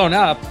blown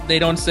up, they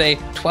don't say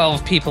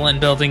 12 people in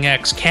building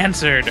X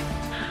cancered.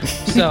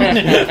 So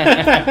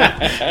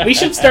we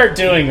should start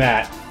doing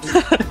that.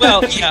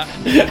 Well, yeah.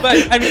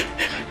 But, I mean...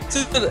 So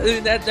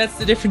that's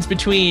the difference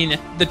between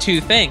the two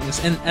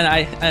things, and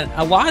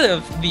a lot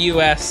of the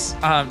U.S.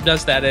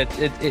 Does that.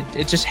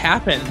 It just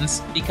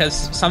happens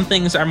because some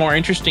things are more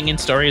interesting in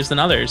stories than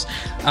others.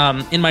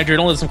 In my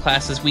journalism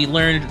classes, we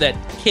learned that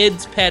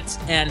kids, pets,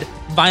 and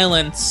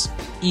violence,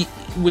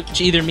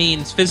 which either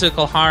means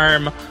physical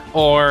harm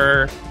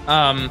or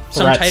some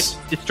type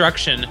of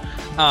destruction.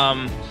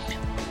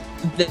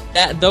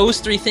 Those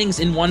three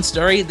things in one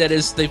story, that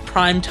is the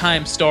prime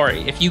time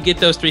story. If you get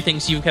those three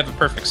things, you have a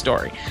perfect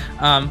story.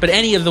 But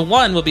any of the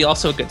one will be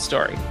also a good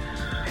story.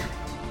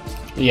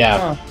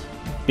 Yeah,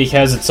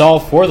 because it's all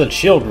for the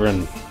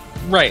children.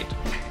 Right.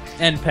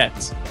 And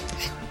pets.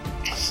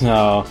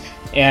 So,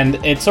 and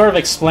it sort of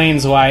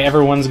explains why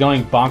everyone's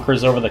going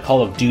bonkers over the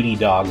Call of Duty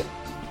dog.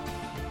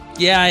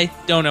 Yeah, I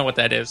don't know what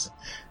that is.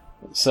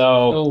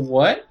 So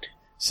what?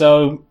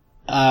 So,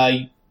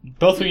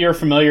 both of you are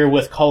familiar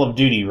with Call of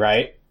Duty,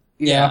 right?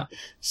 Yeah.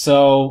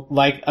 So,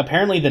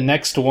 apparently the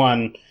next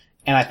one,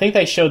 and I think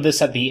they showed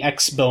this at the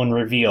X-Bone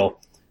reveal,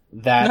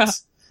 that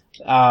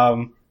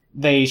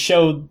they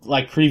showed,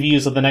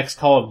 previews of the next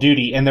Call of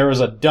Duty, and there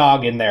was a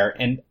dog in there,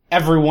 and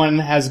everyone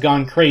has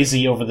gone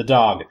crazy over the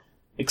dog.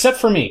 Except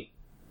for me.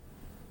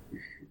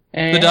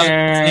 The dog's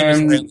name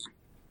is Riley.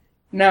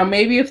 Now,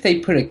 maybe if they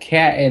put a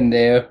cat in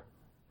there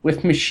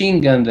with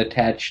machine guns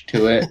attached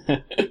to it...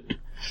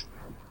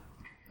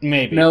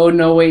 Maybe.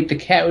 No, wait, the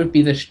cat would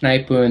be the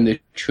sniper in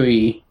the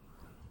tree.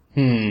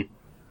 The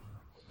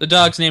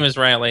dog's name is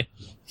Riley.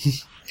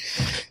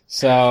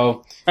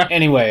 So,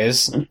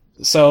 anyways,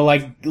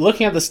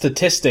 looking at the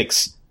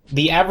statistics,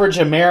 the average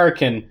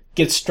American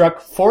gets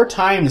struck 4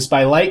 times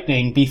by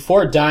lightning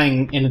before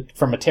dying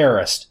from a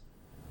terrorist.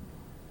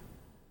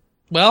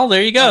 Well,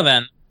 there you go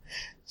then.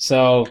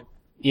 So,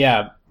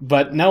 yeah,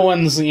 but no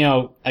one's,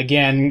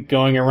 again,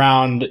 going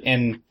around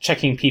and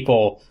checking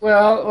people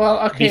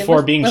Okay.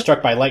 before being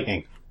struck by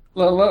lightning.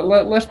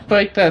 Let's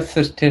break that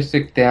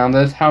statistic down.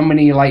 There's how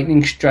many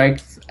lightning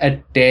strikes a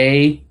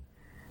day?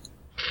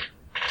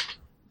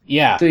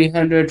 Yeah.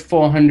 300,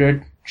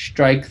 400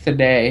 strikes a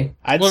day.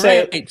 I'd Well,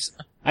 say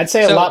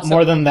right. a lot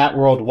more than that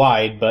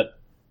worldwide, but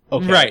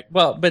okay. Right.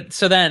 Well, but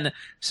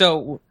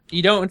so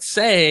you don't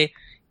say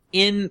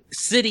in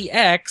City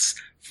X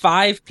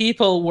 5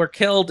 people were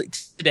killed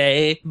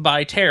today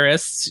by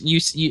terrorists. You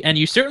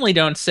certainly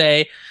don't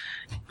say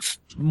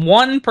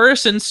 1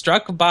 person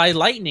struck by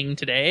lightning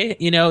today.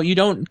 You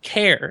don't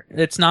care.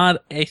 It's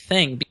not a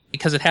thing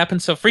because it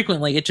happens so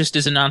frequently. It just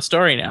is a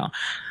non-story now.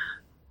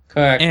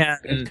 Correct. And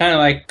It's kind of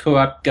like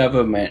corrupt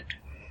government.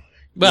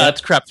 well,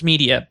 it's corrupt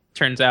media,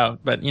 turns out.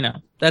 But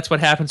that's what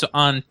happens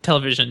on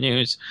television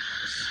news.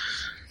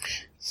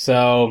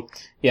 So,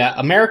 yeah,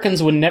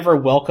 Americans would never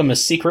welcome a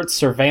secret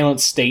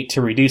surveillance state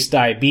to reduce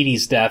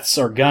diabetes deaths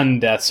or gun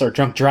deaths or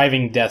drunk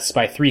driving deaths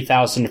by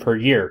 3,000 per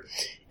year.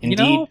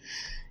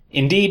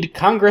 Indeed,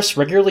 Congress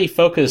regularly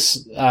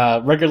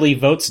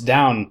votes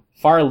down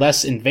far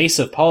less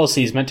invasive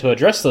policies meant to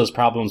address those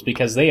problems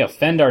because they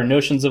offend our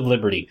notions of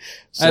liberty.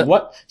 So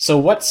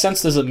what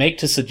sense does it make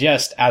to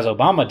suggest, as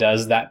Obama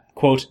does, that,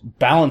 quote,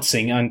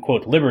 balancing,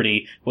 unquote,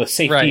 liberty with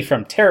safety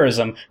from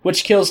terrorism,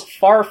 which kills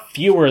far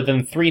fewer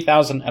than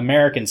 3,000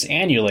 Americans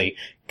annually,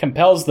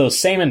 compels those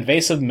same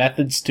invasive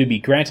methods to be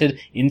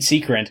granted in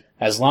secret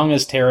as long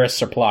as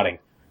terrorists are plotting?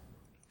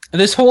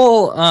 This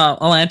whole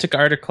Atlantic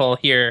article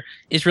here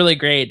is really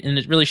great, and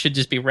it really should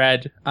just be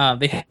read.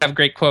 They have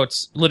great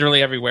quotes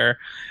literally everywhere.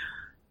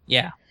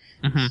 Yeah.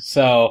 Mm-hmm.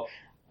 So,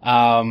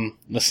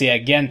 let's see.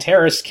 Again,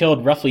 terrorists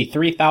killed roughly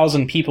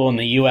 3,000 people in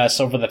the U.S.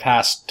 over the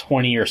past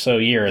 20 or so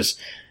years.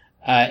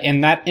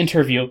 In that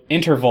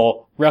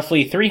interval,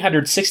 roughly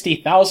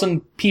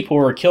 360,000 people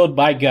were killed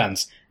by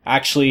guns.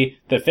 Actually,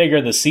 the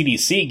figure the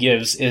CDC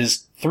gives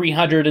is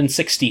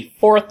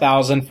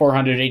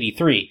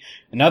 364,483.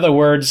 In other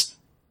words,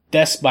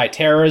 deaths by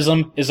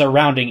terrorism is a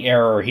rounding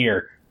error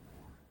here.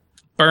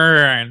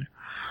 Burn.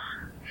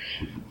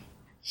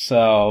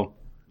 So,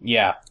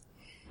 yeah.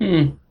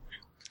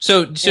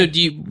 So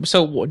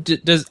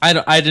does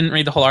I didn't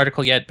read the whole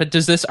article yet, but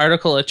does this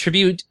article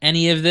attribute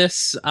any of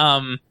this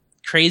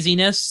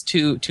craziness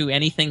to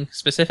anything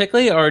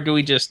specifically, or do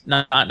we just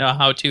not know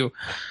how to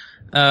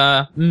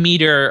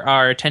meter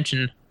our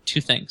attention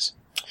to things?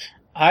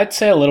 I'd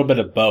say a little bit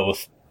of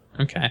both.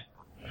 Okay.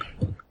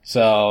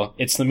 So,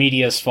 it's the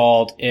media's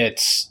fault,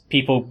 it's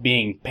people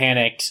being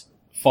panicked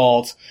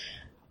fault,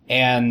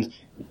 and,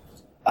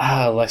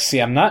 let's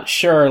see, I'm not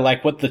sure,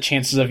 what the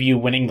chances of you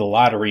winning the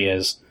lottery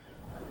is.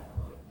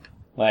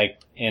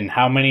 In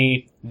how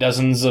many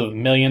dozens of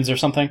millions or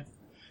something?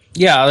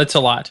 Yeah, that's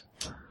a lot.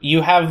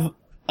 You have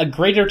a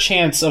greater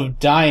chance of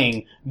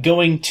dying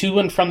going to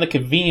and from the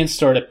convenience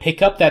store to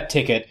pick up that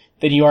ticket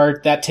than you are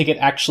that ticket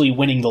actually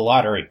winning the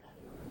lottery.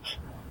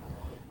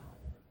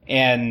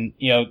 And,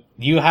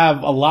 you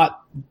have a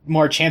lot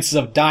more chances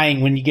of dying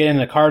when you get in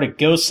a car to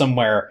go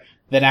somewhere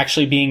than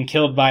actually being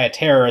killed by a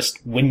terrorist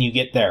when you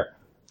get there.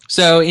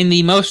 So in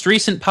the most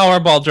recent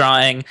Powerball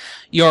drawing,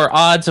 your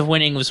odds of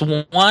winning was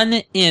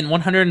 1 in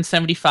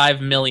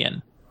 175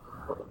 million.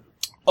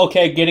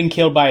 Okay, getting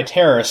killed by a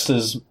terrorist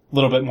is a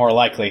little bit more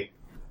likely.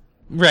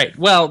 Right.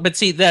 Well, but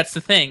see, that's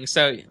the thing.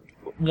 So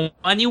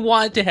one you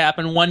want to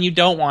happen, one you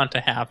don't want to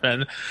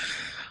happen.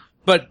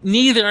 But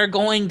neither are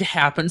going to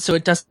happen, so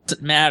it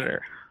doesn't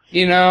matter.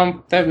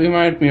 That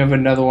reminds me of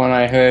another one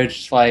I heard.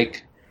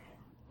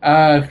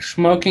 It's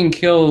smoking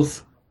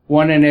kills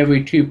 1 in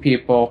every 2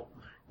 people.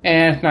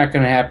 And it's not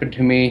going to happen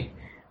to me.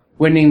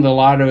 Winning the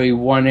lottery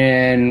 1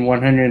 in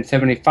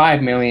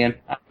 175 million.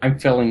 I'm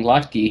feeling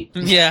lucky.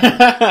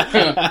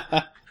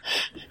 Yeah.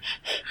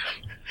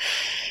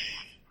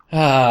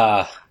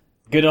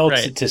 Good old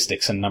Right.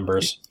 statistics and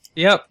numbers.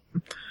 Yep.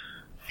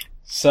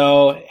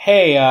 So,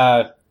 hey,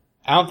 I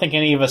don't think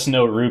any of us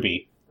know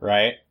Ruby,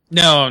 right?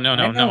 No. I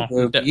know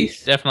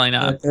rubies. Definitely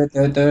not.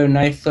 They're a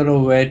nice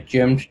little red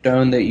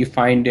gemstone that you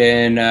find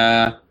in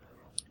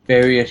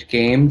various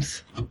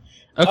games.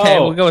 Okay,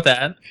 Oh. we'll go with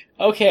that.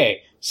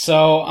 Okay,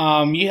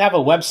 so, you have a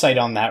website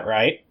on that,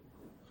 right?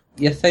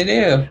 Yes, I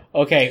do.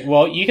 Okay,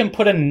 well, you can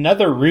put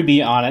another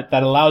Ruby on it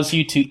that allows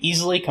you to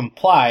easily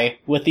comply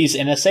with these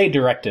NSA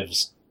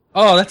directives.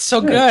 Oh, that's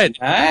so good.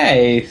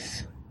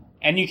 Nice.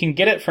 And you can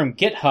get it from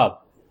GitHub.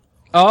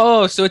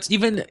 Oh, so it's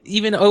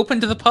even open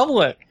to the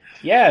public.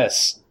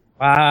 Yes.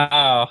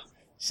 Wow.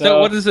 So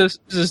what does this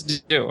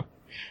do?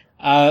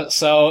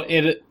 So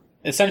it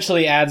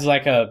essentially adds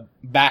a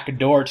back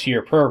door to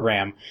your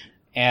program,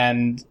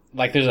 and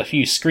there's a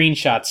few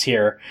screenshots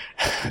here.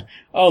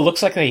 Oh,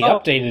 looks like they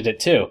updated it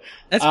too.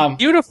 That's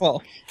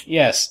beautiful.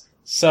 Yes.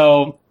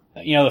 So,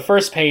 the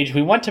first page,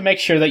 we want to make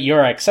sure that you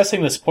are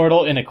accessing this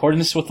portal in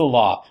accordance with the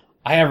law.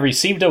 I have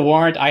received a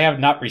warrant. I have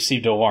not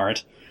received a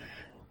warrant.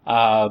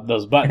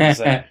 those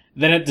buttons. And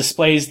then it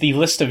displays the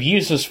list of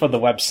users for the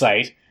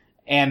website,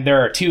 and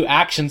there are 2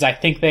 actions. I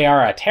think they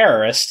are a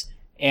terrorist,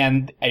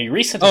 and a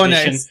recent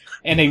edition, nice.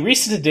 and a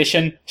recent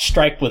edition,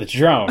 strike with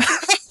drone.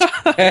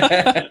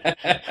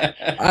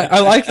 I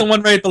like the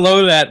one right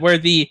below that where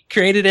the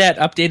created at,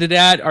 updated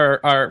at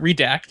are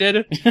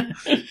redacted.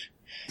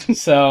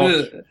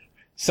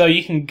 So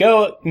you can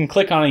go and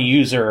click on a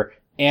user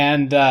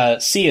and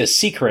see his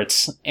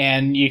secrets,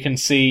 and you can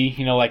see,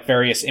 like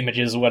various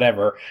images,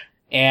 whatever.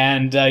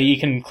 And you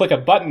can click a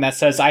button that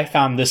says, "I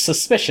found this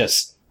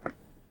suspicious."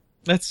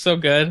 That's so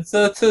good.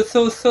 So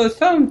it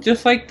sounds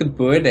just like the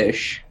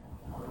British.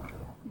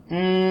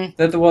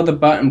 The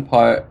button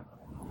part.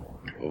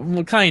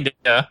 Well, kinda.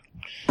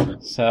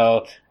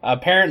 So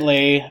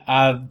apparently,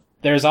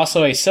 there's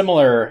also a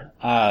similar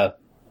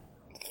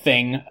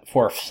thing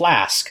for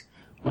Flask.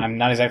 I'm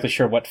not exactly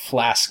sure what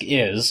Flask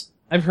is.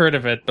 I've heard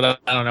of it, but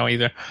I don't know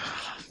either.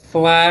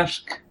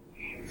 Flask.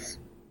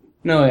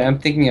 No, I'm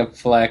thinking of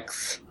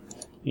Flex.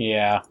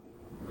 Yeah.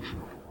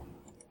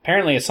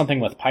 Apparently it's something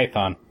with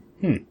Python.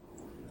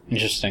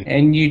 Interesting.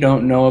 And you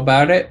don't know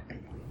about it?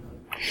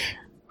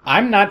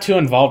 I'm not too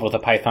involved with the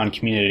Python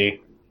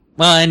community.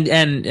 Well,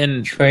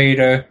 and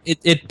Traitor.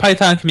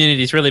 Python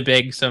community is really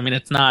big, so I mean,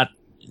 it's not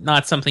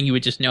something you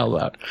would just know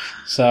about.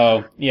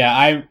 So,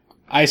 yeah,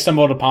 I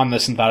stumbled upon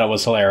this and thought it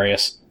was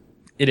hilarious.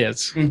 It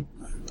is. I'm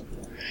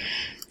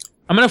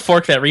gonna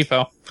fork that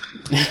repo.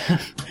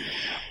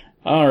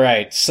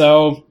 Alright,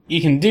 so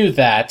you can do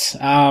that.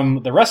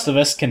 The rest of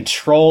us can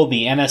troll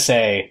the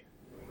NSA.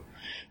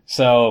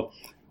 So,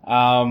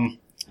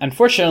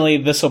 unfortunately,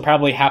 this will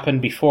probably happen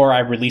before I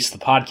release the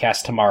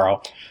podcast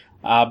tomorrow.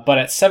 But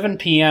at 7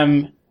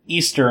 p.m.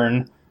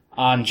 Eastern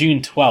on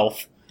June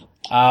 12th,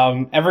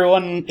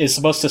 everyone is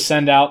supposed to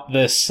send out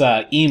this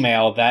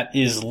email that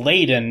is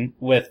laden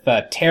with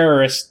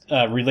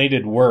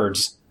terrorist-related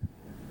words.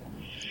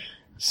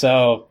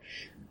 So,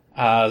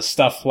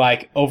 stuff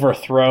like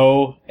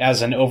overthrow,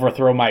 as in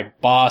overthrow my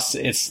boss.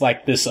 It's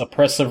like this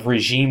oppressive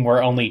regime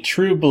where only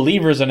true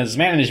believers in his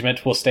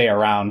management will stay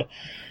around.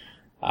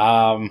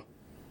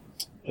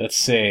 Let's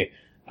see.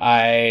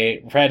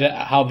 I read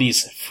how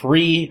these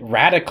free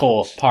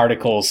radical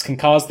particles can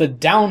cause the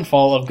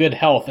downfall of good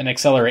health and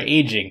accelerate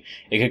aging.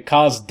 It could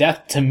cause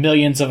death to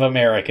millions of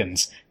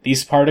Americans.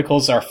 These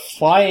particles are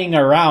flying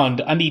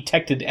around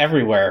undetected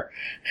everywhere.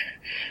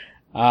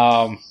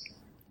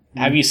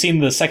 Have you seen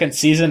the 2nd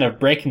season of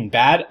Breaking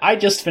Bad? I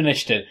just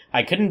finished it.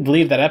 I couldn't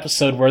believe that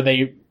episode where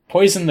they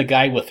poisoned the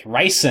guy with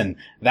ricin.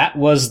 That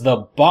was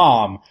the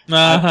bomb.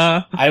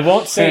 Uh-huh. I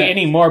won't say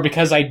any more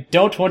because I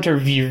don't want to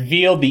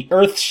reveal the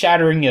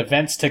earth-shattering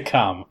events to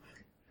come.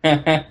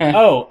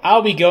 Oh,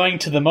 I'll be going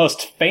to the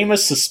most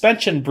famous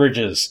suspension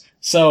bridges.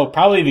 So,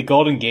 probably the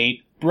Golden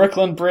Gate,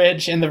 Brooklyn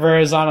Bridge, and the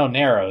Verrazano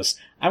Narrows.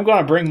 I'm going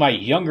to bring my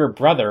younger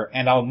brother,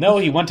 and I'll know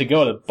he wants to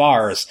go to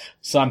bars,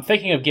 so I'm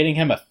thinking of getting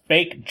him a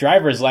fake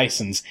driver's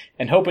license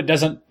and hope it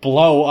doesn't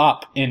blow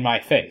up in my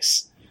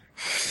face.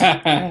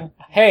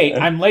 Hey,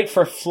 I'm late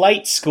for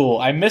flight school.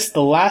 I missed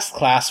the last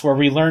class where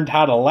we learned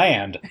how to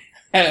land.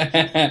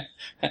 Yeah,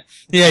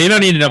 you don't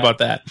need to know about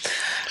that.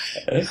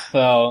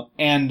 So,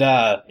 and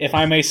if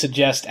I may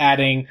suggest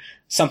adding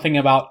something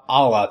about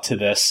Allah to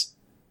this,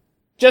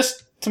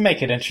 just to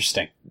make it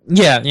interesting.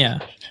 Yeah.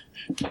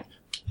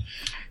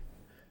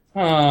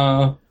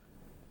 Because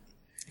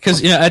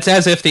it's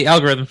as if the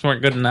algorithms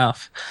weren't good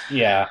enough.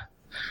 Yeah.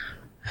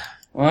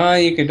 Well,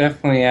 you could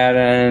definitely add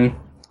in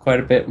quite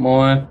a bit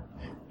more.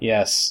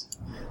 Yes.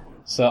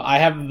 So I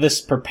have this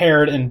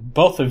prepared, and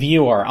both of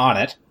you are on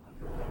it.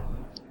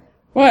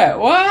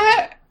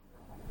 What?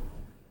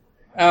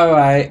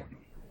 Alright.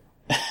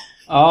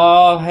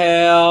 All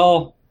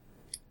hail.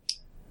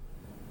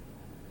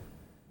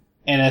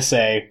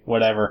 NSA,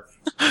 whatever.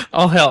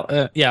 Oh,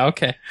 hell. Yeah,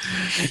 okay.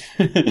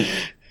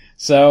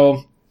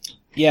 So,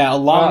 yeah,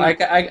 along...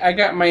 I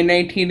got my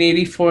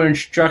 1984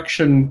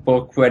 instruction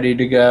book ready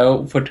to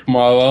go for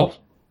tomorrow.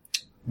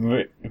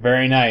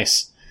 Very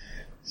nice.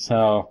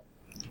 So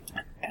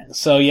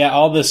yeah,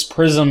 all this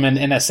PRISM and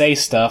NSA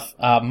stuff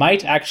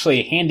might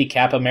actually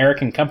handicap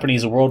American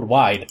companies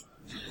worldwide.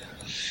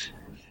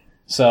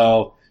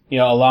 So,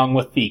 along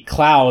with the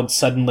cloud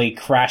suddenly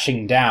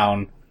crashing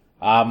down,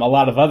 a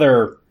lot of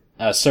other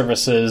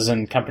services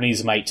and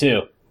companies might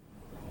too.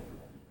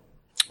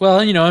 Well,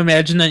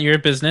 imagine that you're a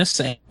business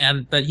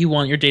and that you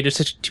want your data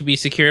to be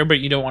secure, but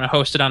you don't want to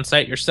host it on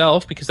site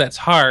yourself because that's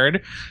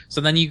hard.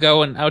 So then you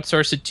go and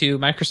outsource it to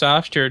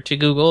Microsoft or to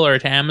Google or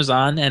to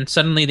Amazon, and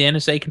suddenly the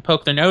NSA can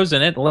poke their nose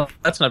in it. Well,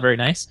 that's not very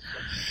nice.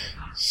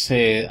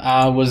 See,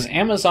 was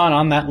Amazon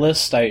on that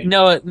list?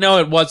 No,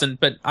 it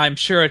wasn't, but I'm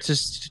sure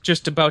it's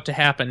just about to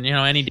happen,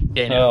 any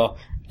day now. Oh,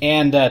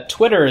 and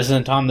Twitter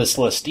isn't on this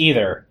list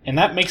either, and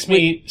that makes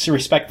me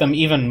respect them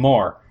even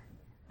more.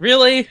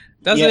 Really?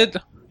 Does it?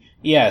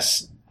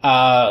 Yes.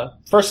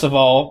 First of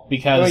all,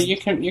 because... Well, you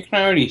can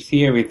already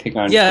see everything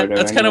on Twitter. Yeah,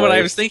 that's kind of what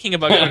I was thinking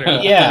about Twitter.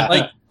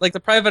 Yeah. Like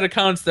the private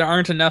accounts, there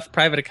aren't enough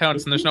private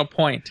accounts, and there's no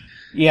point.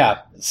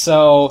 Yeah,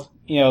 so,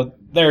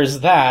 there's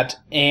that,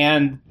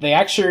 and they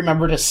actually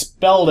remember to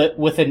spell it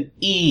with an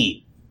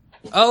E.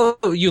 Oh,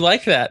 you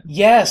like that?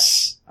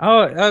 Yes.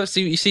 Oh, so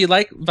you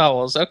like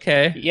vowels?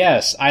 Okay.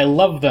 Yes, I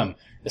love them.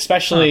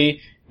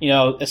 Especially,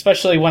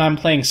 especially when I'm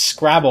playing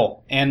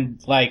Scrabble, and,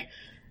 like,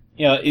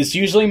 it's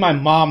usually my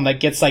mom that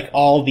gets, like,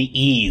 all the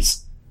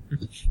E's.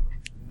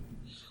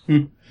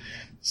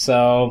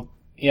 So,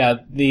 yeah,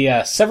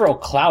 the several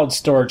cloud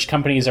storage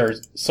companies are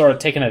sort of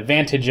taking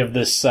advantage of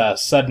this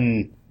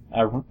sudden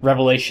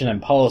revelation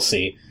in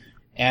policy,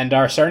 and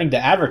are starting to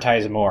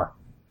advertise more.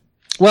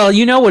 Well,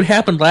 you know what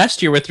happened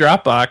last year with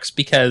Dropbox,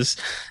 because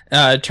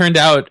it turned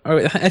out,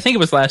 or I think it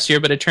was last year,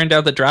 but it turned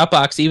out that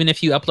Dropbox, even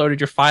if you uploaded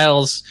your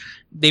files,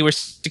 they were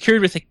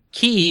secured with a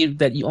key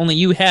that only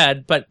you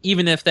had, but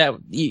even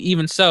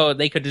so,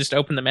 they could just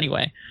open them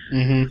anyway.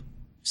 Mm-hmm.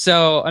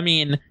 So, I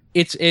mean,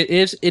 it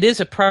is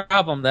a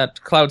problem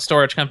that cloud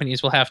storage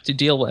companies will have to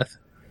deal with.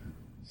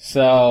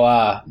 So,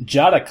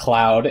 Jada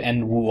Cloud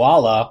and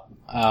Woala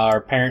are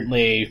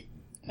apparently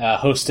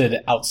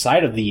hosted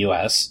outside of the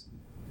U.S.,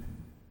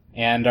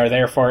 and are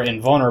therefore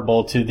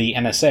invulnerable to the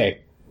NSA.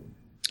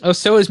 Oh,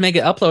 so is Mega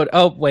Upload.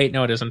 Oh, wait,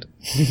 no, it isn't.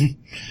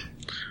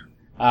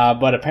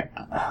 But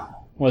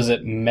was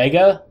it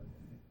Mega?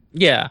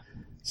 Yeah.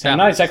 So I'm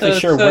not exactly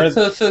sure where...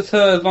 So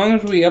as long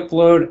as we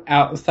upload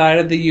outside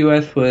of the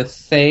U.S., we're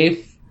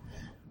safe.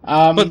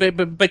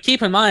 But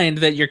keep in mind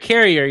that your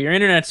carrier, your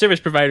internet service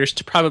provider, is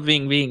probably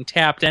being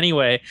tapped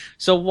anyway.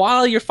 So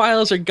while your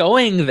files are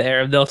going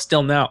there, they'll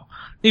still know.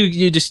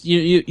 You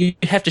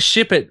have to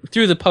ship it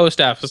through the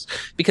post office,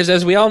 because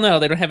as we all know,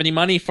 they don't have any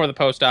money for the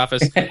post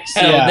office.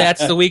 So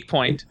that's the weak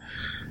point.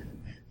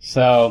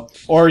 So,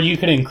 or you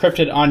could encrypt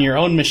it on your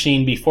own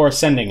machine before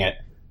sending it.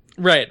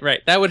 Right.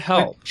 That would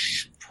help.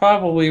 Which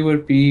probably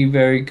would be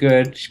very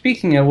good.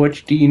 Speaking of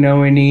which, do you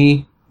know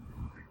any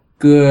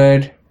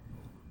good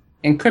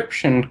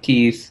encryption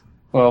keys?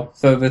 Well,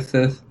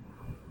 services.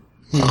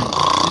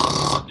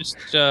 Just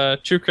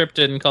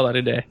TrueCrypt and call that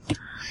a day.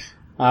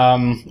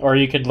 Or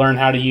you could learn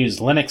how to use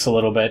Linux a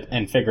little bit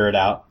and figure it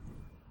out.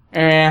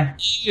 No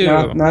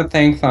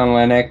thanks on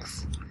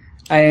Linux.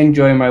 I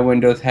enjoy my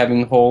Windows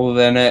having holes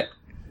in it.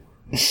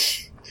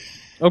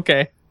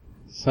 Okay.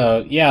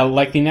 So, yeah,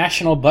 like the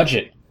national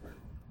budget.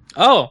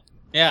 Oh,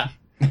 yeah.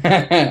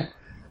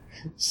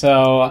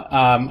 So,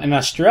 an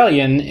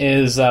Australian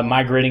is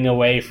migrating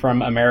away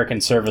from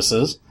American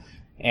services,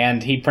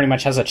 and he pretty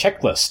much has a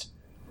checklist.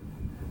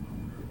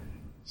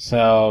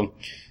 So...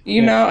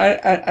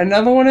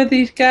 another one of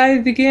these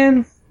guys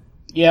again?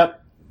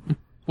 Yep.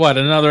 What,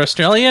 another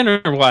Australian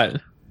or what?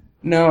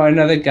 No,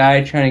 another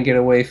guy trying to get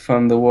away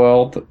from the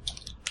world.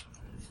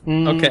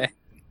 Okay.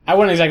 I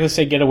wouldn't exactly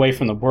say get away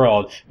from the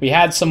world. We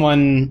had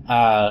someone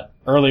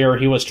earlier,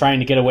 he was trying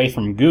to get away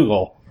from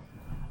Google.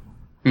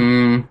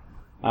 But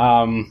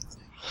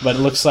it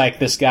looks like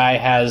this guy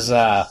has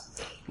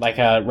like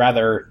a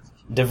rather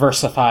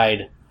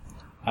diversified,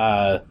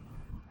 how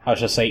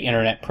should I say,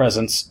 internet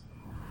presence.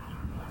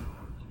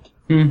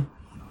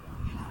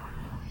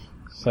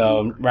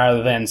 So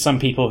rather than some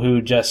people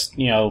who just,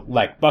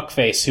 like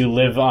Buckface, who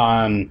live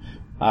on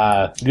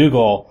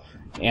Google,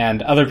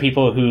 and other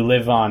people who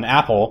live on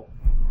Apple.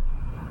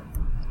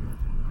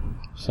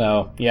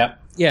 So,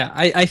 yep. Yeah,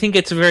 I think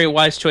it's a very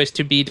wise choice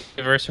to be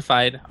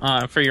diversified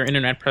for your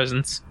internet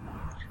presence.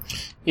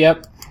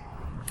 Yep.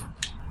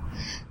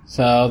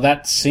 So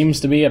that seems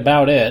to be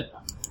about it.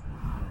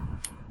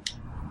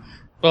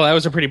 Well, that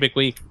was a pretty big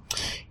week.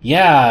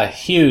 Yeah,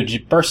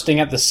 huge, bursting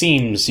at the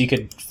seams. You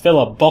could fill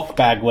a bulk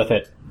bag with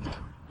it.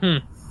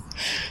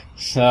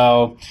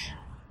 So,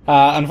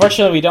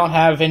 unfortunately, we don't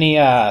have any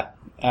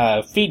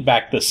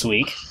feedback this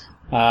week,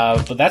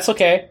 but that's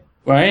okay.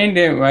 Ryan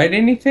didn't write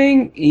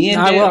anything?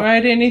 Ian didn't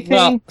write anything?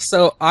 Well,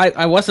 so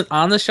I wasn't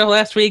on the show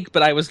last week,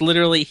 but I was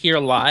literally here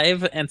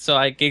live, and so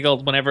I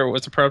giggled whenever it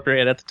was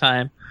appropriate at the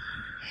time.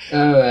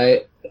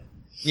 Alright.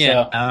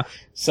 Yeah.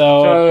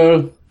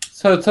 So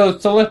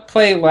let's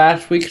play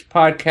last week's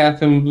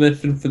podcast and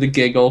listen for the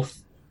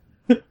giggles.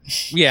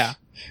 Yeah.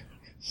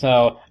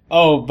 So,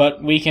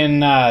 but we can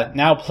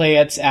now play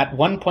it at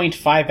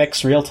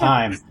 1.5x real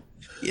time.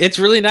 It's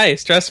really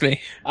nice, trust me.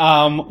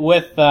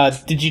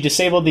 Did you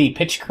disable the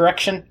pitch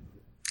correction?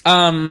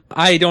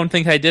 I don't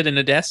think I did in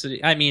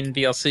Audacity. I mean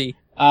VLC.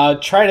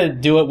 Try to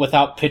do it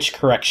without pitch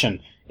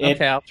correction.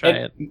 Okay, I'll try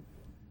it.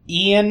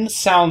 Ian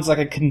sounds like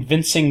a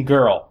convincing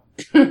girl.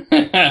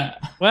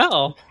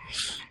 Well...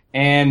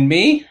 And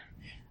me?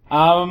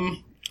 I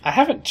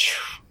haven't...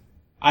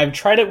 I've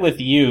tried it with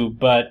you,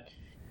 but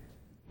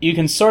you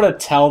can sort of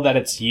tell that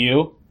it's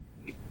you.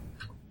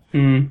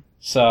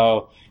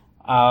 So,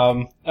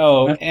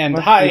 and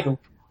hi,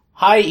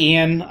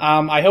 Ian.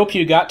 I hope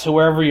you got to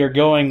wherever you're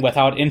going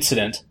without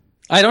incident.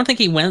 I don't think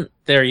he went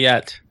there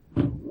yet.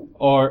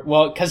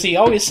 Because he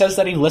always says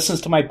that he listens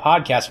to my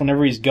podcast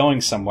whenever he's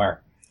going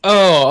somewhere.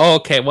 Oh,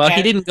 okay. Well,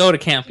 he didn't go to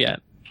camp yet.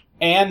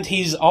 And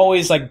he's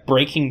always, like,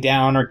 breaking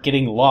down or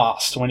getting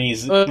lost when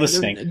he's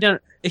listening. No,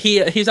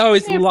 he's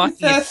always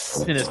locked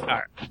in his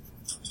car.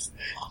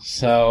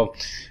 So,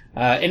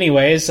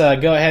 Anyways,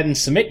 go ahead and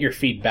submit your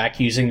feedback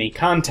using the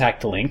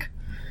contact link.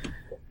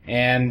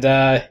 And,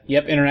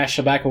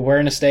 International Backup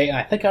Awareness Day. And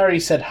I think I already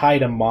said hi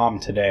to Mom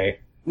today.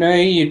 No,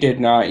 you did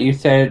not. You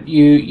said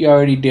you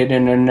already did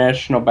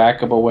International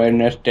Backup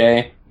Awareness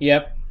Day.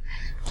 Yep.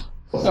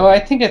 Oh, I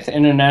think it's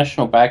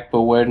International Backup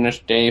Awareness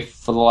Day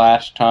for the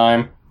last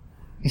time.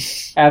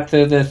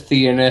 After this,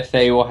 the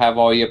NSA will have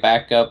all your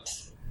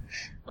backups.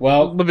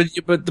 Well,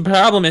 but the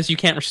problem is you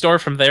can't restore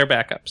from their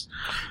backups.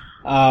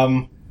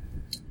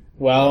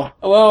 Well,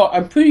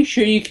 I'm pretty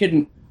sure you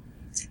can.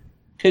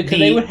 Because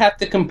they would have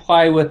to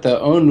comply with their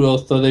own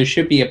rules, so there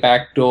should be a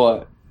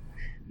backdoor.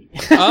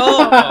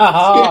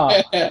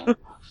 Oh!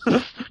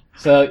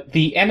 So,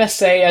 the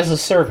NSA as a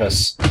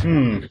service.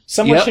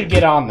 Someone Yep. should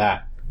get on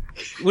that.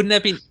 Wouldn't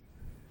that be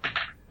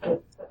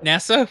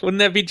NASA? Wouldn't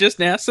that be just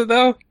NASA,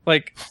 though?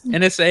 Like,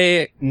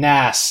 NSA,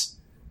 NAS.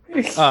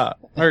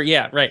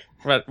 right.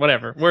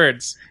 Whatever.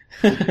 Words.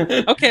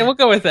 Okay, we'll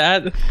go with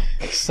that.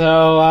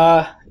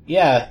 So,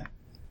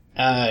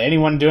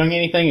 anyone doing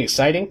anything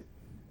exciting?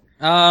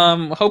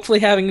 Hopefully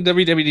having a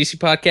WWDC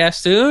podcast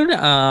soon.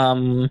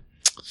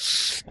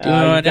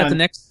 Doing it at the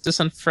Nexus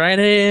on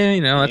Friday.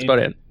 That's about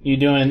it. You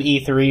doing an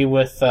E3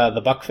 with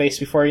the Buckface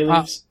before he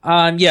leaves?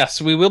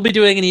 Yes, we will be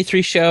doing an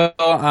E3 show.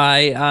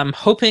 I'm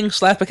hoping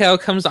Slapacow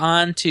comes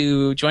on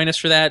to join us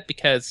for that,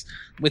 because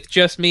with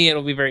just me,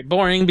 it'll be very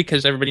boring,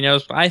 because everybody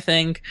knows what I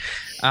think.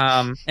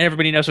 And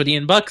everybody knows what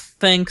Ian Buck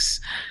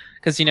thinks.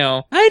 Because,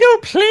 I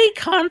don't play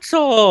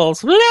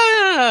consoles.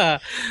 Blah!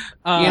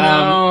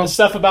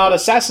 Stuff about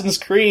Assassin's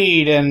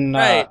Creed and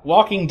Right.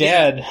 Walking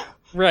Dead.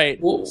 Right.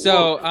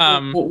 So,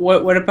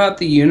 What about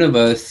the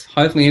universe?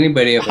 Hardly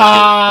anybody ever.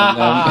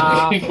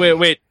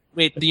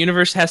 Wait, the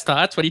universe has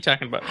thoughts? What are you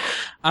talking about?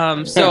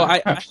 So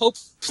I hope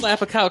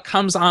Slapacow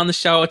comes on the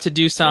show to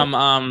do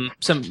some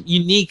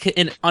unique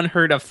and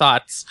unheard of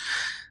thoughts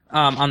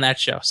on that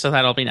show. So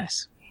that'll be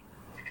nice.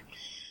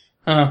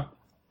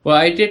 Well,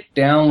 I did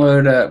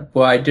download.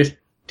 I just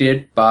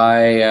did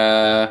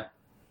buy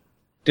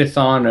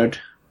Dishonored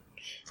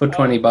for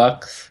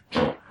 $20.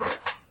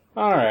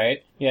 All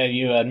right. Yeah,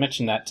 you had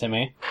mentioned that to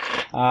me.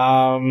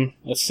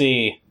 Let's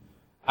see.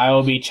 I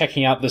will be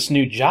checking out this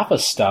new Java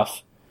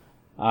stuff.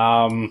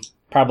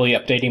 Probably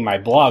updating my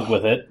blog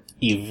with it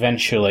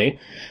eventually.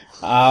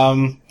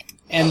 And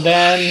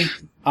then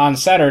on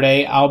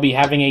Saturday, I'll be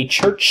having a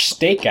church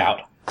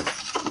stakeout.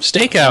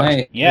 Stakeout?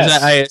 Right.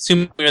 Yes. I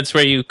assume that's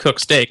where you cook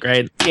steak,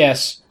 right?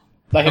 Yes.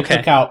 Like a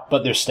cookout,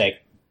 but there's steak.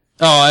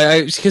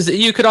 Oh, because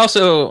you could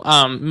also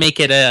make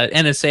it a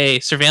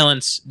NSA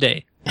surveillance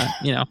day,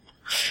 Yeah.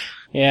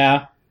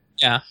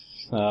 Yeah.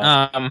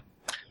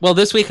 Well,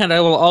 this weekend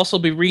I will also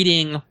be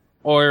reading,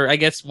 or I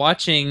guess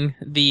watching,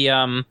 the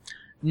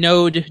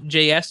Node.js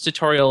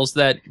tutorials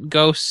that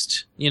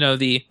Ghost,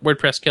 the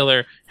WordPress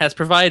killer, has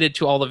provided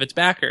to all of its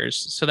backers.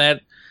 So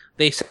that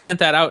they sent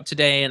that out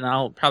today, and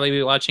I'll probably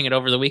be watching it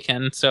over the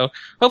weekend. So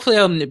hopefully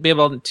I'll be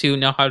able to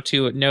know how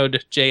to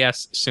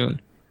Node.js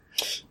soon.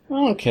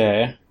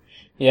 Okay.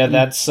 Yeah,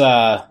 that's,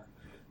 let's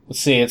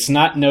see, it's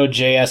not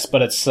Node.js,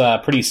 but it's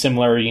pretty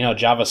similar,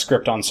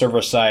 JavaScript on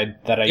server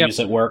side that I use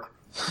at work.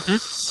 Mm-hmm.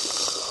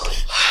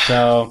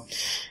 So,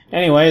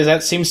 anyways,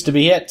 that seems to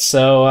be it.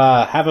 So,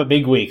 have a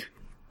big week.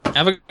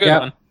 Have a good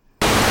one.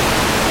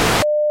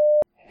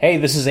 Hey,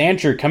 this is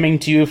Andrew coming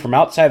to you from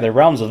outside the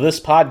realms of this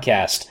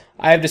podcast.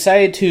 I have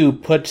decided to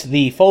put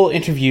the full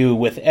interview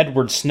with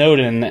Edward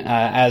Snowden,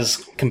 as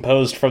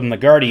composed from The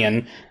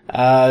Guardian,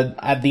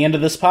 at the end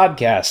of this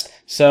podcast.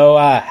 So,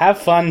 have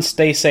fun,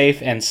 stay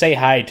safe, and say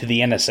hi to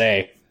the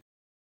NSA.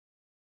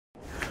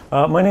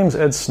 My name's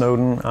Ed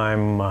Snowden.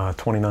 I'm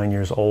 29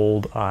 years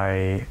old.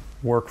 I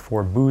work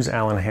for Booz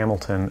Allen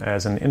Hamilton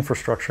as an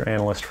infrastructure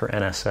analyst for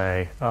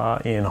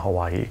NSA in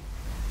Hawaii.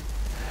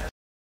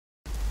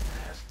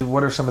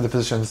 What are some of the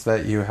positions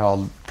that you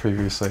held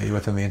previously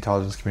within the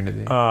intelligence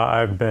community?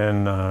 I've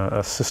been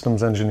a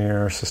systems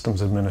engineer,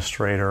 systems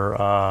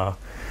administrator,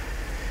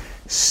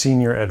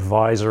 senior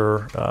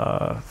advisor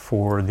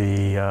for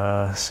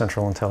the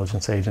Central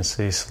Intelligence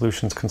Agency,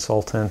 solutions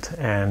consultant,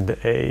 and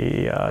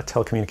a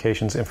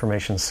telecommunications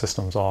information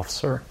systems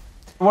officer.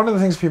 One of the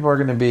things people are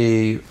going to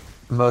be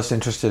most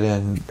interested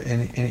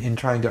in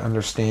trying to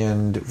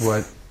understand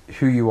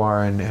who you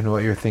are and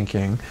what you're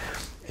thinking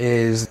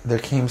is there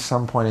came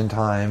some point in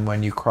time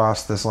when you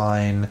crossed this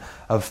line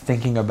of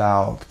thinking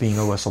about being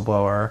a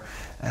whistleblower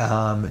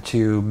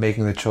to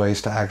making the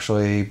choice to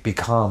actually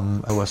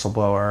become a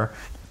whistleblower.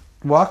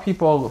 Walk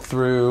people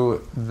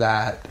through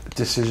that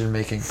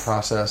decision-making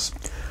process.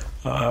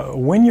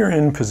 When you're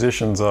in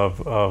positions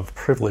of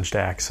privileged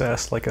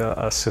access, like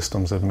a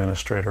systems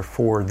administrator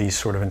for these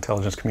sort of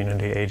intelligence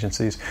community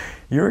agencies,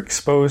 you're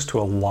exposed to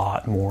a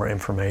lot more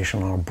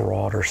information on a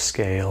broader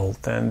scale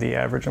than the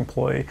average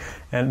employee.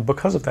 And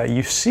because of that,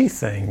 you see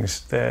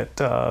things that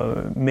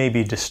may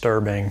be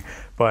disturbing,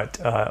 but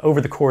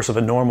over the course of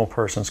a normal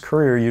person's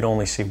career, you'd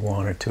only see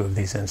one or two of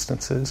these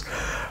instances.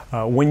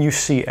 When you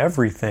see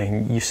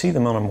everything, you see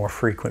them on a more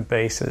frequent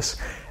basis.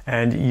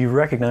 And you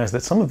recognize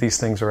that some of these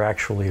things are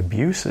actually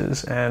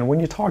abuses. And when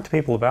you talk to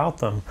people about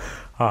them,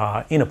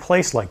 in a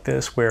place like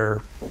this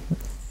where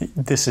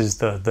this is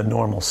the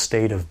normal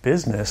state of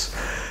business,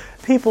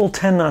 people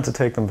tend not to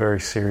take them very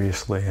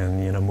seriously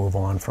and, move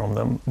on from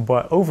them.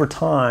 But over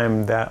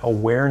time, that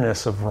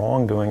awareness of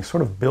wrongdoing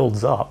sort of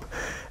builds up,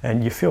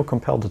 and you feel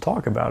compelled to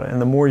talk about it.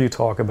 And the more you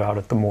talk about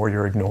it, the more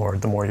you're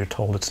ignored, the more you're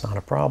told it's not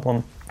a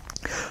problem.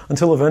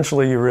 Until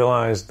eventually you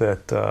realize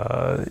that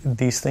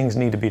these things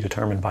need to be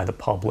determined by the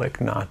public,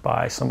 not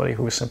by somebody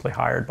who was simply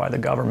hired by the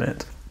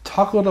government.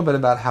 Talk a little bit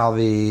about how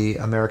the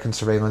American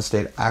surveillance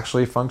state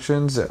actually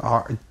functions.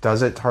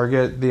 Does it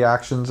target the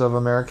actions of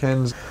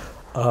Americans?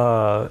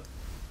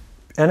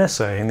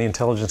 NSA and the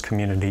intelligence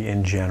community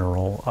in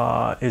general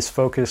is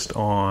focused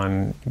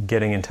on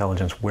getting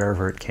intelligence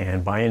wherever it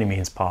can, by any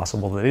means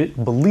possible, that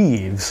it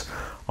believes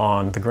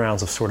on the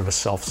grounds of sort of a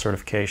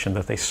self-certification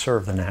that they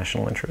serve the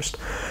national interest.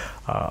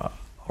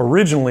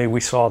 Originally, we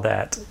saw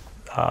that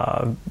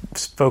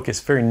focus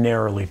very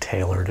narrowly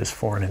tailored as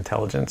foreign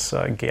intelligence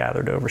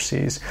gathered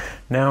overseas.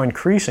 Now,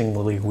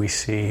 increasingly, we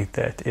see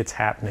that it's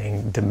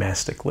happening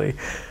domestically.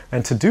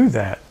 And to do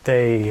that,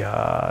 the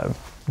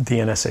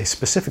NSA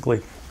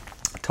specifically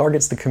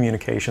targets the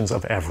communications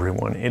of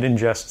everyone. It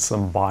ingests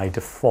them by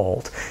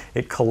default.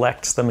 It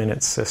collects them in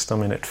its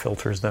system, and it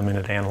filters them, and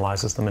it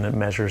analyzes them, and it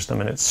measures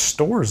them, and it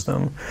stores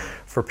them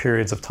for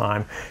periods of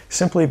time,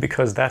 simply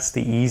because that's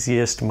the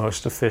easiest,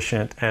 most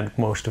efficient, and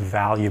most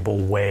valuable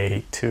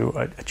way to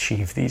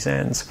achieve these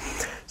ends.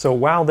 So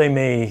while they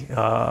may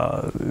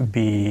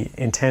be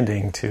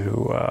intending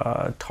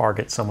to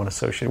target someone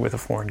associated with a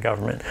foreign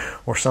government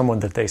or someone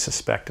that they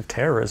suspect of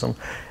terrorism,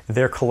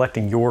 they're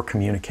collecting your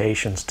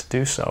communications to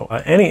do so.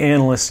 Any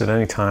analyst at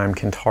any time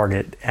can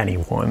target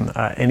anyone,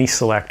 any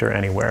selector,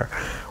 anywhere.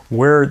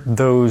 Where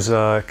those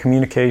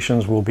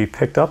communications will be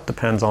picked up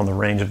depends on the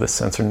range of the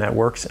sensor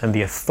networks and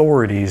the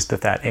authorities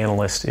that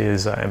analyst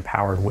is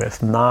empowered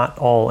with. Not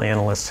all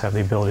analysts have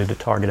the ability to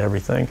target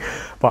everything,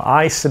 but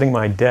I, sitting at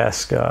my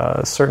desk,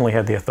 certainly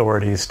had the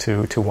authorities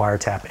to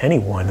wiretap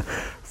anyone,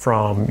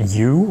 from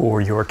you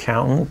or your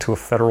accountant to a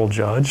federal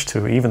judge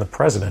to even the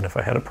president if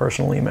I had a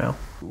personal email.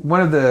 One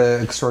of the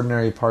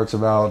extraordinary parts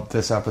about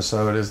this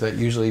episode is that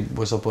usually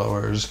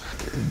whistleblowers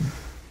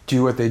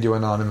do what they do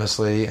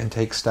anonymously and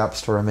take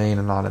steps to remain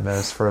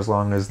anonymous for as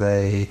long as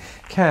they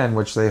can,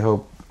 which they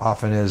hope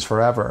often is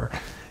forever.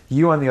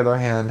 You, on the other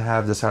hand,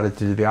 have decided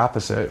to do the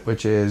opposite,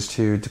 which is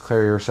to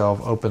declare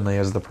yourself openly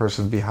as the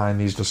person behind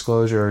these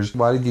disclosures.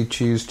 Why did you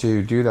choose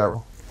to do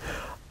that?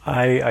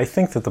 I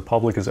think that the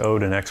public is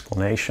owed an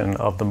explanation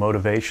of the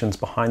motivations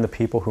behind the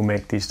people who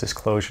make these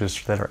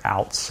disclosures that are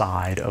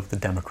outside of the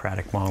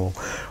democratic model.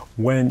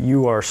 When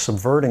you are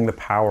subverting the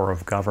power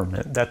of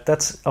government,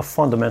 that's a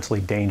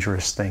fundamentally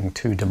dangerous thing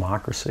to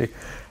democracy.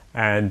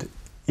 And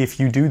if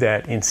you do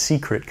that in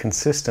secret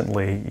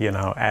consistently,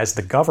 as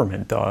the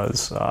government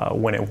does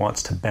when it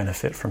wants to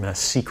benefit from a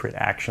secret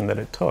action that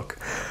it took,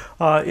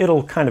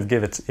 it'll kind of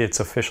give its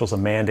officials a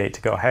mandate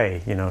to go,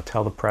 hey,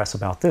 tell the press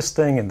about this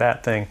thing and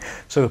that thing,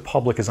 so the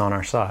public is on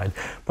our side.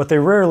 But they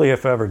rarely,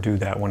 if ever, do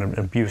that when an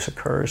abuse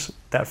occurs.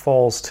 That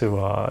falls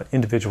to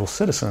individual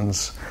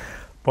citizens,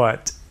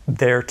 but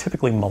they're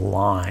typically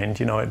maligned.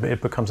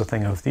 It becomes a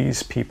thing of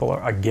these people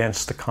are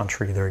against the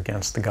country, they're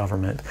against the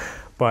government.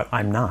 But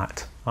I'm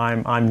not.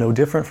 I'm no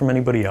different from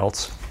anybody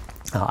else.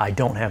 I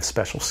don't have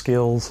special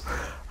skills.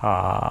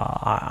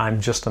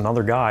 I'm just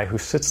another guy who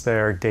sits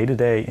there day to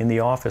day in the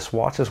office,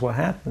 watches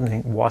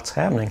what's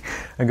happening,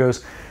 and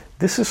goes,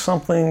 this is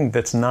something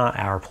that's not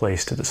our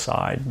place to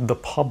decide. The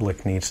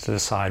public needs to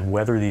decide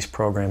whether these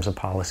programs and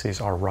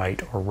policies are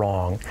right or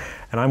wrong.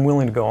 And I'm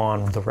willing to go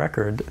on the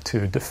record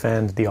to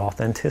defend the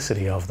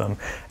authenticity of them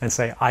and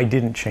say, I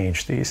didn't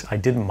change these. I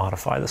didn't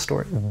modify the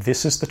story.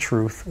 This is the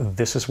truth.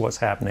 This is what's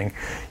happening.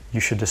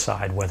 You should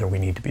decide whether we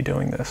need to be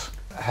doing this.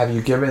 Have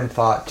you given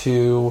thought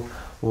to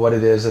what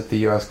it is that the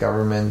U.S.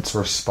 government's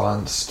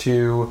response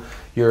to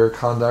your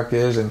conduct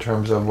is, in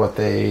terms of what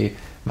they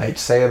might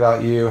say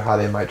about you, how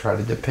they might try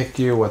to depict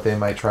you, what they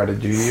might try to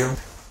do to you?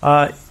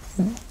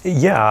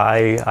 Yeah,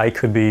 I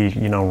could be,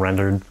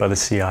 rendered by the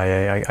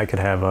CIA. I could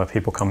have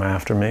people come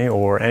after me,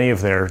 or any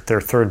of their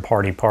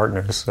third-party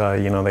partners.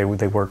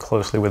 They work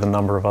closely with a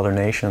number of other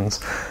nations,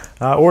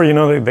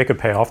 or they could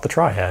pay off the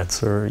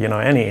triads, or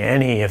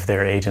any of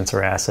their agents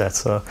or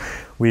assets.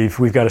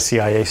 We've got a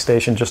CIA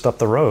station just up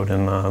the road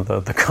in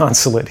the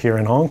consulate here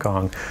in Hong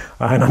Kong,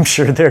 and I'm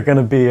sure they're going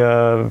to be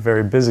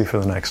very busy for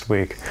the next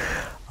week.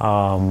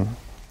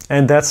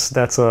 And that's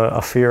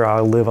a fear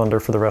I'll live under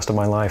for the rest of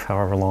my life,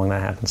 however long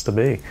that happens to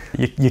be.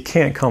 You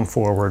can't come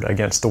forward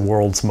against the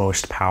world's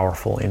most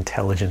powerful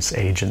intelligence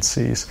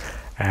agencies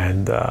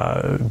and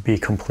be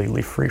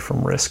completely free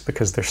from risk,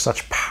 because they're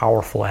such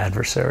powerful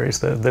adversaries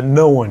that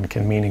no one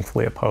can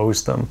meaningfully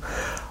oppose them.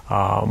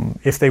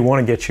 If they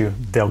want to get you,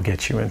 they'll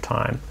get you in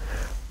time.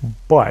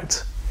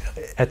 But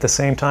at the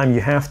same time,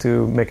 you have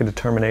to make a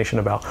determination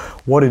about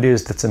what it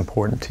is that's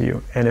important to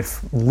you. And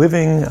if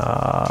living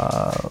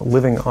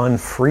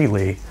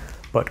unfreely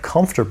but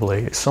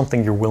comfortably is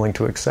something you're willing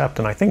to accept,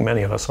 and I think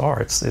many of us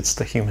are. It's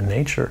the human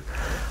nature.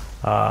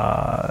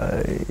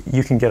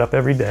 You can get up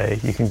every day,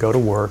 you can go to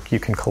work, you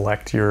can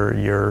collect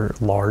your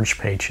large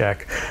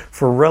paycheck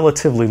for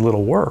relatively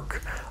little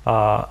work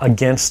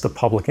against the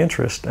public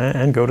interest,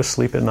 and go to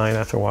sleep at night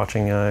after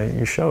watching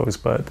your shows.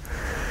 But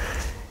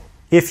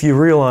if you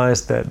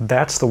realize that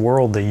that's the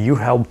world that you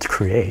helped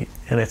create,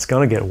 and it's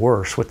going to get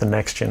worse with the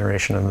next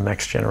generation and the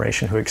next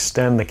generation who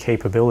extend the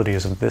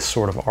capabilities of this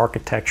sort of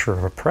architecture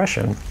of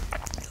oppression,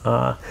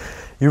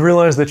 you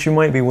realize that you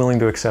might be willing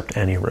to accept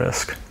any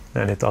risk.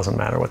 And it doesn't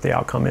matter what the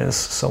outcome is,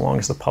 so long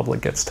as the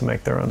public gets to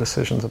make their own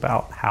decisions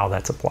about how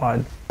that's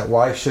applied.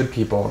 Why should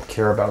people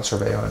care about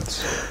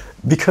surveillance?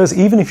 Because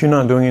even if you're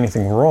not doing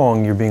anything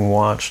wrong, you're being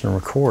watched and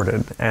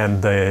recorded,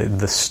 and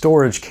the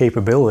storage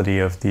capability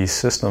of these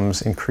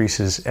systems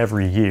increases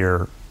every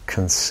year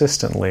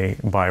consistently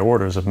by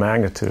orders of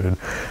magnitude,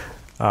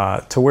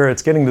 to where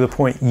it's getting to the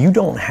point you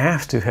don't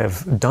have to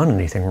have done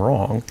anything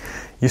wrong.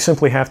 You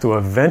simply have to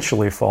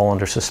eventually fall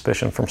under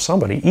suspicion from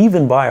somebody,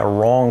 even by a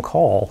wrong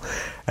call,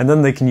 and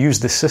then they can use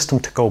the system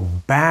to go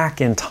back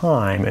in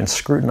time and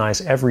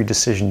scrutinize every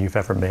decision you've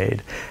ever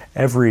made,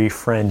 every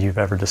friend you've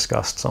ever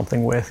discussed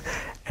something with,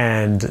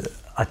 and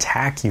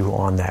attack you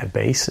on that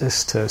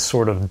basis to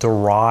sort of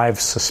derive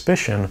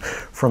suspicion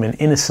from an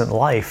innocent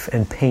life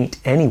and paint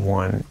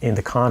anyone in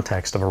the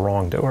context of a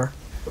wrongdoer.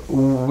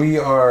 We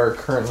are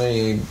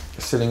currently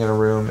sitting in a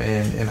room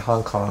in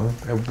Hong Kong,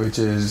 which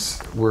is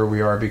where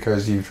we are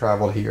because you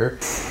traveled here.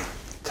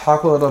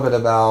 Talk a little bit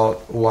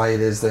about why it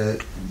is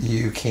that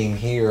you came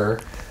here,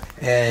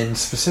 and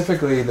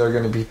specifically there are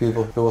going to be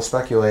people who will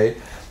speculate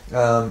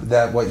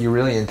that what you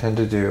really intend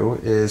to do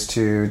is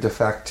to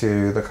defect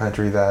to the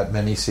country that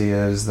many see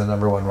as the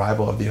number one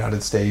rival of the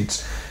United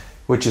States,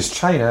 which is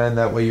China, and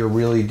that what you're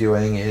really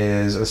doing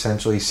is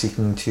essentially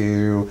seeking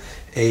to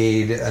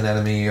aid an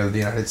enemy of the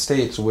United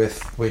States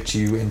with which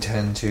you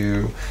intend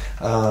to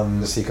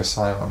seek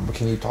asylum.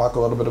 Can you talk a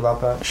little bit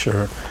about that?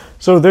 Sure.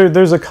 So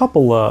there's a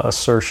couple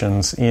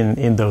assertions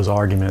in those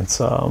arguments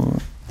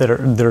that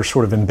are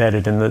sort of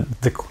embedded in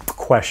the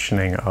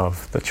questioning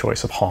of the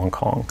choice of Hong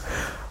Kong.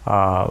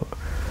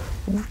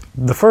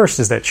 The first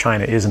is that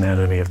China is an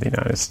enemy of the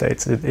United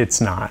States.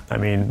 It's not. I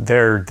mean,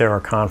 there are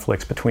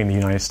conflicts between the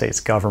United States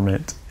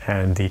government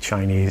and the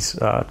Chinese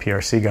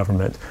PRC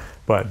government,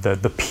 but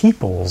the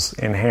peoples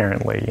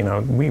inherently,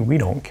 we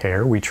don't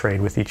care. We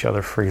trade with each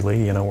other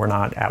freely. We're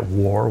not at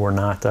war. We're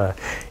not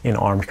in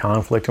armed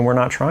conflict, and we're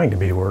not trying to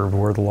be.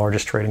 We're the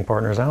largest trading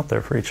partners out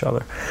there for each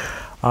other.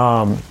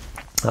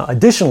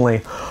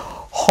 Additionally,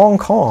 Hong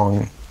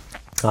Kong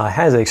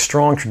has a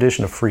strong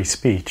tradition of free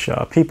speech.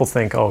 People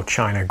think,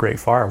 China, great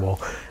firewall.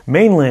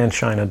 Mainland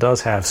China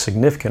does have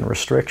significant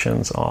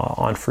restrictions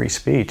on free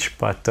speech,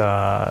 but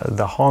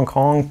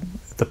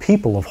the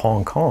people of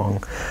Hong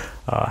Kong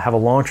have a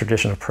long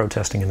tradition of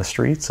protesting in the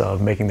streets,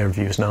 of making their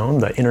views known.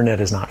 The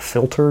internet is not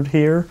filtered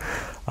here,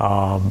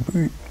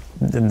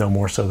 no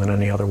more so than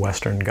any other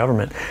Western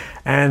government.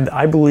 And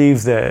I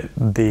believe that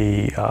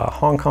the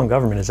Hong Kong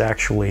government is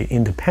actually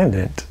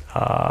independent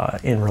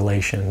in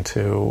relation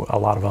to a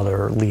lot of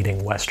other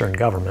leading Western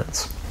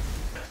governments.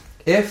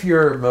 If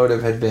your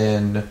motive had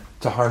been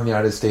to harm the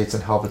United States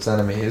and help its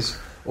enemies,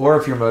 or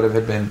if your motive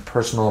had been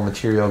personal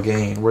material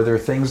gain, were there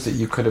things that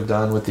you could have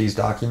done with these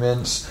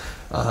documents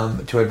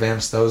to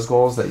advance those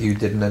goals that you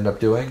didn't end up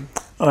doing?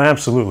 Oh,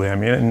 absolutely. I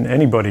mean,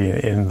 anybody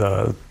in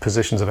the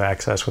positions of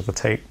access with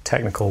the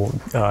technical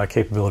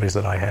capabilities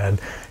that I had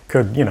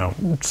could,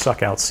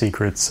 suck out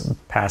secrets,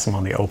 pass them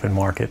on the open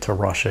market to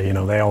Russia.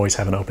 They always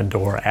have an open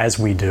door, as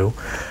we do.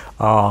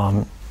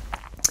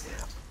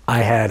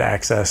 I had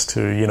access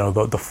to,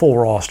 the full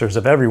rosters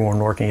of everyone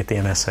working at the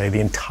NSA, the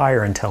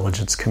entire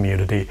intelligence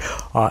community,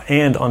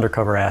 and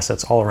undercover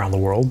assets all around the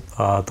world,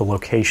 the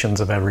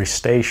locations of every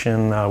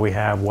station we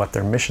have, what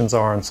their missions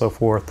are, and so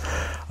forth.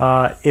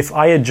 If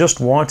I had just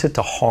wanted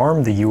to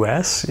harm the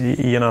U.S.,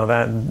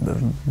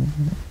 that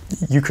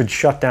you could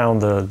shut down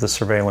the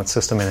surveillance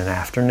system in an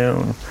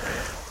afternoon.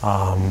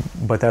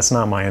 But that's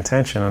not my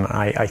intention, and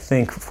I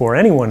think for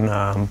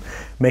anyone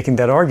making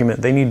that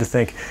argument, they need to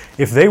think,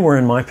 if they were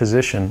in my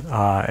position,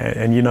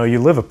 and you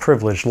live a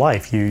privileged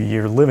life,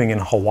 you're living in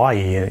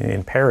Hawaii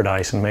in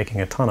paradise and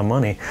making a ton of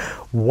money,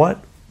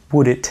 what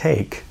would it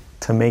take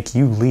to make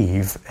you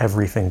leave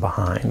everything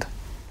behind?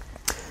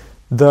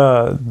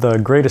 The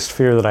greatest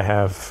fear that I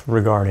have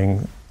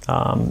regarding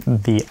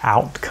the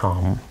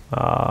outcome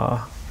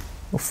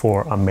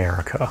for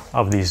America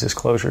of these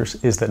disclosures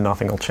is that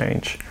nothing will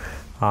change.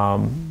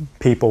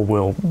 People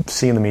will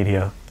see in the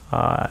media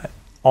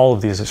all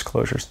of these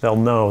disclosures. They'll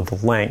know the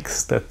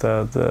lengths that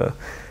the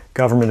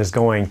government is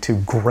going to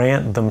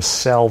grant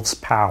themselves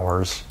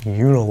powers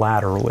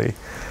unilaterally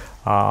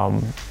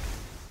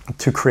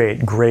to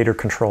create greater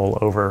control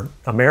over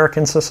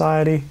American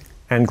society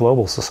and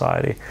global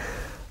society.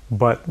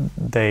 But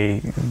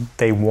they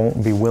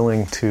won't be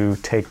willing to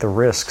take the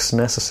risks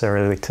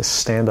necessarily to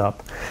stand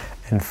up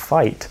and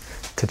fight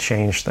to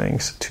change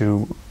things,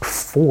 to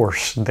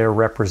force their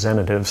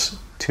representatives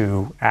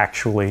to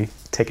actually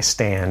take a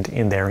stand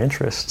in their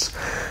interests.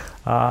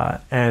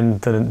 And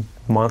the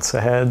months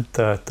ahead,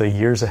 the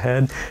years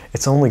ahead,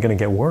 it's only going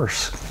to get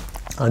worse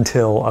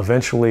until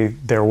eventually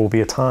there will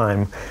be a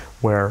time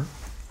where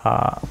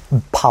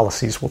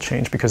policies will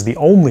change, because the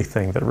only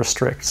thing that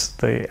restricts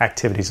the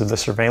activities of the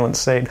surveillance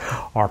state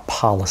are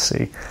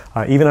policy.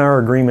 Even our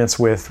agreements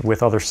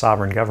with other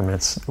sovereign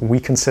governments, we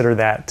consider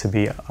that to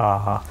be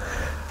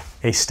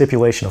a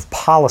stipulation of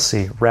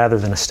policy rather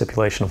than a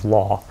stipulation of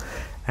law.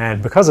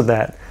 And because of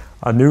that,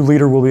 a new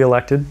leader will be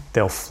elected.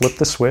 They'll flip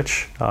the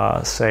switch,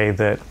 say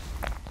that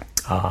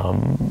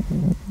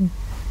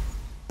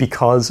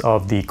because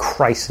of the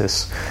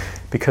crisis,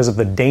 because of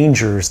the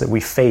dangers that we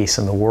face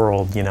in the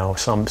world,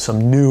 some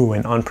new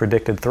and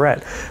unpredicted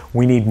threat,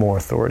 we need more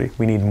authority,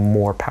 we need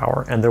more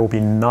power, and there will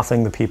be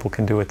nothing the people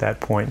can do at that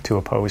point to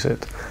oppose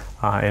it,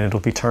 and it'll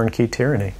be turnkey tyranny.